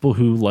 people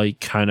who like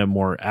kind of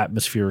more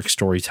atmospheric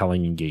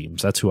storytelling in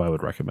games. That's who I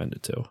would recommend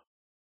it to.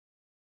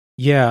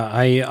 Yeah,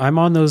 I'm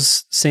on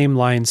those same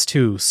lines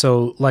too.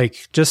 So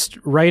like just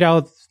right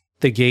out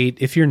the gate,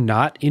 if you're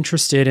not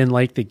interested in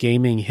like the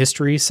gaming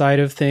history side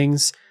of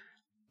things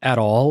at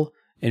all,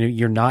 and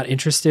you're not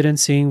interested in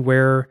seeing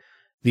where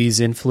these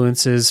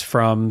influences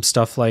from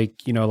stuff like,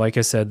 like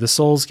I said, the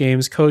Souls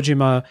games,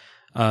 Kojima,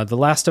 The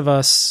Last of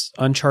Us,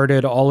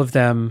 Uncharted, all of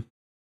them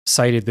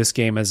cited this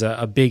game as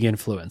a big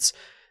influence.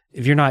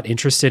 If you're not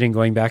interested in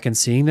going back and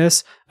seeing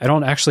this, I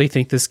don't actually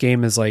think this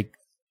game is like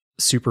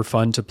super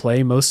fun to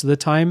play most of the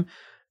time.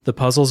 The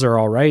puzzles are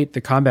all right.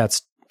 The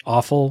combat's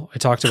awful. I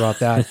talked about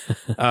that.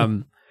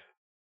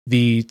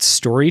 The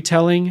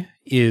storytelling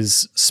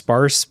is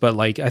sparse, but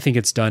like I think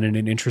it's done in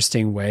an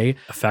interesting way.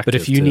 Effective, but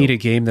if you need a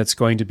game that's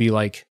going to be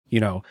like,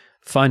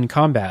 fun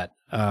combat,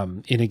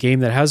 in a game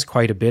that has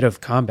quite a bit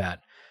of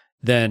combat,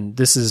 then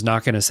this is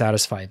not going to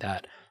satisfy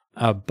that.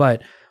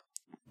 But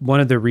one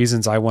of the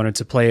reasons I wanted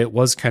to play it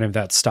was kind of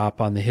that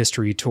stop on the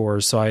history tour.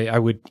 So I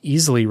would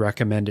easily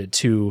recommend it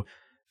to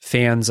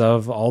fans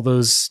of all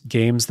those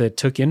games that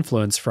took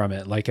influence from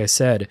it. Like I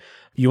said,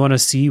 you want to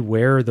see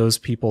where those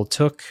people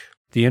took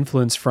the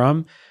influence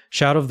from.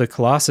 Shadow of the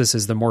Colossus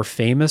is the more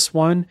famous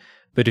one,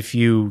 but if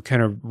you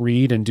kind of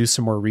read and do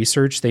some more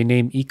research, they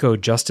name Ico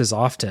just as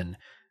often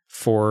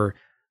for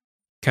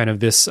kind of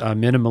this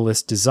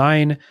minimalist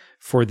design,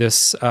 for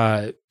this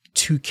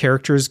two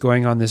characters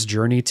going on this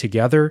journey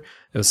together.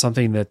 It was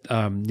something that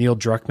Neil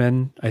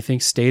Druckmann, I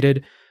think,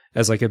 stated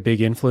as like a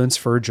big influence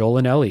for Joel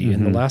and Ellie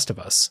in The Last of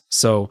Us.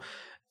 So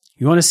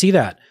you want to see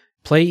that,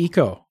 play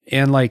Ico.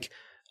 And like,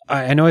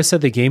 I know I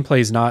said the gameplay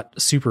is not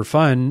super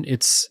fun.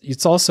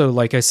 It's also,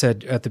 like I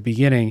said at the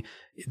beginning,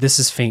 this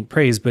is faint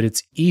praise, but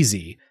it's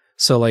easy.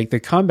 So like the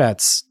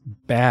combat's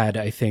bad,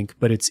 I think,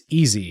 but it's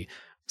easy.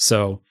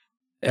 So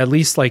at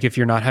least like if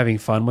you're not having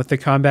fun with the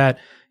combat,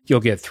 you'll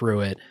get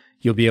through it.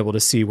 You'll be able to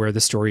see where the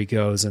story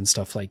goes and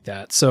stuff like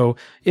that. So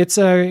it's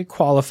a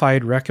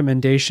qualified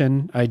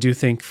recommendation. I do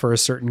think for a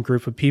certain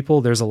group of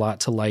people, there's a lot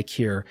to like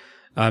here.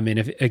 And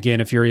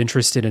if you're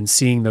interested in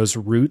seeing those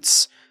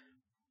roots,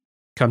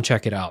 come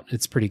check it out.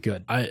 It's pretty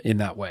good in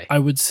that way. I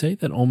would say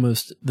that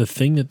almost the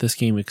thing that this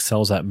game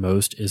excels at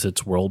most is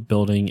its world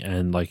building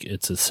and like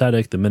its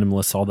aesthetic, the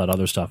minimalists, all that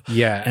other stuff.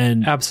 Yeah,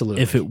 and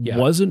absolutely. If it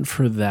wasn't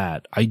for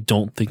that, I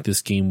don't think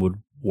this game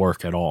would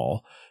work at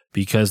all.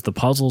 Because the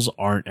puzzles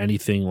aren't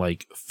anything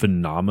like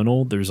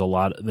phenomenal. There's a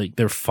lot like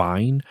they're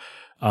fine.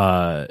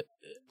 I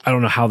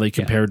don't know how they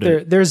compare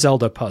to they're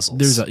Zelda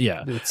puzzles.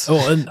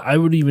 And I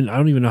don't even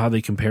know how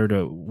they compare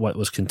to what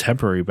was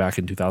contemporary back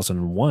in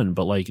 2001.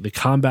 But like the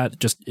combat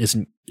just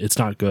isn't. It's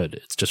not good.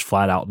 It's just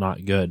flat out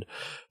not good.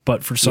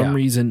 But for some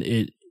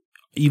reason,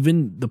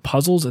 even the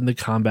puzzles and the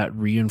combat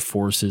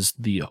reinforces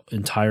the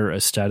entire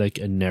aesthetic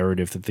and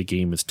narrative that the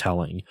game is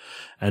telling.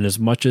 And as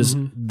much as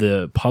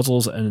the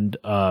puzzles and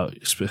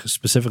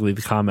specifically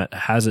the combat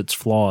has its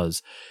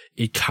flaws,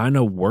 it kind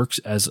of works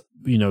as,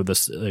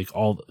 this like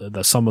all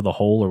the sum of the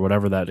whole or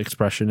whatever that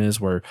expression is,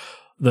 where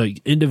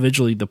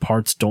individually the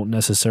parts don't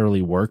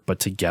necessarily work, but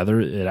together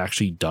it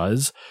actually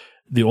does.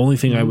 The only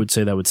thing I would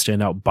say that would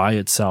stand out by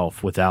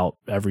itself without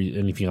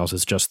anything else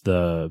is just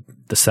the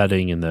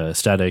setting and the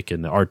aesthetic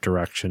and the art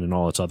direction and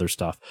all its other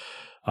stuff.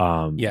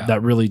 That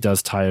really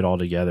does tie it all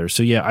together.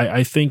 So yeah,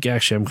 I think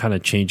actually I'm kind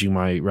of changing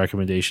my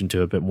recommendation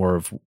to a bit more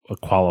of a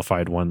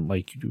qualified one,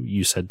 like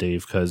you said,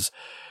 Dave, because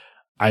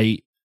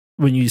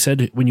when you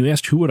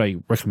asked who would I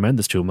recommend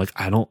this to, I'm like,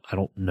 I don't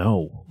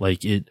know.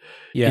 Like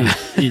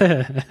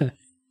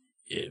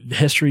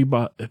history,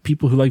 but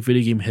people who like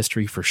video game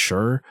history for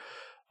sure.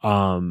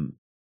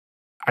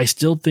 I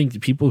still think the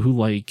people who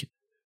like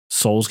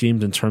Souls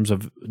games in terms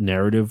of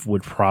narrative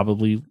would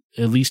probably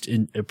at least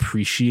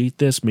appreciate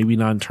this. Maybe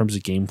not in terms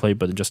of gameplay,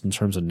 but just in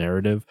terms of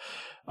narrative.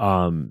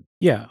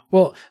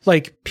 Well,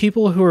 like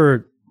people who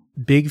are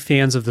big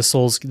fans of the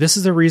Souls, this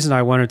is the reason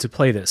I wanted to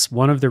play this.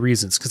 One of the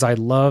reasons, because I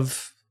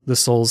love the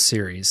Souls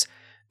series.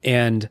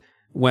 And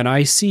when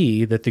I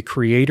see that the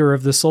creator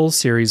of the Souls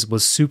series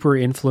was super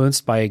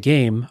influenced by a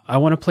game, I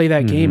want to play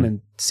that game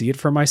and see it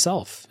for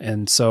myself.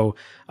 And so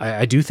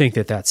I do think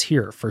that that's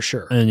here for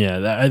sure.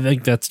 And I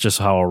think that's just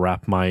how I'll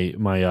wrap my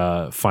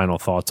final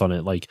thoughts on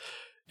it. Like,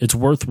 it's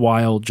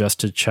worthwhile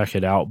just to check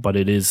it out, but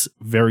it is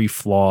very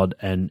flawed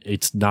and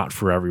it's not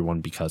for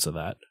everyone because of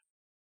that.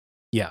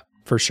 Yeah,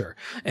 for sure.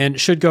 And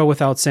should go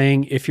without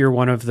saying, if you're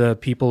one of the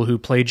people who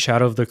played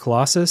Shadow of the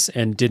Colossus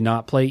and did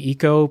not play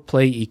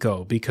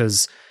Ico,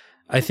 because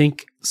I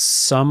think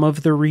some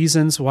of the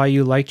reasons why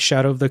you liked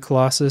Shadow of the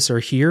Colossus are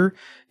here,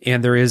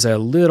 and there is a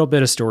little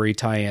bit of story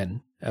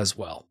tie-in as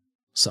well.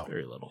 So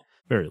very little.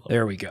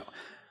 There we go.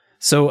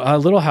 So a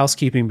little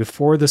housekeeping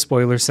before the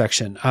spoiler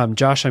section.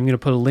 Josh, I'm going to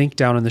put a link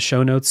down in the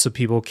show notes so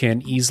people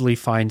can easily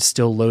find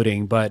Still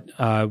Loading. But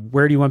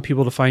where do you want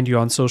people to find you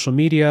on social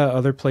media,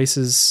 other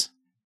places?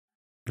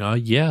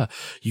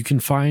 You can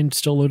find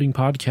Still Loading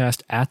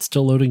Podcast at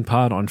Still Loading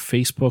Pod on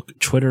Facebook,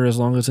 Twitter, as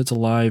long as it's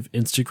alive,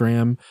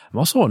 Instagram. I'm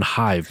also on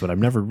Hive, but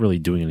I'm never really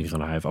doing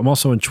anything on Hive. I'm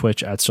also on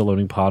Twitch at Still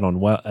Loading Pod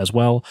as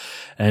well,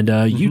 and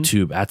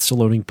YouTube at Still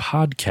Loading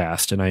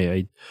Podcast. And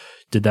I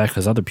did that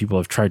because other people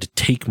have tried to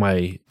take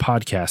my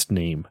podcast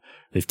name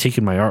they've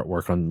taken my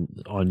artwork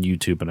on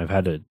YouTube, and I've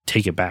had to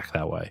take it back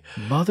that way.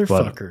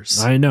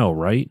 Motherfuckers. But I know,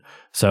 right?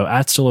 So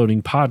at Still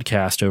Loading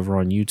Podcast over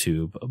on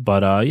YouTube.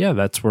 But yeah,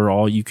 that's where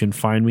all you can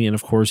find me. And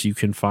of course, you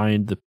can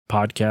find the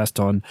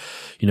podcast on,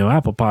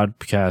 Apple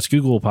Podcasts,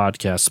 Google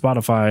Podcasts,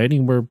 Spotify,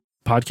 anywhere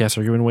podcasts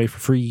are given away for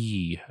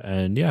free.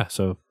 And yeah,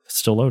 so it's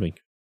Still Loading.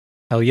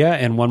 Hell yeah.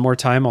 And one more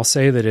time, I'll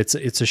say that it's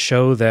a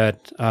show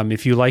that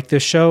if you like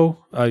this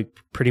show, I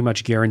pretty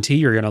much guarantee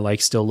you're going to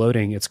like Still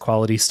Loading. It's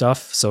quality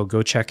stuff. So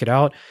go check it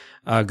out.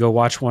 Go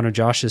watch one of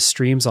Josh's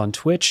streams on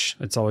Twitch.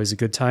 It's always a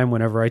good time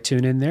whenever I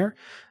tune in there.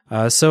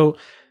 So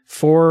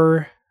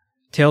for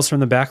Tales from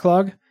the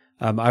Backlog,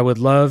 I would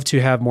love to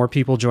have more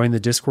people join the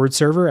Discord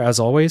server. As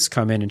always,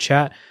 come in and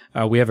chat.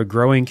 We have a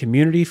growing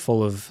community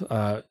full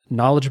of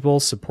knowledgeable,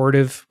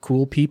 supportive,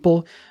 cool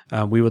people.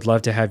 We would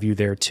love to have you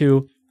there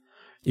too.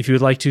 If you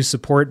would like to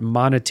support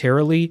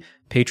monetarily,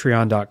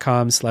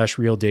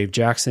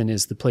 patreon.com/realdavejackson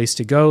is the place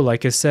to go.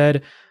 Like I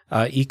said,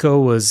 Eco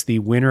was the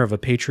winner of a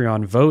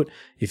Patreon vote.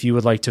 If you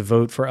would like to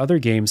vote for other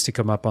games to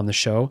come up on the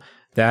show,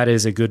 that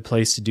is a good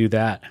place to do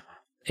that.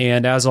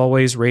 And as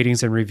always,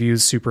 ratings and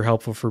reviews, super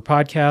helpful for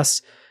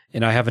podcasts.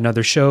 And I have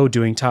another show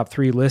doing top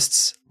 3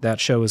 lists. That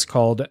show is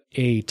called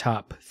A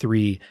Top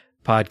 3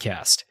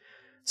 Podcast.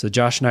 So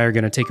Josh and I are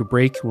going to take a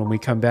break. When we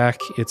come back,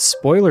 it's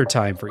spoiler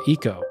time for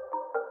Eco.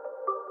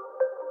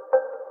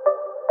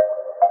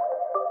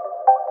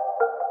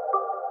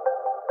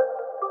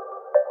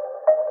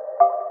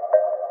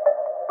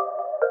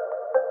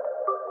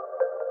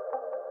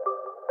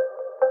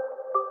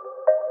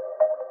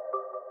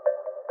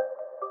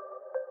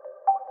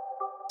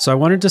 So I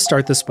wanted to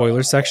start the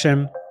spoiler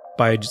section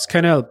by just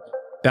kind of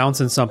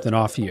bouncing something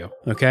off you,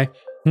 okay?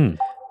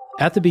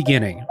 At the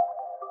beginning,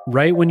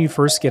 right when you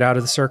first get out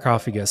of the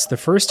sarcophagus, the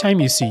first time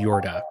you see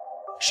Yorda,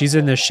 she's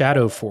in this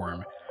shadow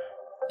form,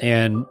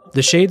 and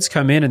the shades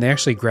come in and they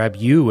actually grab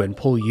you and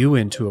pull you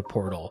into a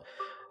portal.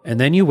 And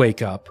then you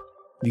wake up,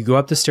 you go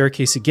up the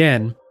staircase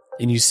again,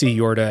 and you see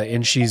Yorda,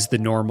 and she's the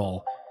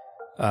normal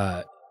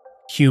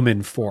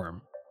human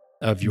form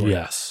of Yorda.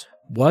 Yes.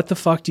 What the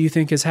fuck do you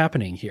think is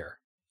happening here?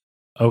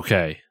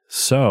 Okay,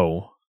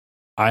 so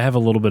I have a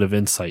little bit of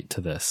insight to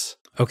this.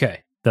 Okay.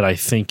 That I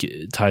think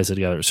ties it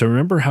together. So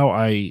remember how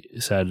I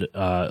said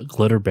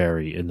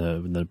Glitterberry in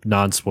the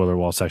non-spoiler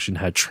wall section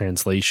had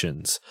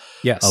translations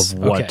of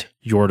what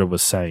Yorda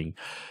was saying.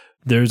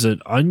 There's an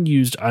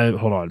unused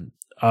there's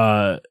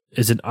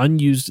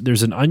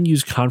an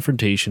unused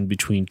confrontation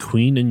between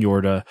Queen and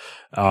Yorda,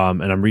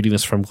 and I'm reading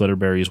this from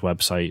Glitterberry's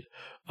website.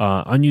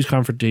 Unused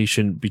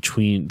confrontation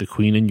between the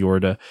Queen and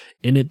Yorda.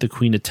 In it, the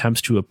Queen attempts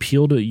to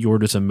appeal to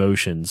Yorda's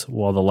emotions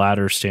while the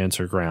latter stands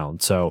her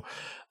ground. So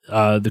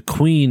the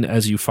Queen,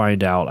 as you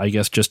find out, I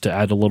guess just to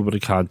add a little bit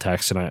of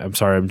context, and I'm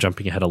sorry I'm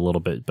jumping ahead a little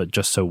bit, but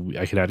just so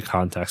I can add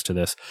context to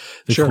this,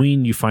 the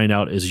Queen, you find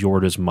out, is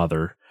Yorda's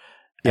mother.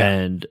 Yeah.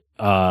 And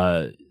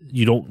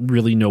you don't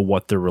really know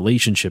what their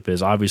relationship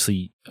is.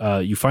 Obviously,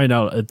 you find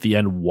out at the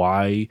end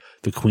why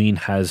the Queen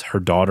has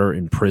her daughter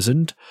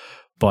imprisoned,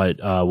 but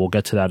we'll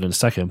get to that in a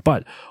second.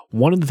 But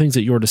one of the things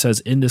that Yorda says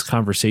in this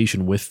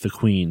conversation with the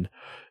Queen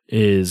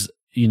is,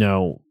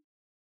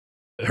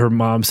 her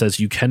mom says,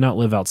 "You cannot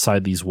live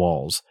outside these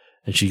walls."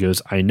 And she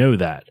goes, "I know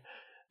that."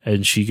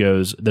 And she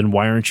goes, "Then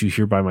why aren't you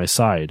here by my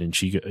side?" And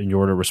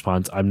Yorda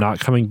responds, "I'm not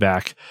coming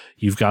back.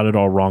 You've got it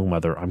all wrong,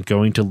 Mother. I'm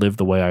going to live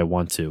the way I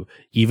want to,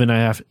 even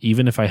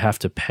if I have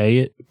to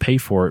pay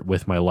for it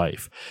with my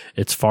life.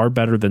 It's far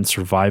better than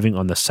surviving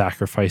on the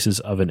sacrifices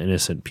of an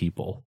innocent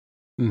people."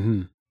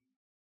 Mm-hmm.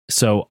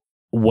 So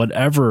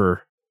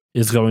whatever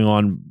is going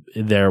on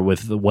there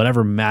with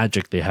whatever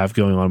magic they have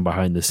going on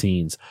behind the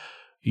scenes,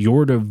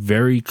 Yorda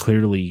very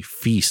clearly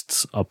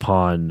feasts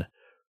upon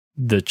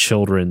the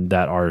children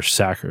that are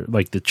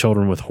like the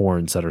children with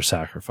horns that are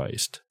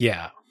sacrificed.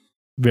 Yeah.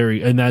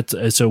 And that's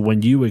so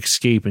when you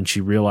escape and she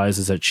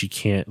realizes that she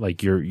can't,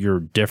 like, you're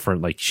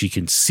different, like she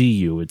can see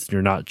you.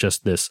 You're not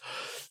just this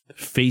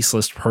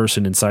faceless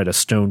person inside a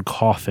stone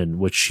coffin,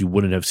 which she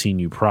wouldn't have seen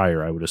you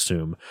prior, I would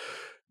assume.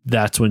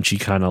 That's when she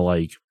kind of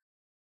like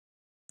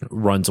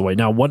runs away.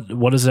 Now,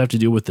 what does it have to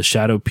do with the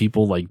shadow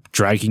people like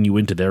dragging you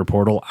into their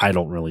portal? I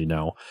don't really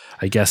know.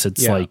 I guess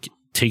it's like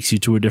takes you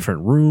to a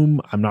different room.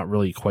 I'm not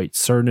really quite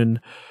certain.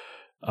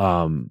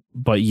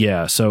 But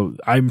yeah, so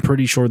I'm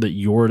pretty sure that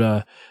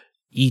Yorda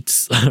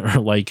eats or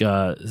like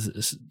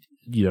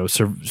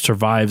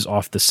survives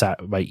off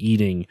by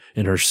eating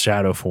in her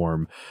shadow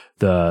form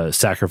the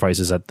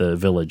sacrifices that the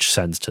village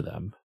sends to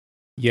them.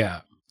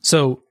 Yeah.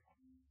 So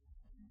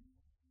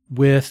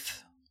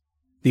with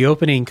the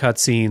opening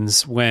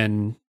cutscenes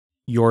when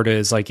Yorda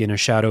is like in a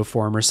shadow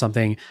form or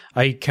something,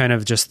 I kind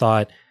of just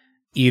thought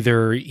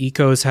either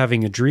Eco's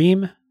having a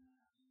dream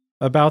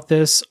about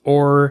this,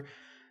 or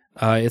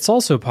it's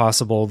also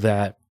possible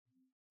that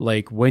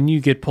like when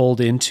you get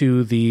pulled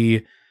into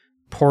the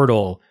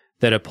portal,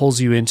 that it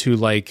pulls you into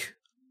like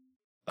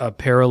a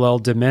parallel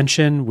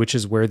dimension, which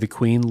is where the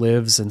Queen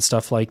lives and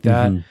stuff like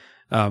that,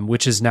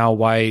 which is now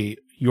why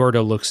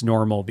Yorda looks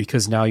normal,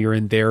 because now you're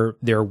in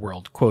their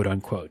world, quote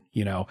unquote,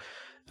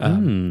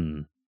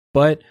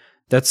 but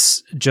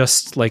that's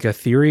just like a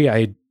theory.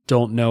 I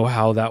don't know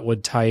how that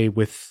would tie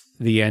with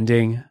the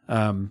ending.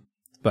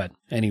 But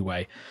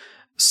anyway,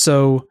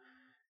 so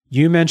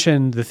you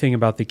mentioned the thing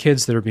about the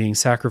kids that are being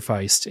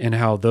sacrificed and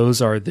how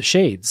those are the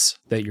shades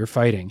that you're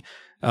fighting.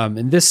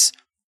 And this,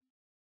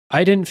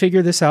 I didn't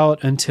figure this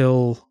out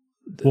until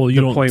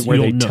the point where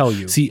they tell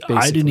you. See, basically.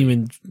 I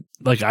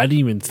didn't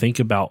even think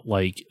about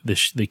like the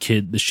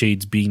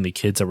shades being the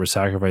kids that were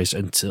sacrificed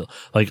until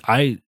like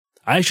I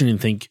actually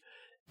didn't think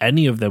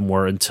any of them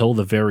were until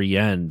the very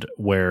end,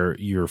 where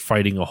you're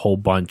fighting a whole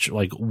bunch,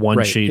 like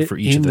one shade for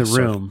each in of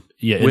the room.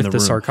 In the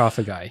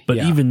sarcophagi. But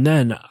even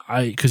then,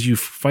 because you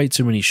fight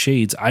so many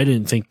shades, I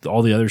didn't think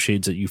all the other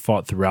shades that you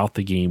fought throughout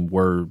the game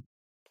were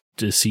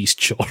deceased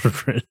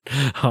children.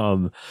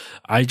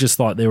 I just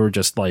thought they were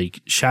just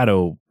like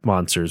shadow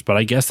monsters, but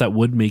I guess that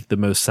would make the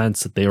most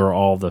sense that they were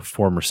all the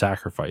former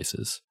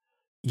sacrifices.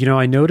 You know,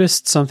 I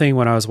noticed something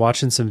when I was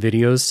watching some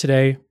videos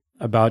today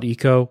about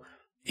Eco,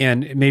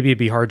 and maybe it'd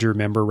be hard to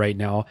remember right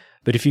now,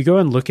 but if you go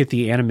and look at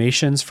the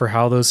animations for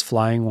how those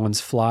flying ones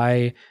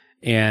fly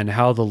and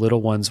how the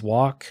little ones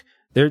walk,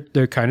 they're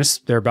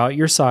about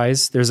your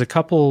size. There's a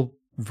couple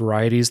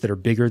varieties that are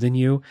bigger than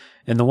you,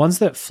 and the ones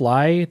that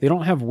fly, they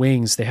don't have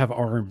wings, they have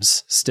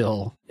arms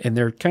still, and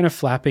they're kind of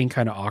flapping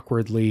kind of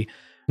awkwardly.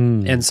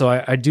 And so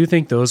I do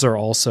think those are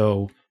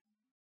also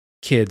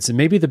kids, and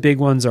maybe the big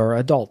ones are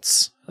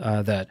adults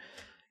that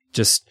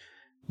just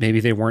maybe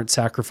they weren't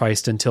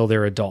sacrificed until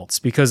they're adults,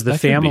 because the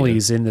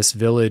families in this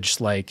village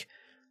like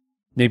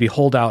maybe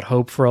hold out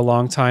hope for a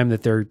long time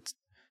that they're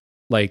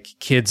like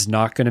kids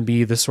not going to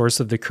be the source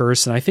of the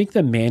curse. And I think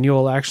the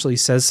manual actually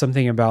says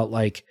something about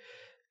like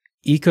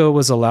Eco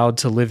was allowed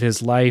to live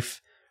his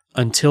life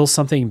until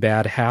something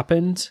bad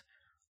happened,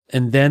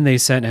 and then they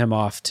sent him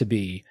off to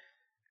be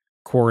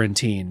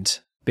quarantined,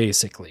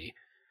 basically.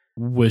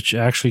 Which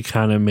actually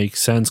kind of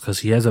makes sense, because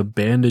he has a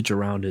bandage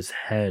around his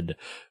head,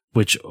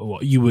 which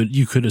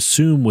you could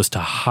assume was to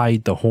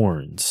hide the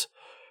horns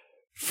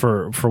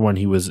for when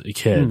he was a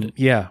kid.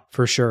 Yeah,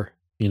 for sure.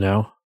 You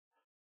know?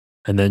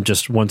 And then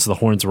just once the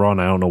horns were on,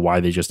 I don't know why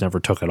they just never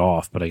took it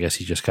off, but I guess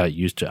he just got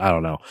used to it. I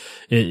don't know.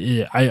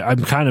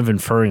 I'm kind of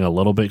inferring a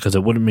little bit, because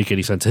it wouldn't make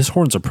any sense. His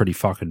horns are pretty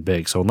fucking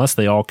big. So unless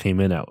they all came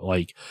in at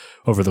like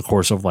over the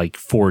course of like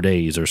 4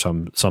 days or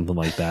something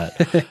like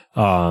that,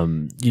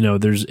 you know,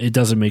 it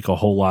doesn't make a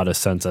whole lot of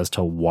sense as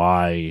to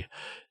why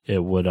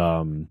it would,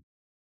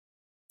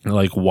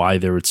 like why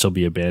there would still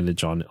be a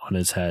bandage on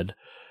his head.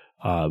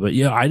 But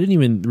yeah, I didn't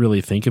even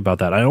really think about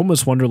that. I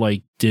almost wonder,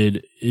 like,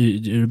 did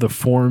the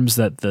forms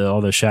that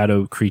all the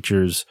shadow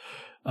creatures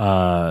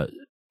are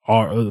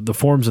the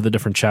forms of the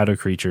different shadow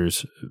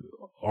creatures,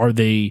 are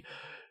they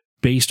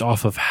based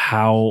off of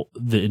how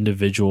the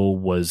individual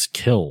was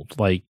killed?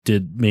 Like,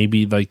 did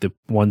maybe like the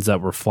ones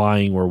that were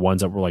flying were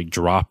ones that were like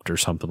dropped or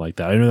something like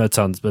that? I know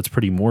that's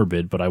pretty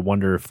morbid, but I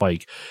wonder if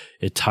like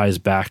it ties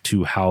back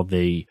to how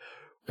they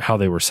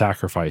were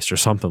sacrificed or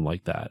something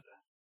like that.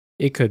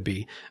 It could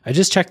be. I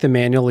just checked the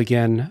manual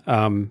again.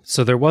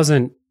 So there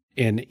wasn't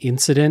an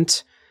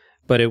incident,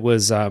 but it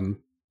was on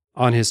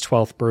his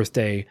 12th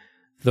birthday,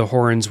 the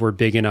horns were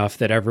big enough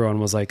that everyone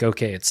was like,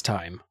 okay, it's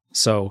time.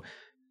 So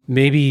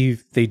maybe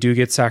they do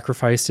get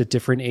sacrificed at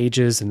different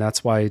ages, and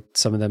that's why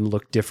some of them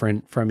look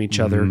different from each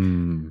other.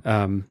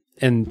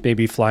 And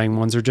maybe flying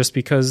ones are just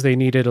because they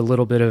needed a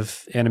little bit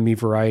of enemy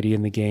variety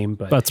in the game.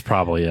 But that's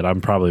probably it.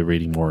 I'm probably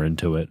reading more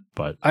into it.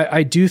 But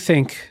I do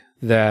think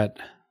that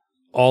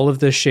all of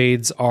the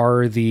shades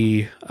are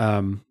the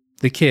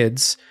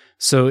kids.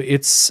 So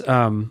it's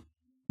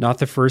not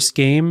the first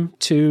game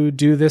to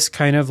do this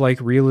kind of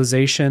like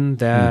realization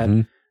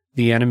that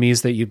the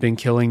enemies that you've been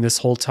killing this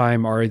whole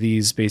time are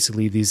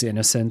basically these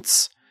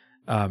innocents.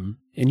 And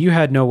you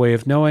had no way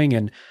of knowing,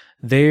 and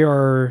they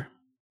are,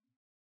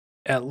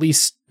 at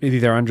least maybe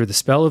they're under the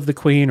spell of the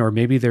queen, or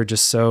maybe they're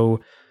just so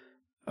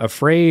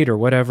afraid or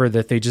whatever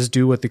that they just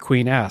do what the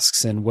queen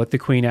asks. And what the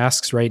queen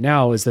asks right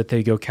now is that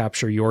they go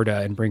capture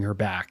Yorda and bring her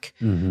back.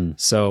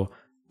 So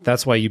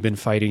that's why you've been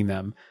fighting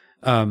them.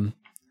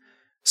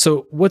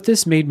 So what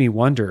this made me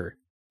wonder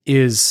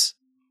is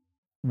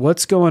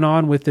what's going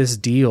on with this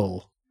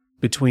deal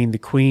between the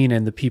queen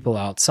and the people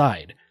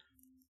outside.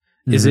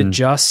 Is it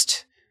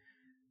just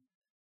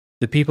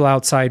the people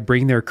outside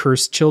bring their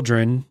cursed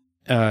children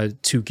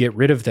to get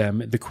rid of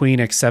them? The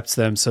queen accepts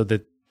them so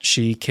that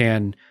she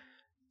can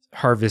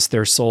harvest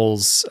their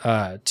souls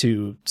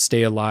to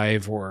stay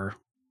alive, or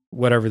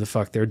whatever the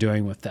fuck they're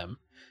doing with them.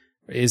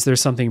 Is there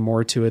something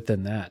more to it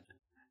than that?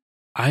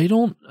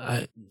 I'm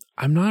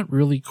not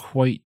really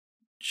quite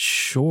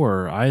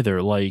sure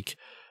either. Like,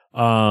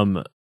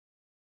 the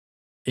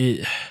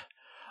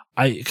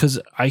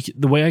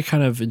way I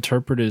kind of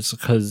interpret it is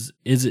because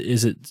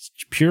is it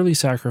purely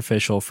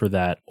sacrificial for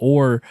that,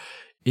 or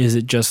is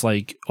it just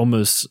like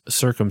almost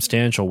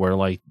circumstantial where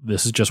like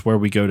this is just where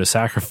we go to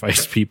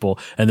sacrifice people,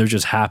 and there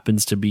just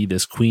happens to be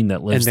this queen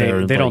that lives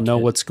there, and they don't know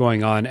what's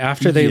going on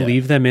after they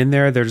leave them in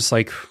there? They're just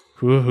like,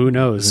 who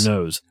knows? Who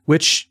knows?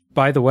 Which,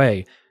 by the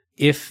way,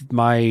 if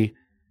my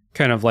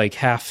kind of like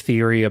half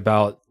theory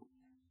about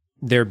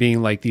there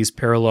being like these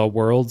parallel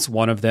worlds,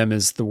 one of them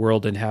is the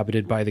world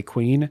inhabited by the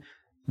queen,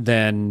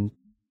 then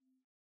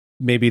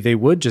maybe they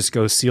would just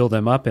go seal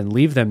them up and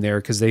leave them there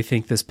because they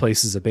think this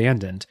place is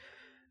abandoned,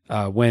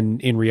 when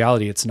in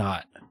reality it's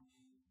not.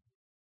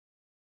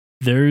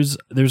 There's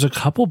a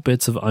couple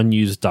bits of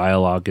unused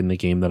dialogue in the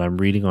game that I'm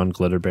reading on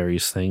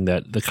Glitterberry's thing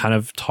that kind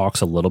of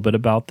talks a little bit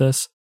about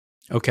this.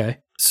 Okay.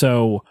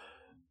 So,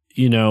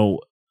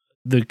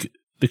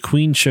 the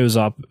queen shows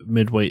up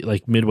midway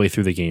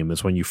through the game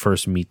is when you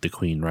first meet the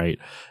queen, right?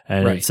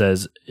 And It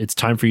says, "It's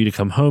time for you to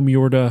come home,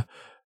 Yorda."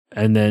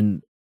 And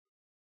then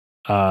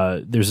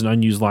there's an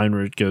unused line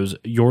where it goes,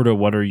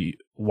 "Yorda,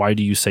 why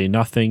do you say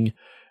nothing?"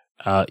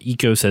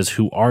 Eco says,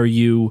 "Who are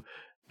you?"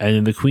 And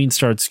then the queen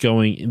starts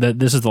going,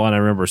 this is the line I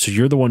remember. "So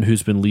you're the one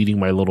who's been leading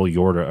my little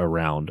Yorda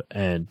around.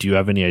 And do you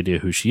have any idea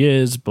who she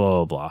is?"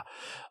 Blah, blah,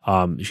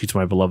 blah. "She's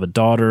my beloved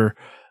daughter."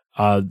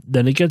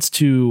 Then it gets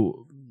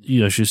to,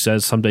 she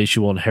says someday she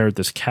will inherit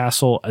this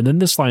castle. And then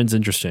this line's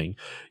interesting.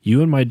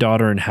 "You and my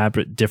daughter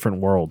inhabit different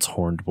worlds,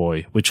 horned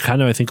boy," which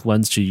kind of, I think,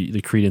 lends to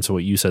the credence of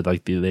what you said.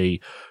 Like they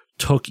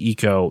pulled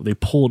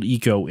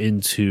Eco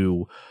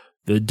into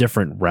the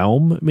different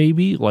realm,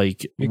 maybe,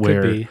 like it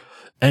could be.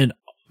 And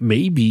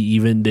maybe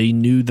even they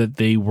knew that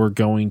they were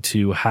going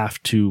to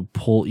have to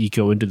pull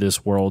Eco into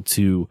this world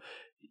to,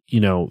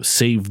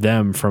 save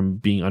them from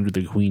being under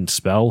the queen's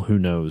spell. Who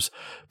knows?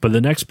 But the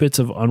next bits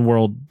of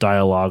unworld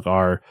dialogue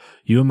are,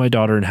 "You and my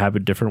daughter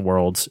inhabit different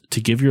worlds.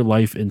 To give your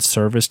life in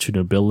service to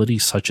nobility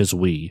such as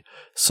we,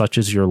 such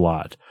as your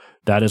lot.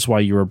 That is why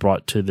you were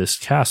brought to this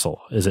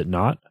castle, is it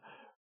not?"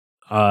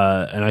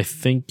 And I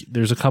think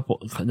there's a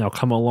couple. "Now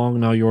come along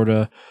now,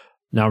 Yorda.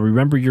 Now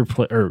remember your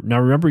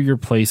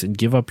place and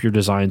give up your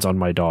designs on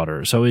my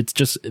daughter." So it's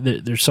just,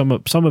 there's some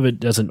of it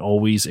doesn't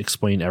always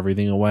explain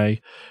everything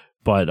away,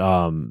 but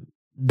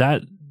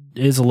that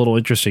is a little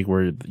interesting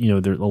where,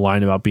 there's a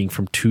line about being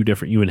from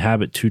you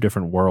inhabit two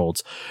different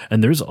worlds.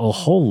 And there's a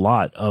whole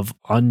lot of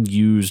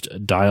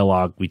unused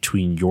dialogue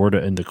between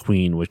Yorda and the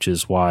queen, which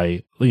is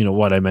why,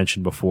 what I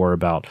mentioned before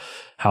about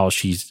how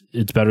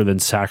it's better than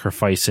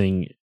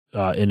sacrificing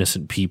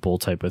innocent people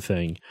type of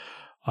thing.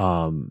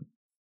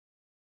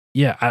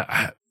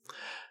 Yeah,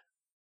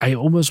 I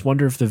almost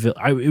wonder if it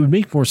would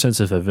make more sense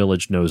if the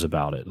village knows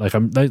about it. Like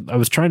I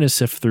was trying to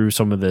sift through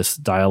some of this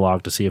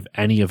dialogue to see if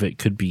any of it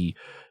could be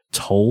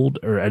told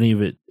or any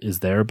of it is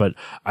there, but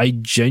I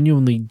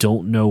genuinely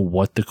don't know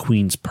what the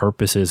queen's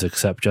purpose is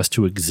except just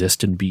to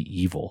exist and be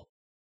evil.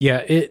 Yeah,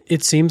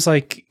 it seems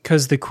like,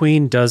 because the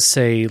queen does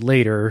say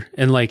later,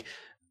 and like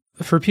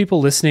for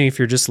people listening, if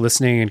you're just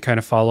listening and kind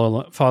of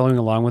following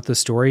along with the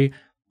story,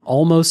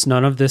 almost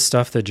none of this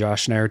stuff that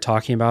Josh and I are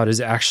talking about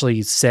is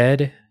actually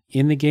said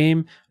in the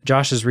game.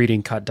 Josh is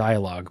reading cut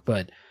dialogue,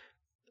 but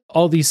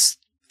all these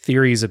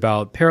theories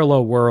about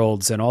parallel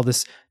worlds and all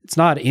this, it's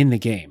not in the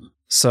game.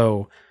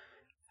 So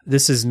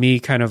this is me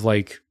kind of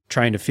like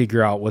trying to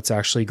figure out what's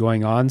actually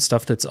going on,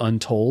 stuff that's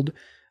untold.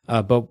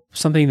 But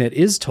something that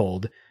is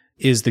told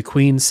is the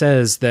queen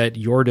says that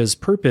Yorda's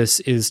purpose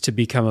is to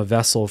become a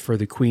vessel for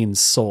the queen's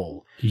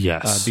soul.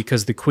 Yes.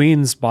 Because the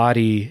queen's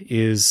body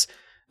is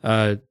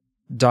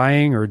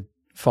dying or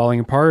falling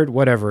apart,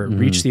 whatever,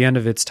 reached the end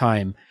of its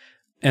time.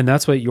 And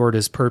that's what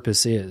Yorda's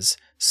purpose is.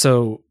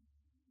 So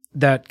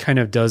that kind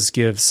of does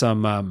give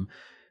some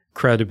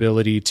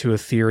credibility to a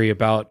theory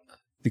about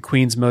the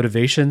queen's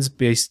motivations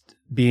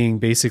being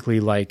basically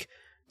like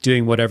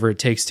doing whatever it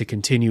takes to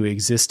continue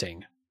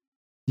existing.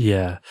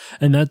 Yeah.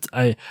 And that's,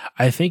 I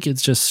think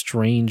it's just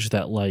strange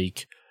that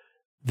like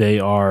they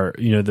are,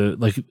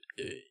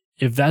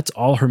 if that's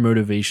all her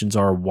motivations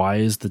are, why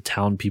is the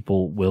town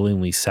people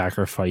willingly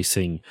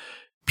sacrificing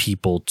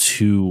people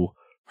to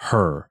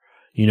her?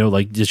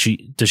 Does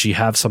she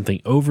have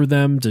something over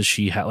them? Does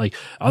she have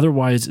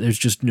otherwise there's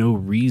just no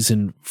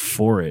reason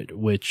for it,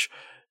 which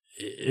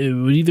it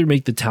would either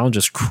make the town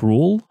just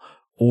cruel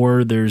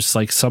or there's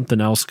like something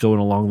else going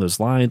along those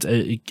lines.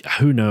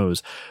 Who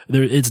knows?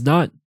 It's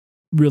not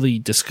really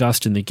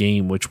discussed in the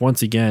game, which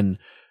once again,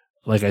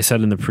 like I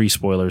said in the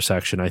pre-spoiler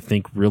section, I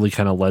think really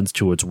kind of lends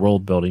to its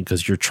world building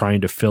because you're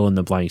trying to fill in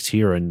the blanks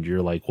here and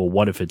you're like, well,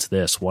 what if it's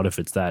this? What if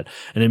it's that?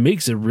 And it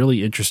makes it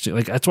really interesting.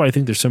 Like, that's why I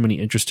think there's so many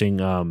interesting,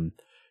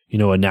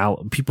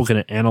 people can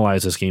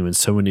analyze this game in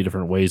so many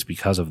different ways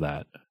because of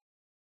that.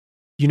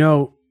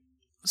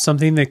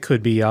 Something that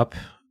could be up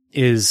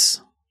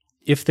is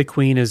if the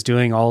queen is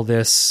doing all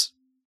this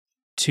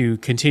to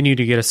continue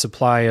to get a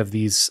supply of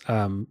these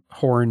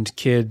horned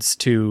kids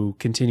to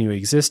continue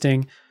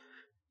existing,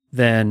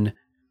 then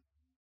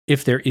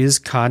if there is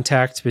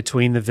contact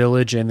between the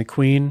village and the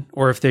queen,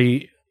 or if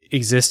they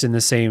exist in the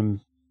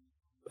same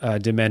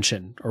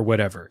dimension or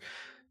whatever,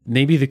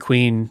 maybe the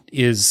queen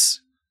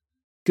is...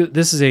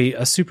 This is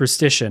a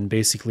superstition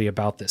basically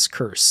about this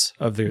curse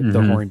of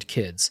the horned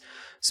kids.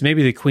 So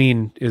maybe the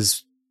queen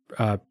is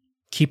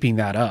keeping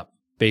that up,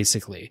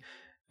 basically.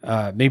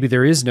 Maybe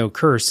there is no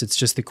curse. It's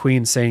just the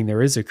queen saying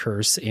there is a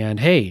curse. And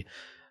hey,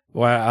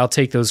 well, I'll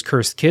take those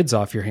cursed kids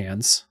off your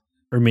hands.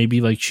 Or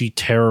maybe like she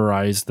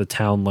terrorized the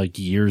town like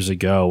years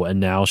ago and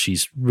now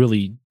she's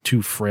really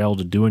too frail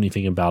to do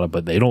anything about it,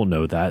 but they don't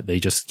know that. They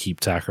just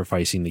keep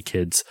sacrificing the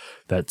kids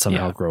that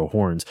somehow grow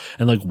horns.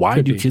 And like,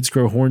 why do kids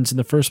grow horns in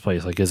the first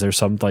place? Like, is there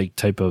some like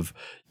type of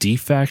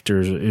defect, or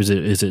is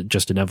it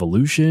just an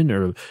evolution,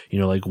 or, you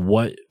know, like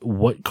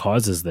what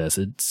causes this?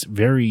 It's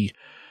very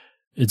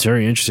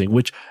interesting,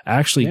 which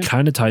actually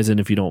kind of ties in,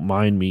 if you don't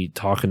mind me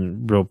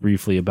talking real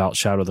briefly about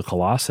Shadow of the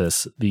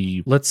Colossus.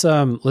 Let's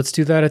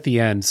do that at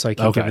the end so I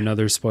can give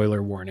another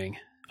spoiler warning.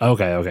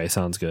 Okay,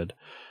 sounds good.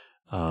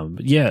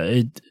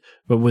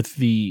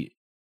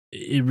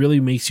 It really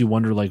makes you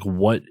wonder, like,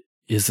 what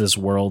is this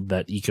world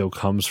that Eco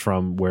comes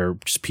from, where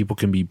just people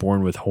can be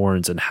born with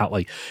horns, and how,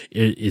 like,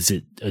 is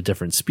it a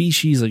different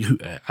species? Like,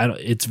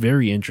 it's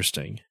very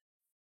interesting.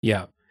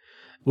 Yeah.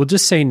 We'll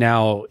just say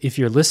now, if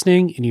you're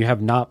listening and you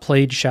have not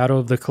played Shadow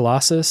of the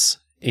Colossus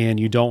and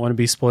you don't want to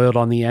be spoiled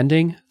on the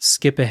ending,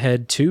 skip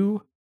ahead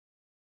to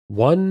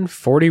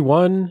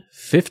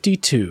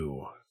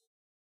 141:52.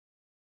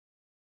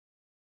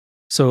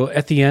 So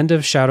at the end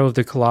of Shadow of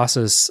the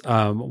Colossus,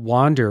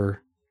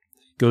 Wander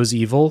goes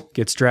evil,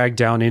 gets dragged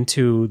down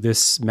into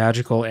this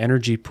magical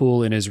energy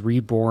pool, and is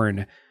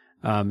reborn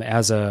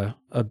as an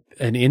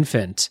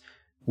infant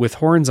with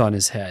horns on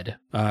his head.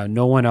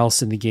 No one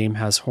else in the game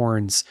has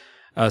horns.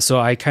 So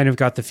I kind of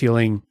got the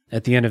feeling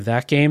at the end of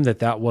that game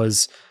that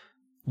was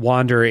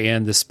Wander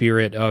and the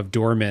spirit of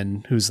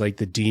Dorman, who's like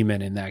the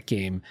demon in that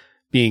game,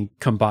 being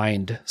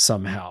combined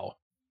somehow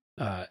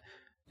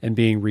and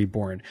being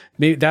reborn.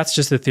 Maybe that's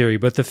just a theory,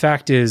 but the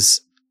fact is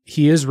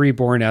he is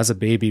reborn as a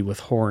baby with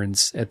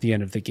horns at the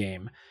end of the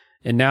game.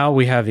 And now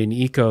we have in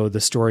Eco the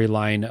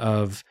storyline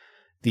of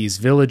these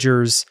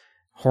villagers,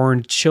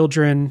 horned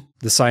children,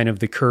 the sign of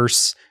the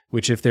curse,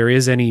 which if there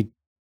is any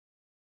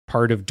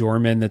part of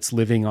Dorman that's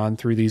living on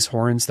through these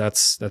horns, that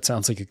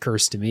sounds like a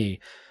curse to me.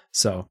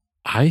 So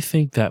I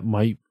think that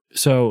might.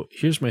 So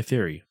here's my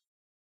theory.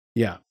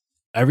 Yeah.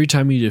 Every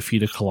time you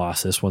defeat a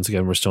Colossus, once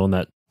again, we're still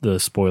in the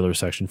spoiler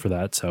section for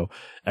that. So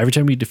every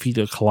time you defeat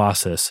a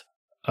Colossus,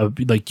 a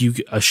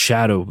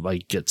shadow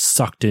like gets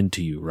sucked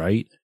into you,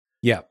 right?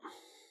 Yeah.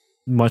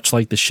 Much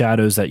like the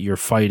shadows that you're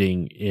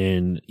fighting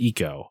in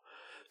Eco.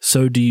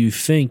 So do you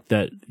think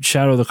that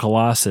Shadow of the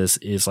Colossus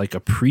is like a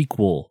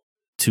prequel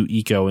to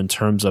Eco in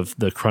terms of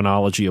the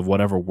chronology of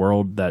whatever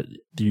world that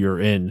you're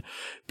in,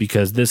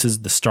 because this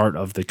is the start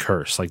of the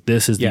curse. Like,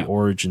 this is the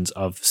origins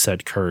of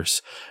said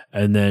curse.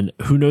 And then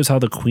who knows how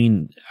the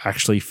queen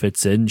actually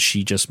fits in?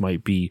 She just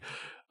might be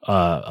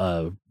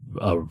Dorman's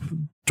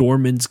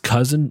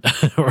cousin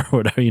or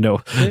whatever, you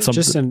know,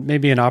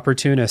 maybe an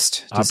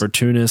opportunist,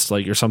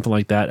 like, or something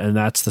like that. And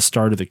that's the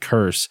start of the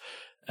curse.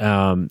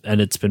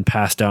 And it's been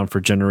passed down for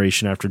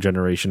generation after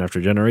generation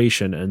after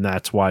generation, and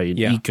that's why in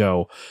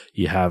Eco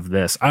you have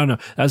this. I don't know.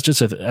 That's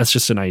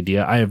just an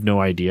idea. I have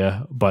no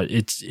idea, but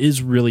it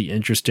is really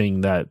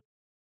interesting that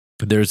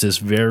there's this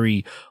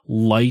very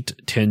light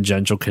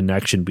tangential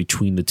connection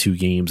between the two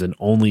games, and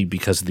only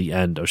because of the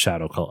end of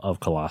Shadow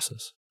of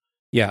Colossus.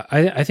 Yeah,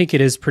 I think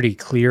it is pretty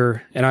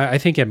clear, and I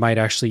think it might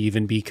actually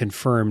even be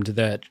confirmed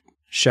that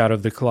Shadow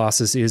of the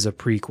Colossus is a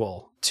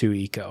prequel to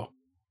Eco.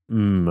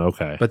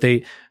 Okay. But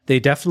they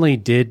definitely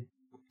did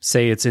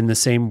say it's in the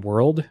same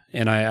world,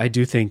 and I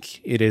do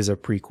think it is a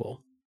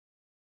prequel.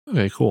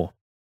 Okay, cool.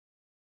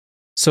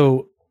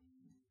 So,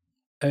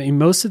 I mean,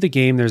 most of the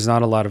game, there's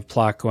not a lot of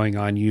plot going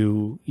on.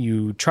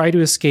 You try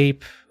to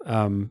escape.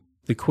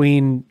 The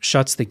queen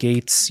shuts the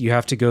gates. You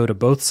have to go to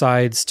both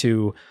sides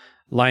to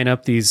line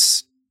up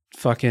these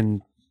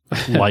fucking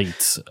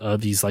lights,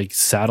 these like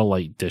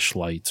satellite dish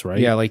lights, right?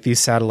 Yeah, like these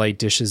satellite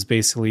dishes,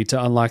 basically,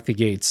 to unlock the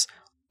gates.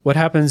 What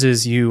happens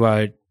is you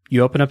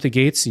open up the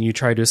gates and you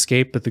try to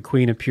escape, but the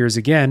queen appears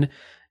again,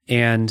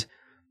 and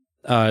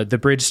the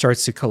bridge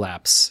starts to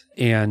collapse.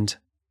 And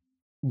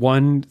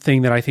one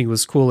thing that I think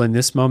was cool in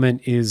this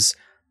moment is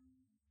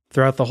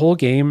throughout the whole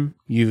game,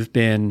 you've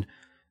been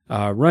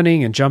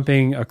running and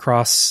jumping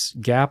across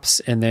gaps,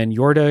 and then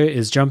Yorda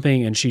is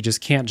jumping and she just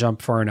can't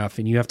jump far enough,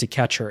 and you have to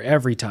catch her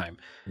every time.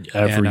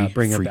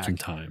 Bring her back.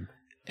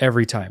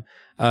 Every time.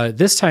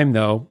 This time,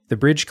 though, the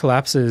bridge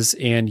collapses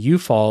and you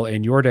fall,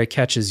 and Yorda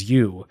catches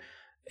you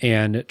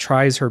and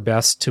tries her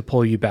best to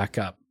pull you back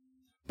up.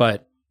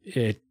 But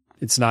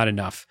it's not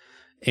enough.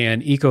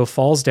 And Eco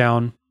falls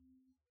down.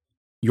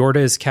 Yorda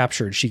is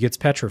captured. She gets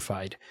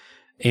petrified.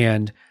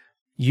 And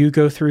you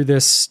go through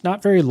this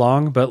not very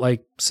long, but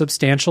like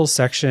substantial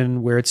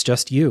section where it's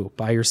just you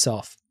by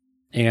yourself.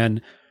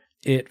 And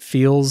it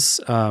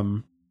feels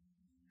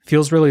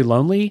really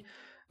lonely.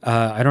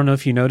 I don't know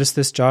if you noticed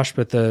this, Josh,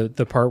 but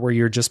the part where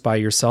you're just by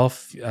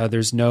yourself,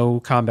 there's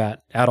no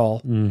combat at all.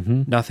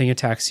 Mm-hmm. Nothing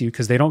attacks you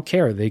because they don't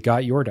care. They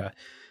got Yorda.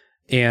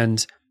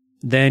 And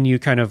then you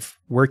kind of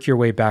work your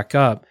way back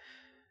up.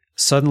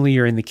 Suddenly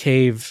you're in the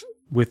cave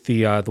with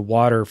the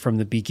water from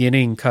the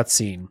beginning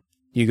cutscene.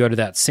 You go to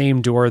that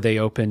same door they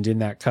opened in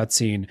that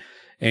cutscene,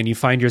 and you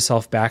find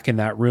yourself back in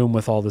that room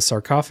with all the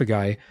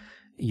sarcophagi.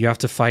 You have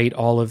to fight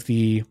all of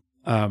the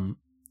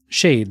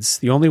shades.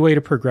 The only way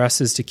to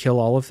progress is to kill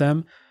all of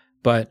them.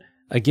 But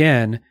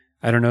again,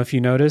 I don't know if you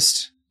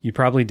noticed, you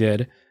probably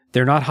did,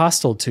 they're not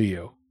hostile to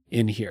you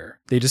in here.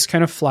 They just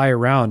kind of fly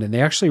around and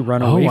they actually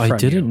run away from you. Oh, I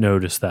didn't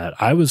notice that.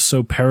 I was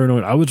so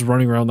paranoid. I was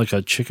running around like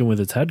a chicken with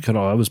its head cut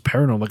off. I was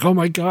paranoid. Like, oh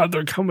my God,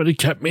 they're coming to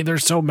get me.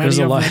 There's so many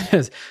of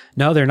them.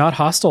 No, they're not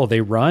hostile. They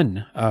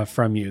run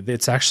from you.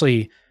 It's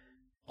actually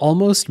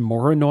almost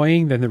more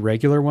annoying than the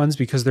regular ones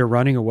because they're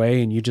running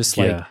away and you just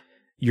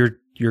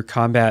your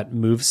combat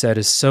moveset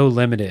is so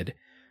limited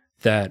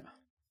that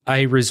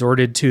I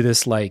resorted to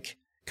this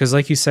because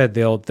like you said,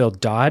 they'll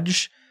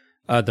dodge.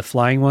 The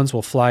flying ones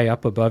will fly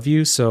up above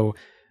you. So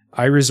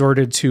I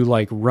resorted to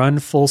run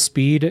full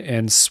speed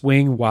and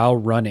swing while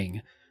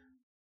running.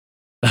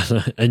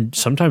 And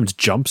sometimes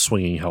jump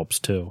swinging helps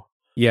too.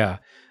 Yeah.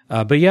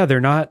 But yeah,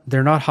 they're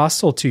not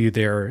hostile to you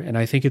there. And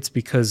I think it's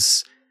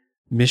because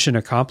mission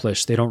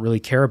accomplished. They don't really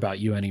care about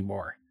you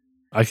anymore.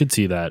 I could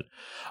see that.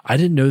 I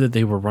didn't know that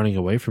they were running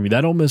away from me.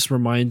 That almost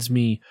reminds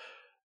me,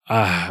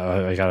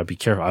 I gotta be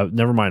careful.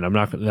 Never mind.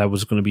 That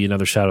was going to be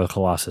another Shadow of the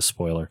Colossus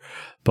spoiler,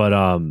 but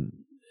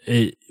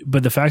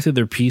the fact that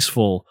they're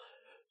peaceful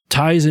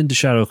ties into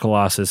Shadow of the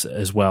Colossus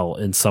as well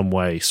in some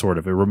way, sort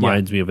of. It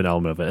reminds me of an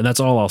element of it, and that's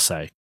all I'll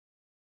say.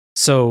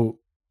 So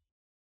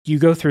you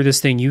go through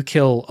this thing, you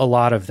kill a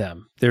lot of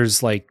them.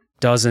 There's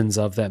dozens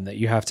of them that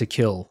you have to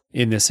kill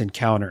in this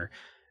encounter,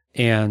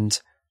 and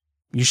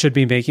you should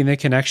be making the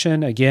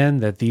connection again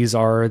that these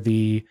are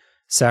the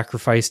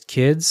sacrificed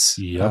kids.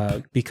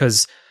 Yep.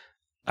 Because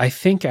I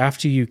think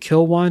after you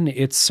kill one,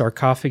 its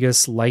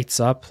sarcophagus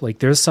lights up.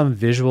 There's some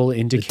visual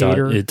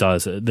indicator. It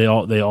does. They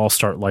all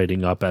start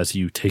lighting up as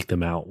you take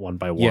them out one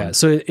by one. Yeah.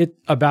 So it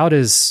about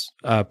as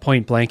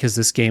point blank as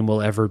this game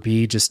will ever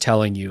be, just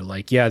telling you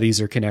these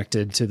are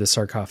connected to the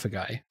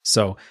sarcophagi.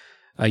 So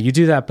you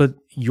do that, but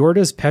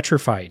Yorda's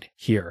petrified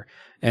here.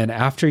 And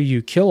after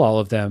you kill all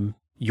of them,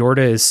 Yorda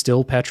is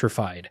still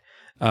petrified.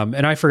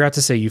 And I forgot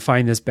to say, you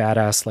find this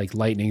badass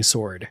lightning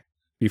sword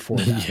before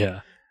that.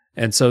 Yeah.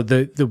 And so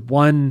the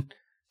one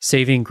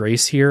saving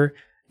grace here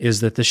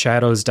is that the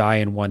shadows die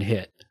in one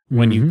hit.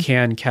 When you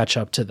can catch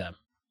up to them,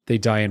 they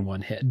die in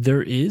one hit.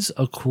 There is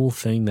a cool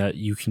thing that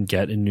you can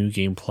get in New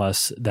Game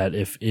Plus that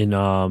if in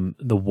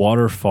the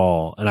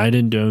waterfall, and I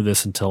didn't know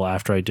this until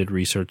after I did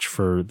research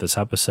for this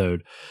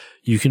episode,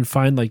 you can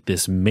find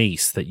this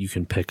mace that you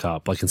can pick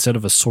up. Instead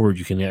of a sword,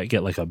 you can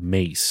get a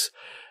mace.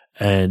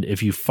 And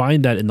if you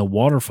find that in the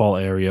waterfall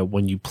area,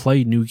 when you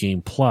play New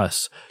Game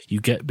Plus, you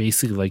get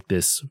basically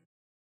this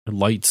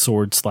light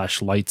sword /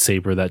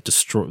 lightsaber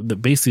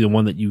that basically the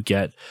one that you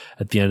get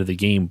at the end of the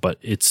game, but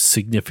it's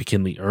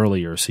significantly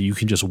earlier. So you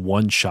can just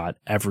one shot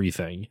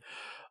everything,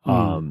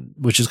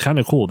 which is kind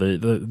of cool.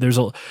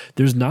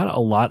 There's not a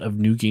lot of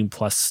New Game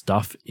Plus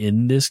stuff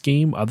in this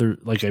game.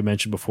 Like I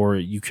mentioned before,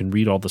 you can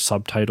read all the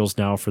subtitles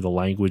now for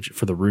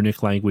the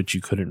runic language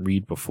you couldn't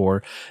read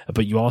before,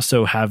 but you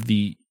also have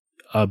the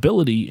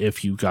ability,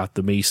 if you got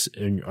the mace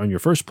on your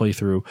first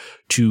playthrough,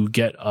 to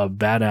get a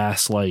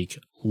badass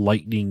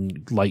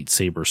lightning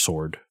lightsaber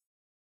sword.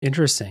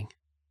 Interesting.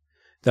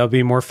 That'll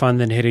be more fun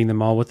than hitting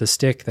them all with a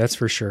stick, that's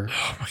for sure.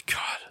 Oh my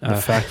God. The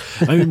fact,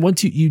 I mean,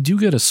 once you do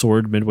get a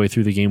sword midway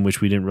through the game,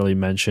 which we didn't really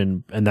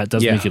mention, and that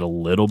does make it a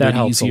little bit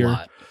easier. A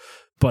lot.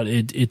 But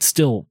it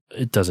still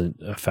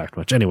doesn't affect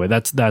much. Anyway,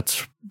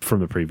 that's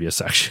from the previous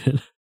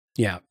section.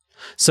 Yeah.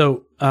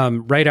 So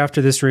right after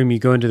this room, you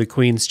go into the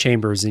queen's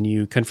chambers and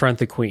you confront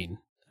the queen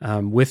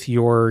with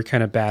your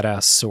kind of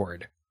badass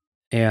sword.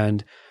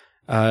 And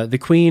the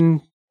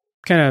queen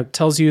kind of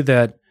tells you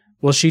that,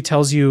 she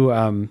tells you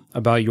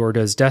about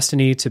Yorda's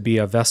destiny to be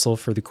a vessel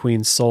for the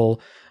queen's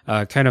soul,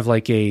 kind of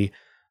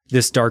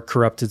this dark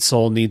corrupted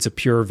soul needs a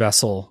pure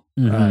vessel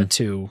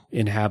to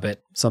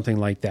inhabit, something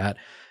like that.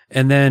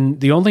 And then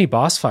the only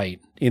boss fight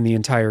in the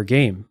entire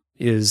game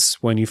is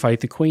when you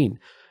fight the queen.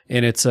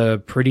 And it's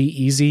a pretty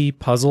easy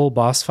puzzle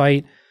boss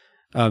fight.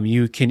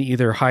 You can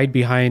either hide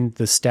behind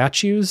the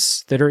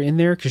statues that are in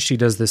there because she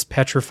does this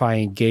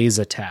petrifying gaze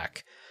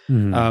attack.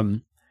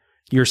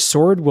 Your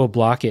sword will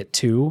block it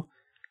too,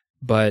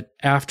 but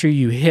after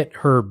you hit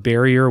her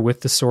barrier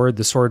with the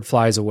sword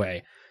flies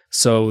away.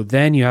 So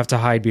then you have to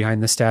hide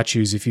behind the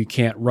statues if you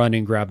can't run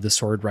and grab the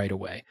sword right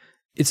away.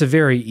 It's a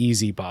very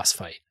easy boss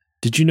fight.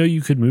 Did you know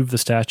you could move the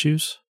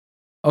statues?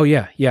 Oh,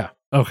 yeah.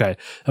 Okay.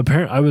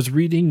 Apparently, I was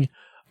reading...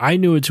 I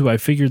knew it too. I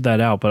figured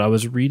that out, but I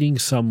was reading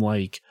some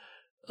like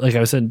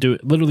I said,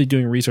 literally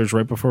doing research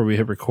right before we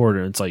hit record,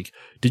 and it's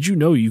did you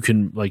know you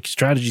can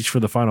strategies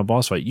for the final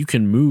boss fight? You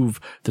can move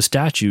the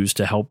statues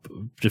to help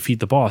defeat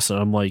the boss, and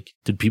I'm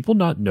did people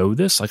not know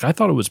this? I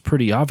thought it was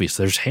pretty obvious.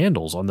 There's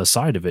handles on the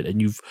side of it,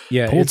 and you've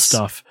pulled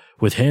stuff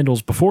with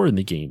handles before in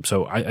the game,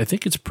 so I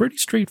think it's pretty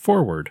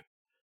straightforward.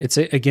 It's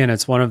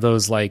one of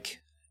those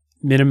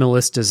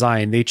minimalist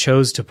design. They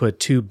chose to put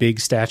two big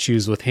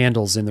statues with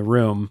handles in the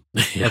room.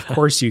 Yeah. Of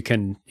course you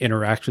can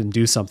interact and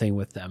do something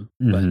with them,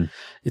 but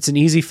it's an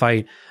easy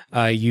fight.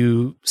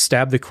 You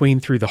stab the queen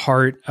through the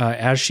heart.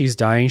 As she's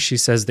dying, she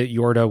says that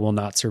Yorda will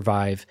not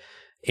survive.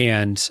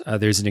 and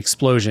there's an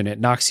explosion. It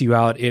knocks you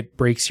out. It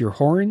breaks your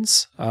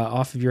horns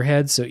off of your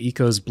head, so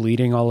Iko's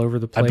bleeding all over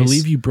the place. I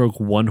believe you broke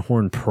one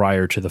horn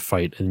prior to the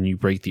fight, and you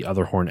break the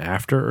other horn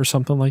after, or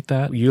something like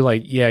that.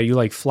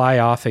 You fly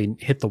off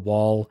and hit the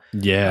wall.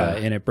 Yeah,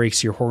 and it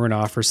breaks your horn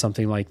off, or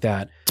something like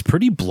that. It's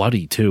pretty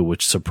bloody too,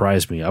 which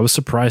surprised me. I was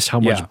surprised how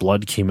much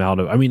blood came out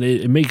of. I mean,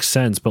 it makes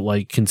sense, but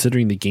like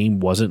considering the game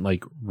wasn't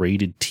like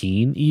rated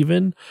teen,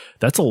 even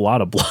that's a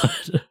lot of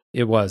blood.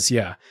 It was,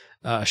 yeah,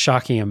 a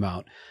shocking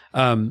amount.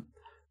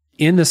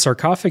 In the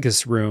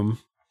sarcophagus room,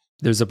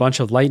 there's a bunch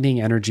of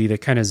lightning energy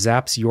that kind of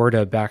zaps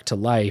Yorda back to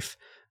life,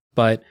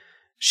 but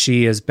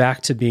she is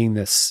back to being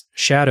this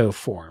shadow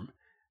form.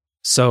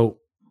 So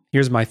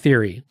here's my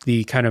theory,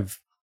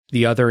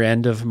 the other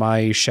end of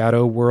my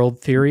shadow world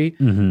theory.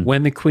 Mm-hmm.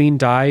 When the queen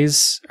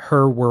dies,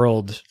 her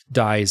world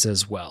dies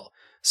as well.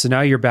 So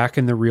now you're back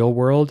in the real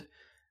world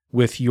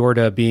with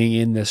Yorda being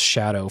in this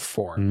shadow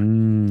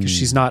form because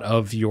she's not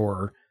of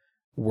your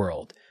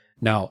world.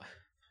 Now,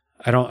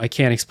 I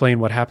can't explain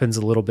what happens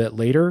a little bit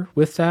later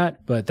with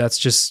that, but that's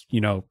just,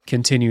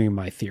 continuing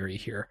my theory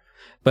here.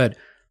 But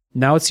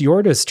now it's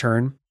Yorda's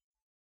turn.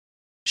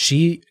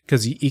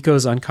 Because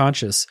Iko's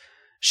unconscious,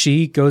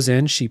 she goes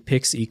in, she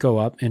picks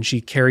Iko up, and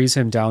she carries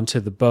him down to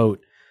the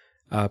boat,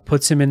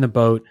 puts him in the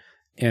boat,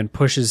 and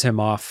pushes him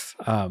off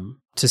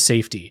to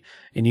safety.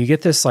 And you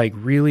get this like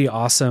really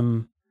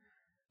awesome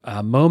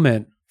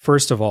moment,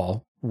 first of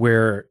all,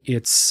 where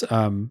it's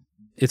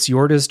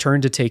Yorda's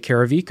turn to take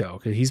care of Iko,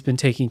 because he's been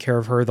taking care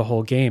of her the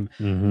whole game.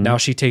 Mm-hmm. Now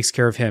she takes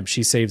care of him.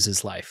 She saves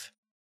his life.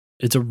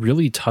 It's a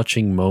really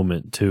touching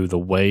moment too. The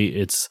way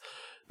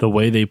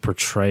they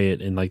portray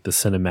it in like the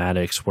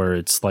cinematics, where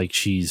it's like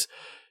she's,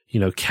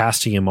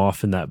 casting him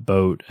off in that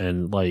boat,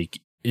 and like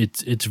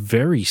it's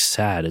very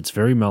sad. It's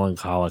very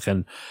melancholic,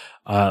 and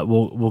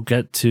we'll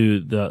get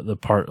to the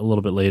part a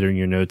little bit later in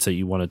your notes that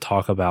you want to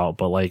talk about.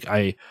 But like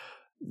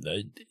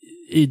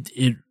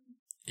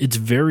it's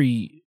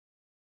very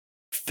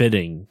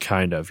fitting,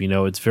 kind of,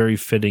 it's very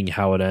fitting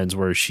how it ends,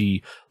 where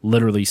she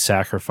literally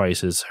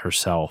sacrifices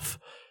herself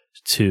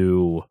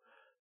to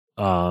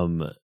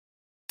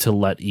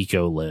let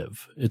Iko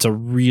live.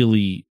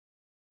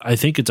 I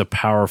think it's a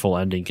powerful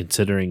ending,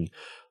 considering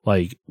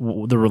like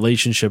the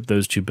relationship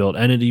those two built,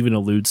 and it even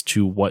alludes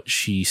to what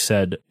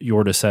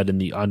Yorda said in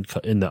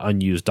the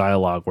unused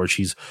dialogue, where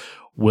she's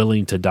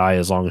willing to die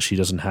as long as she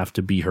doesn't have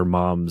to be her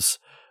mom's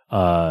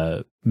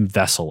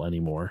vessel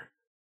anymore.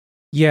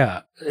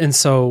 Yeah, and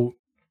so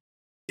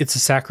it's a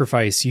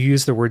sacrifice. You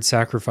use the word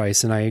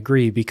sacrifice, and I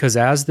agree, because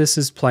as this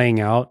is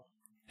playing out,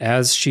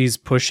 as she's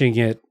pushing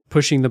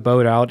the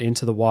boat out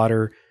into the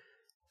water,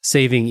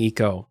 saving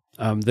Iko,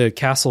 the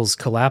castle's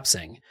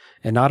collapsing.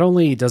 And not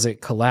only does it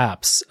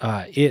collapse,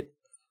 it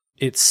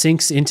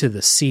sinks into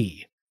the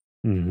sea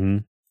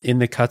in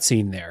the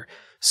cutscene there.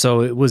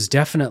 So it was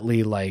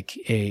definitely like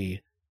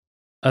a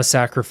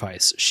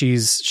sacrifice.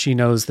 She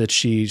knows that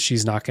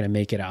she's not going to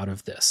make it out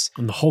of this.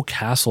 And the whole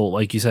castle,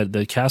 like you said,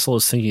 the castle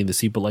is sinking in the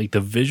sea, but like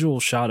the visual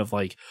shot of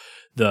like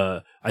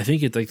I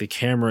think it's like the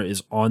camera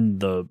is on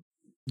the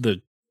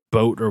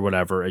boat or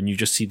whatever, and you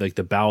just see like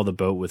the bow of the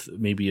boat with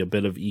maybe a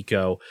bit of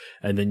Iko,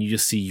 and then you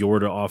just see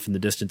Yorda off in the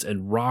distance,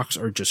 and rocks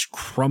are just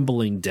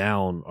crumbling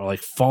down, or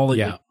like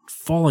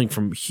falling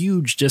from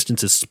huge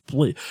distances,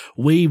 split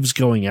waves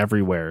going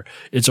everywhere.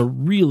 It's a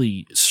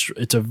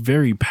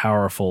very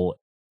powerful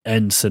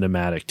end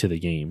cinematic to the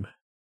game.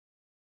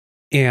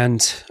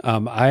 And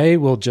I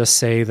will just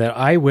say that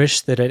I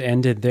wish that it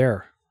ended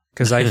there,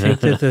 because I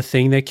think that the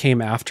thing that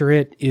came after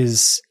it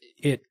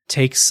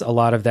takes a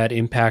lot of that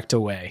impact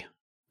away.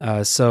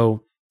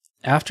 So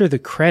after the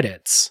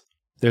credits,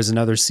 there's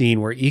another scene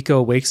where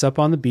Iko wakes up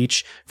on the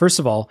beach. First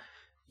of all,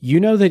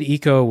 you know that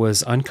Iko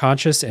was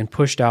unconscious and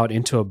pushed out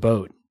into a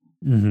boat.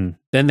 Mm-hmm.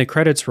 Then the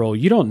credits roll.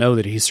 You don't know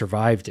that he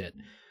survived it.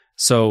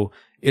 So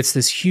it's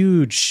this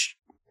huge,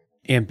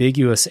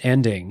 ambiguous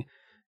ending,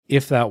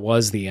 if that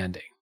was the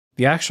ending.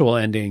 The actual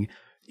ending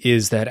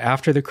is that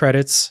after the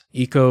credits,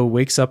 Iko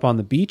wakes up on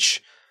the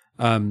beach.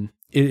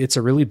 It's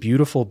a really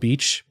beautiful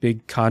beach,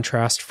 big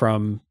contrast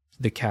from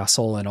the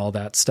castle and all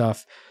that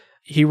stuff.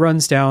 He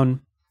runs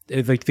down,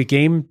 like the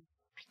game,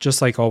 just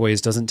like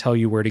always, doesn't tell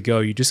you where to go.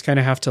 You just kind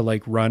of have to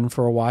like run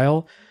for a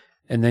while,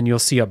 and then you'll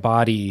see a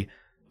body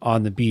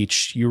on the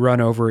beach. You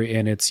run over,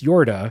 and it's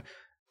Yorda.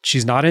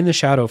 She's not in the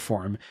shadow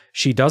form.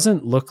 She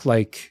doesn't look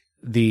like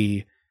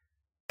the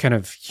kind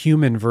of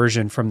human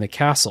version from the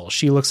castle.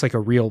 She looks like a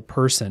real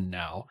person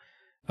now,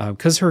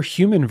 because her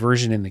human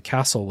version in the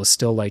castle was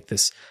still like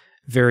this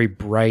very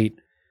bright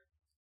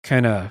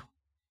kind of,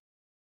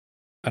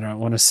 I don't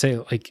want to say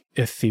like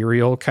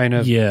ethereal kind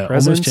of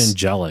presence. Almost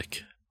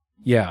angelic.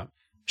 Yeah.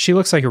 She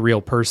looks like a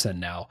real person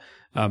now,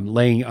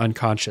 laying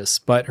unconscious,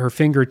 but her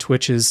finger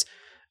twitches.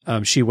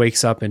 She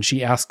wakes up and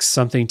she asks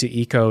something to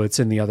Iko. It's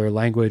in the other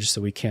language,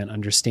 so we can't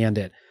understand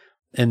it.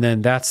 And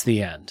then that's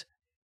the end.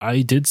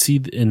 I did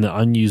see in the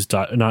unused,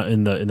 not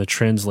in the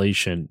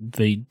translation,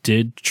 they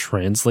did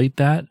translate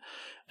that.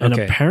 And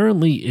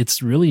apparently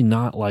it's really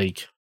not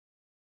like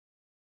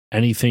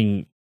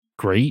anything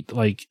great.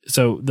 Like,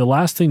 so the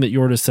last thing that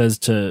Yorda says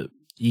to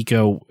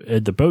Iko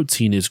at the boat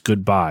scene is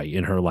goodbye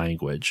in her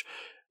language.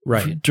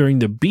 Right. During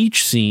the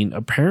beach scene,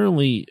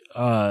 apparently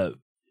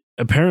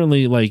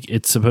like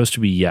it's supposed to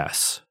be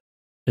yes.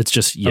 It's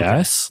just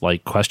yes,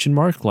 like question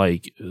mark.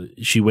 Like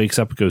she wakes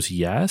up and goes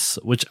yes,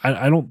 which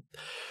I don't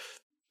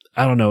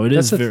know.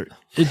 It's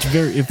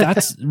very, if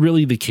that's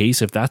really the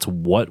case, if that's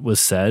what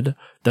was said,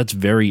 that's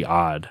very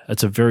odd.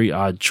 That's a very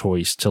odd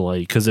choice to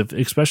like, because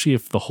especially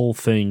if the whole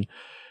thing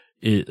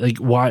is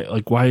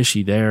why is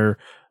she there?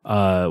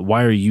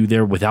 Why are you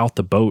there without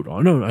the boat?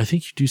 Oh no, I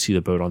think you do see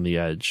the boat on the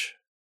edge.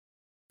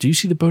 Do you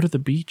see the boat at the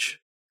beach?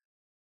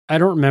 I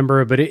don't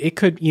remember, but it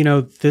could,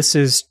 this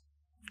is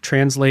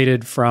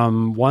translated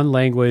from one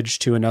language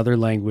to another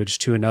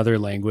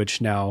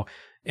language now.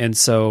 And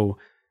so,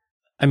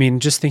 I mean,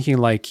 just thinking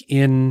like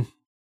in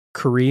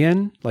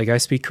Korean, like I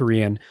speak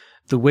Korean,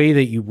 the way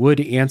that you would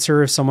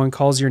answer if someone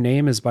calls your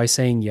name is by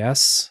saying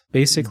yes,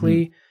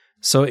 basically. Mm-hmm.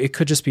 So it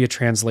could just be a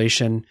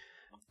translation.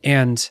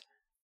 And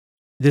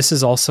this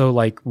is also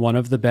like one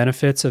of the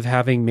benefits of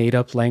having made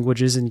up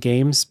languages in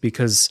games,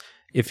 because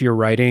if your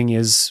writing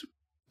is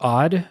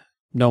odd,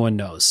 no one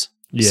knows.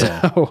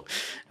 Yeah. So,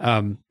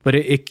 but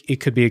it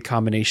could be a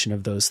combination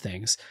of those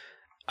things.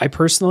 I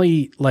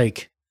personally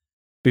like,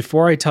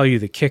 before I tell you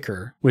the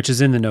kicker, which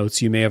is in the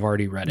notes, you may have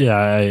already read it.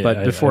 Yeah.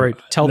 But before I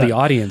tell the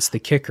audience the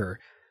kicker,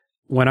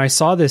 when I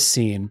saw this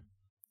scene,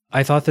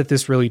 I thought that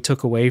this really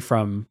took away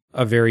from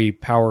a very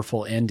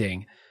powerful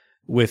ending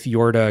with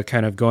Yorda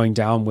kind of going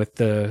down with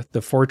the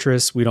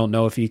fortress. We don't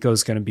know if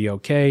Iko's going to be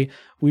okay.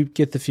 We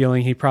get the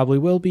feeling he probably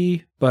will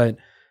be, but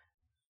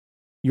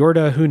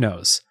Yorda, who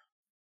knows?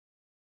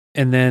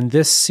 And then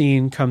this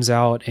scene comes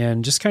out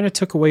and just kind of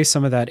took away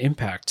some of that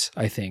impact,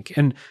 I think.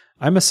 And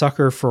I'm a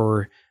sucker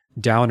for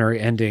downer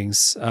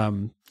endings,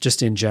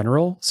 just in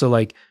general. So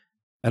like,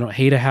 I don't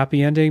hate a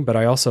happy ending, but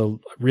I also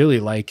really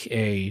like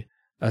a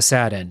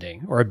sad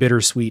ending or a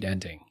bittersweet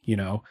ending,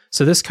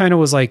 So this kind of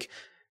was like,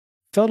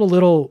 felt a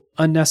little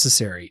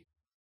unnecessary,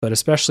 but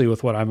especially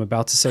with what I'm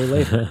about to say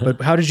later.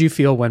 But how did you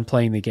feel when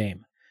playing the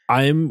game?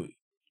 I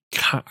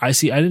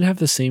see. I didn't have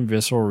the same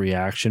visceral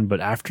reaction, but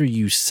after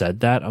you said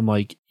that, I'm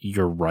like,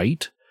 you're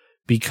right,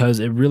 because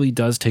it really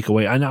does take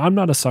away. And I'm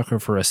not a sucker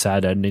for a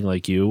sad ending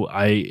like you.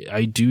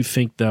 I do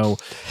think though,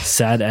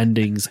 sad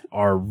endings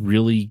are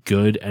really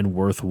good and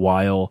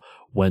worthwhile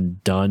when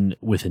done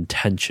with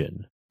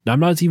intention. Now, I'm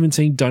not even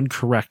saying done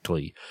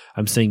correctly.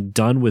 I'm saying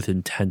done with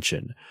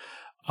intention.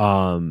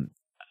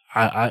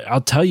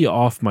 I'll tell you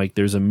off mic,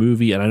 there's a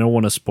movie, and I don't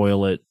want to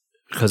spoil it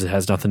because it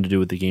has nothing to do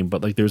with the game,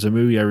 but like there's a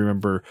movie I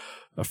remember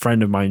a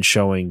friend of mine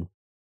showing,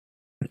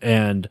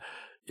 and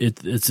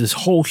it's this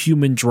whole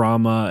human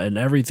drama, and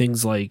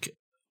everything's like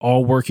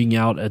all working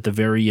out at the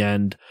very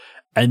end.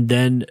 And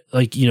then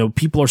like,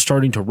 people are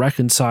starting to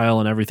reconcile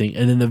and everything.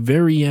 And in the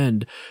very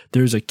end,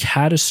 there's a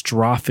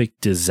catastrophic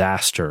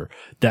disaster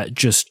that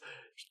just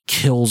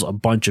kills a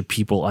bunch of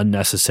people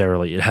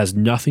unnecessarily. It has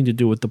nothing to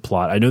do with the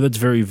plot. I know that's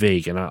very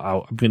vague, and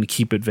I'm going to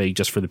keep it vague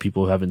just for the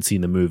people who haven't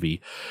seen the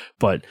movie,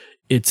 but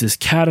it's this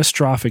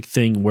catastrophic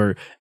thing where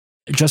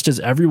just as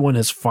everyone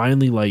has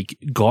finally like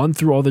gone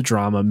through all the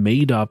drama,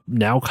 made up,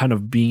 now kind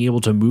of being able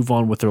to move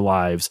on with their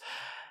lives,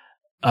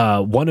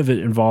 one of it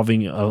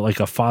involving like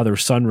a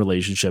father-son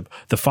relationship,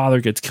 the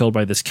father gets killed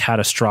by this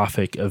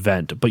catastrophic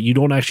event, but you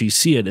don't actually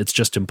see it. It's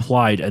just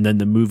implied. And then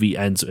the movie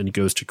ends and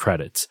goes to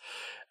credits.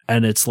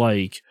 And it's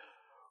like,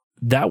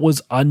 that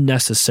was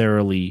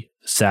unnecessarily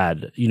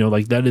sad.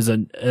 Like that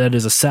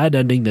is a sad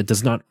ending that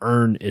does not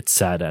earn its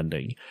sad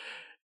ending.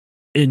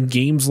 In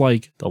games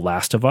like The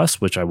Last of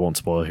Us, which I won't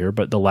spoil here,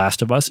 but The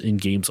Last of Us, in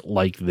games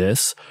like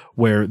this,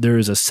 where there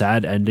is a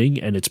sad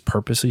ending and it's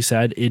purposely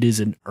sad, it is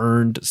an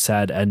earned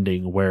sad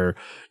ending where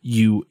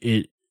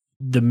there's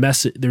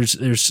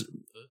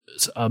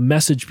a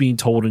message being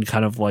told in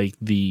kind of like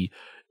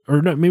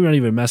maybe not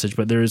even a message,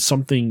 but there is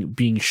something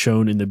being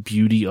shown in the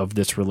beauty of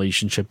this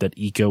relationship that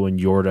Iko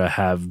and Yorda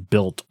have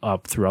built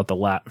up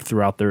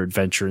throughout their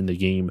adventure in the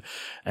game.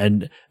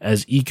 And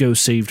as Iko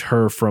saved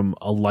her from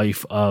a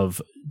life of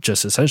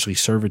just essentially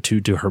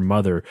servitude to her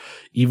mother,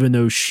 even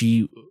though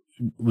she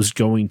was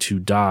going to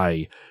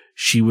die,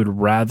 she would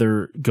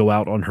rather go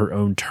out on her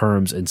own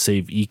terms and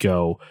save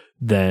Iko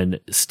than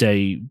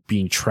stay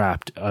being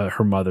trapped.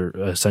 Her mother,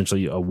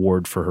 essentially a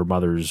ward for her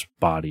mother's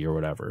body or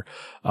whatever,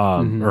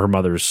 or her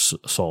mother's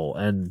soul.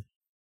 And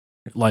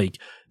like,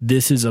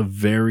 this is a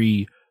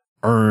very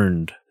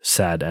earned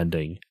sad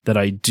ending that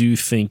I do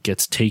think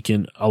gets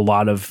taken. A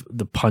lot of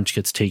the punch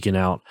gets taken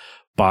out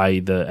by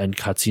the end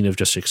cutscene of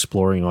just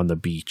exploring on the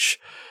beach.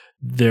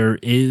 There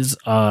is,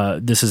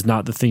 this is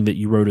not the thing that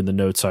you wrote in the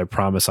notes, so I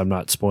promise I'm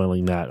not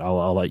spoiling that.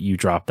 I'll let you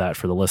drop that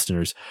for the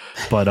listeners.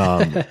 But,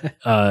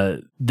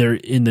 there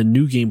in the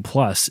New Game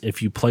Plus,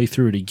 if you play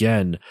through it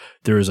again,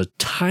 there is a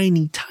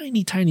tiny,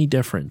 tiny, tiny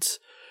difference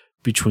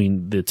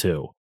between the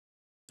two.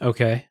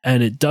 Okay.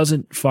 And it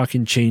doesn't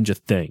fucking change a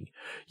thing.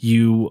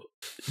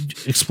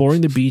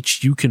 Exploring the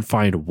beach, you can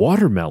find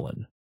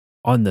watermelon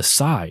on the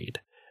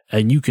side.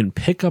 and you can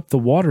pick up the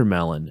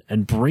watermelon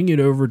and bring it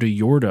over to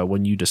Yorda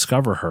when you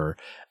discover her,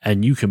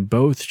 and you can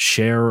both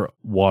share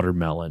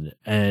watermelon.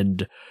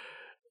 And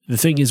the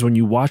thing is, when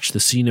you watch the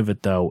scene of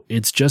it, though,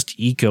 it's just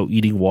Iko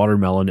eating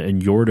watermelon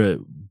and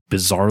Yorda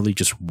bizarrely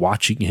just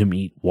watching him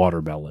eat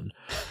watermelon.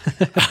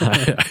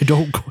 I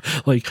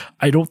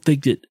don't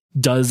think it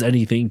does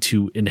anything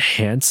to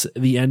enhance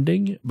the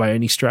ending by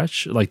any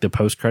stretch, like the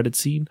post-credit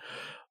scene.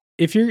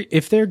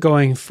 If they're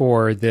going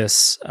for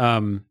this,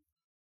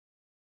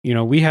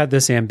 we had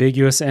this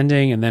ambiguous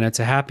ending and then it's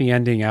a happy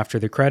ending after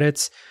the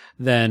credits,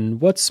 then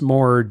what's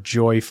more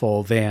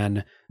joyful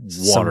than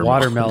some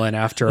watermelon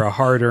after a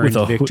hard-earned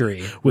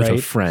victory? With a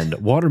friend.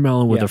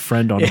 Watermelon with a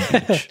friend on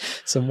a beach.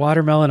 Some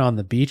watermelon on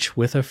the beach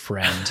with a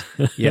friend.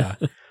 Yeah.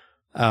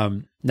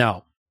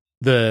 Now,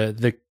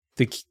 the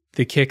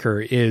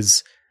kicker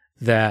is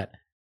that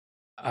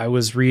I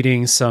was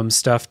reading some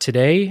stuff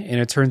today,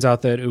 and it turns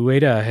out that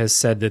Ueda has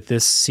said that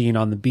this scene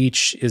on the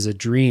beach is a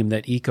dream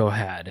that Iko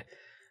had.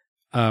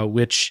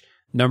 Which,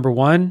 number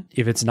one,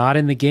 if it's not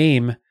in the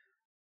game,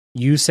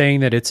 you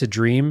saying that it's a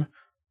dream,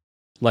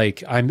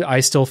 like I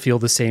still feel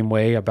the same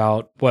way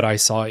about what I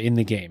saw in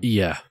the game.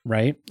 Yeah.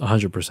 Right?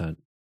 100%.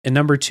 And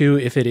number two,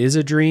 if it is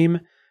a dream,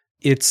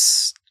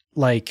 it's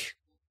like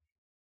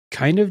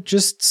kind of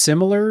just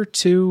similar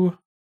to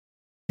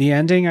the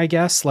ending, I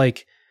guess.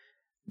 Like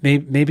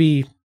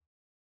maybe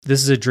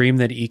this is a dream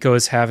that Iko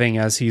is having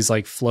as he's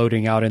like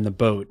floating out in the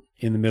boat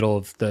in the middle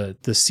of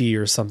the sea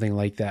or something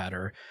like that.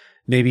 Or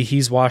maybe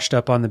he's washed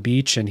up on the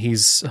beach and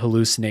he's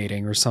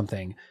hallucinating or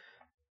something.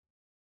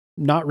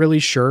 Not really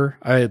sure,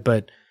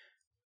 but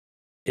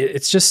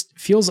it's just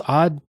feels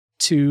odd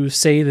to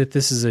say that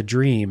this is a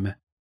dream.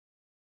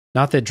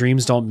 Not that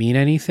dreams don't mean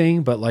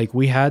anything, but like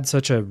we had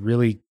such a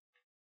really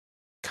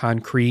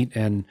concrete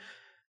and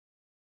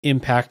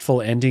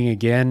impactful ending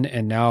again,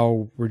 and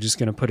now we're just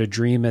going to put a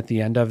dream at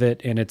the end of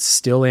it, and it's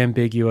still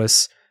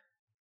ambiguous.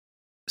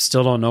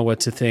 Still don't know what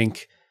to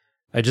think.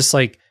 I just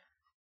like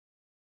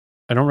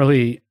I don't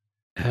really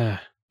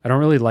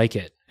like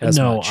it as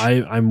much.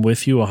 I'm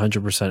with you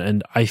 100%.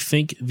 And I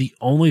think the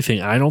only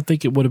thing, I don't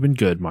think it would have been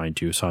good,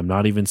 mind you, so I'm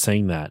not even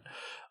saying that.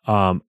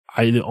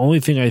 The only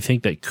thing I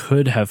think that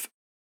could have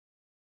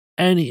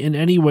in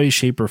any way,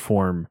 shape, or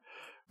form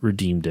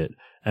redeemed it.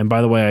 And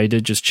by the way, I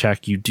did just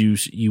check.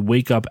 You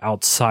wake up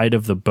outside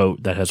of the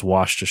boat that has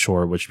washed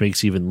ashore, which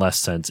makes even less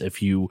sense. If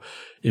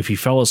he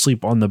fell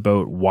asleep on the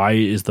boat, why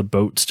is the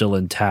boat still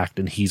intact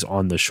and he's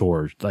on the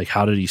shore? Like,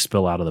 how did he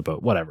spill out of the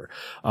boat? Whatever.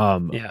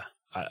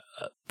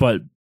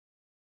 But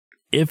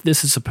if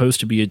this is supposed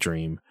to be a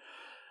dream,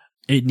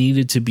 it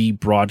needed to be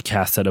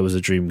broadcast that it was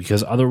a dream,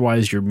 because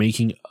otherwise you're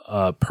making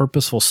a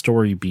purposeful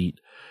story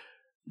beat.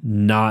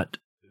 Not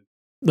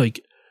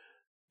like,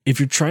 if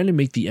you're trying to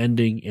make the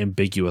ending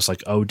ambiguous,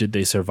 like, oh, did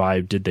they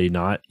survive? Did they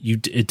not?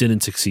 It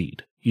didn't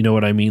succeed. You know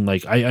what I mean?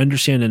 Like, I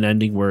understand an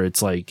ending where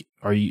it's like,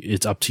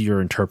 it's up to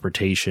your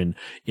interpretation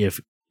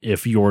if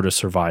Yorda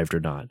survived or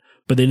not.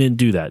 But they didn't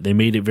do that. They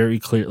made it very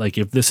clear. Like,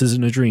 if this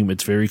isn't a dream,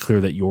 it's very clear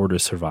that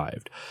Yorda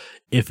survived.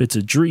 If it's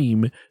a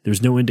dream,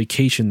 there's no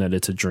indication that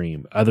it's a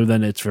dream other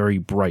than it's very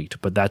bright,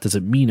 but that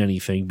doesn't mean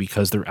anything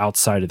because they're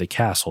outside of the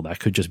castle. That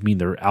could just mean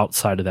they're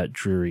outside of that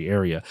dreary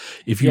area.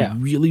 If you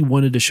really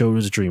wanted to show it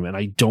as a dream, and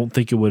I don't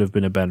think it would have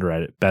been a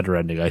better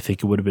ending. I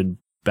think it would have been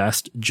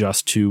best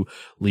just to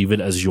leave it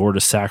as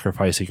Yorda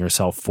sacrificing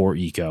herself for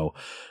Iko.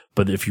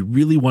 But if you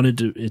really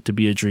wanted it to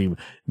be a dream,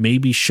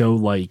 maybe show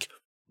like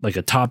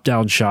a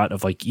top-down shot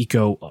of like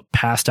Iko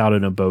passed out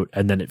in a boat,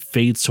 and then it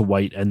fades to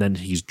white, and then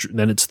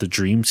it's the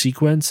dream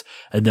sequence.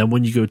 And then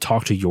when you go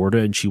talk to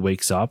Yorda and she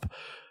wakes up,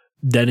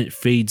 then it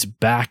fades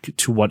back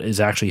to what is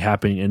actually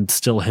happening and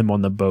still him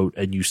on the boat,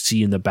 and you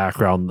see in the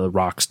background the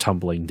rocks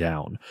tumbling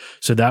down.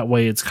 So that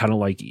way it's kind of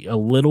like a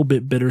little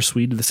bit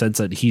bittersweet in the sense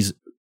that he's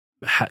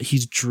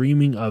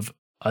dreaming of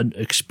an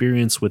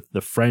experience with the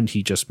friend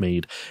he just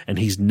made, and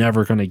he's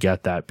never going to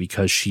get that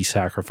because she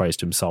sacrificed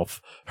herself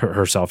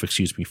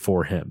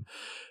for him.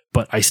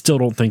 But I still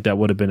don't think that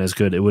would have been as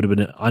good. It would have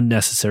been an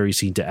unnecessary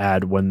scene to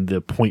add when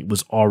the point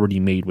was already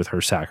made with her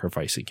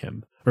sacrificing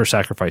him or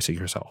sacrificing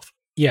herself.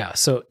 Yeah.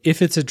 So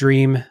if it's a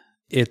dream,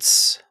 it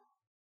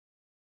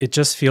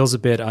just feels a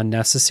bit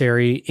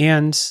unnecessary.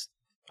 And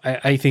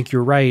I think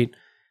you're right.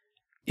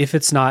 If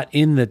it's not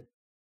in the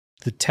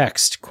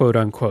text, quote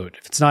unquote,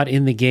 if it's not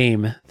in the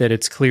game that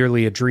it's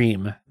clearly a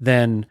dream,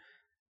 then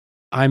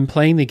I'm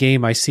playing the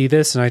game, I see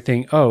this and I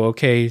think, oh,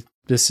 okay,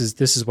 this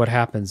is what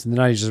happens. And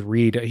then I just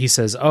read, he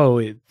says,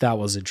 oh, that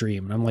was a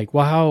dream. And I'm like,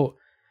 well,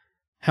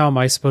 how am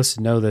I supposed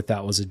to know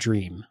that was a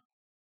dream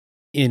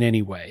in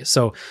any way?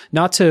 So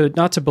not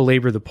to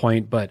belabor the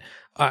point, but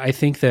I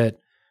think that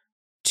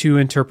two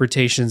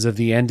interpretations of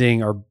the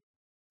ending are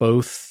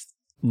both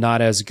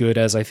not as good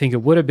as I think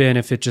it would have been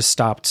if it just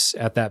stopped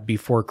at that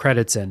before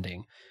credits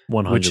ending,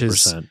 100%. Which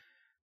is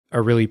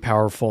a really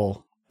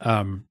powerful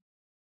and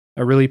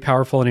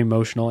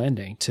emotional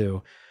ending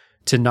to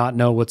not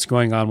know what's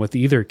going on with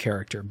either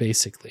character,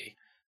 basically.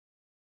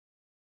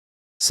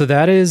 So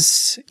that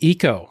is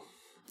Iko.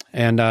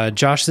 And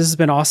Josh, this has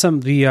been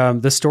awesome.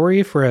 The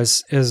story, for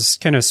as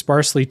kind of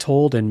sparsely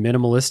told and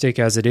minimalistic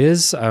as it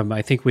is,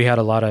 I think we had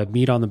a lot of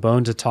meat on the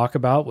bone to talk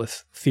about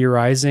with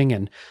theorizing.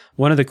 And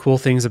one of the cool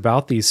things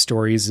about these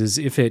stories is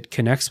if it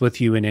connects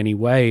with you in any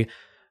way,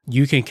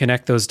 you can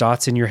connect those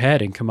dots in your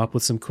head and come up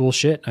with some cool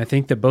shit. I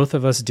think that both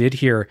of us did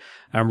here.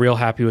 I'm real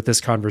happy with this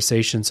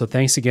conversation. So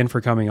thanks again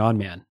for coming on,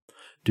 man.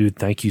 Dude,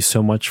 thank you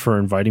so much for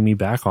inviting me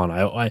back on.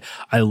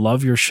 I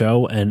love your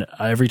show, and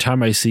every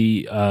time I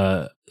see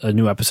a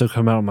new episode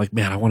come out, I'm like,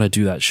 man, I want to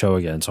do that show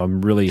again. So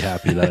I'm really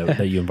happy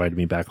that you invited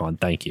me back on.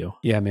 Thank you.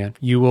 Yeah, man.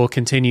 You will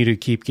continue to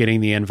keep getting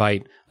the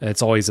invite.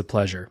 It's always a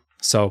pleasure.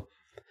 So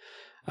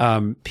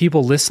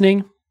people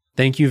listening,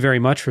 thank you very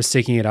much for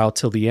sticking it out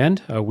till the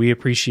end. We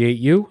appreciate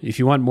you. If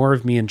you want more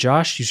of me and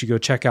Josh, you should go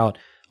check out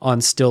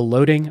On Still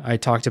Loading. I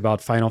talked about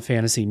Final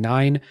Fantasy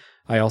IX.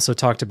 I also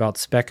talked about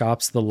Spec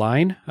Ops The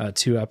Line,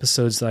 2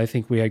 episodes that I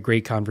think we had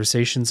great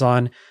conversations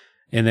on.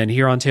 And then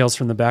here on Tales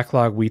from the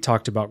Backlog, we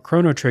talked about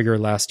Chrono Trigger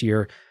last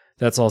year.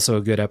 That's also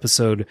a good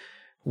episode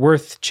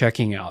worth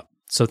checking out.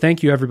 So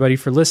thank you, everybody,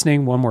 for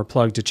listening. One more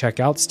plug to check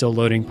out Still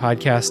Loading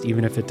Podcast,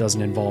 even if it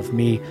doesn't involve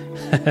me.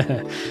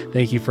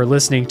 Thank you for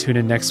listening. Tune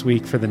in next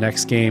week for the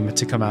next game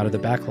to come out of the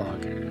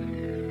backlog.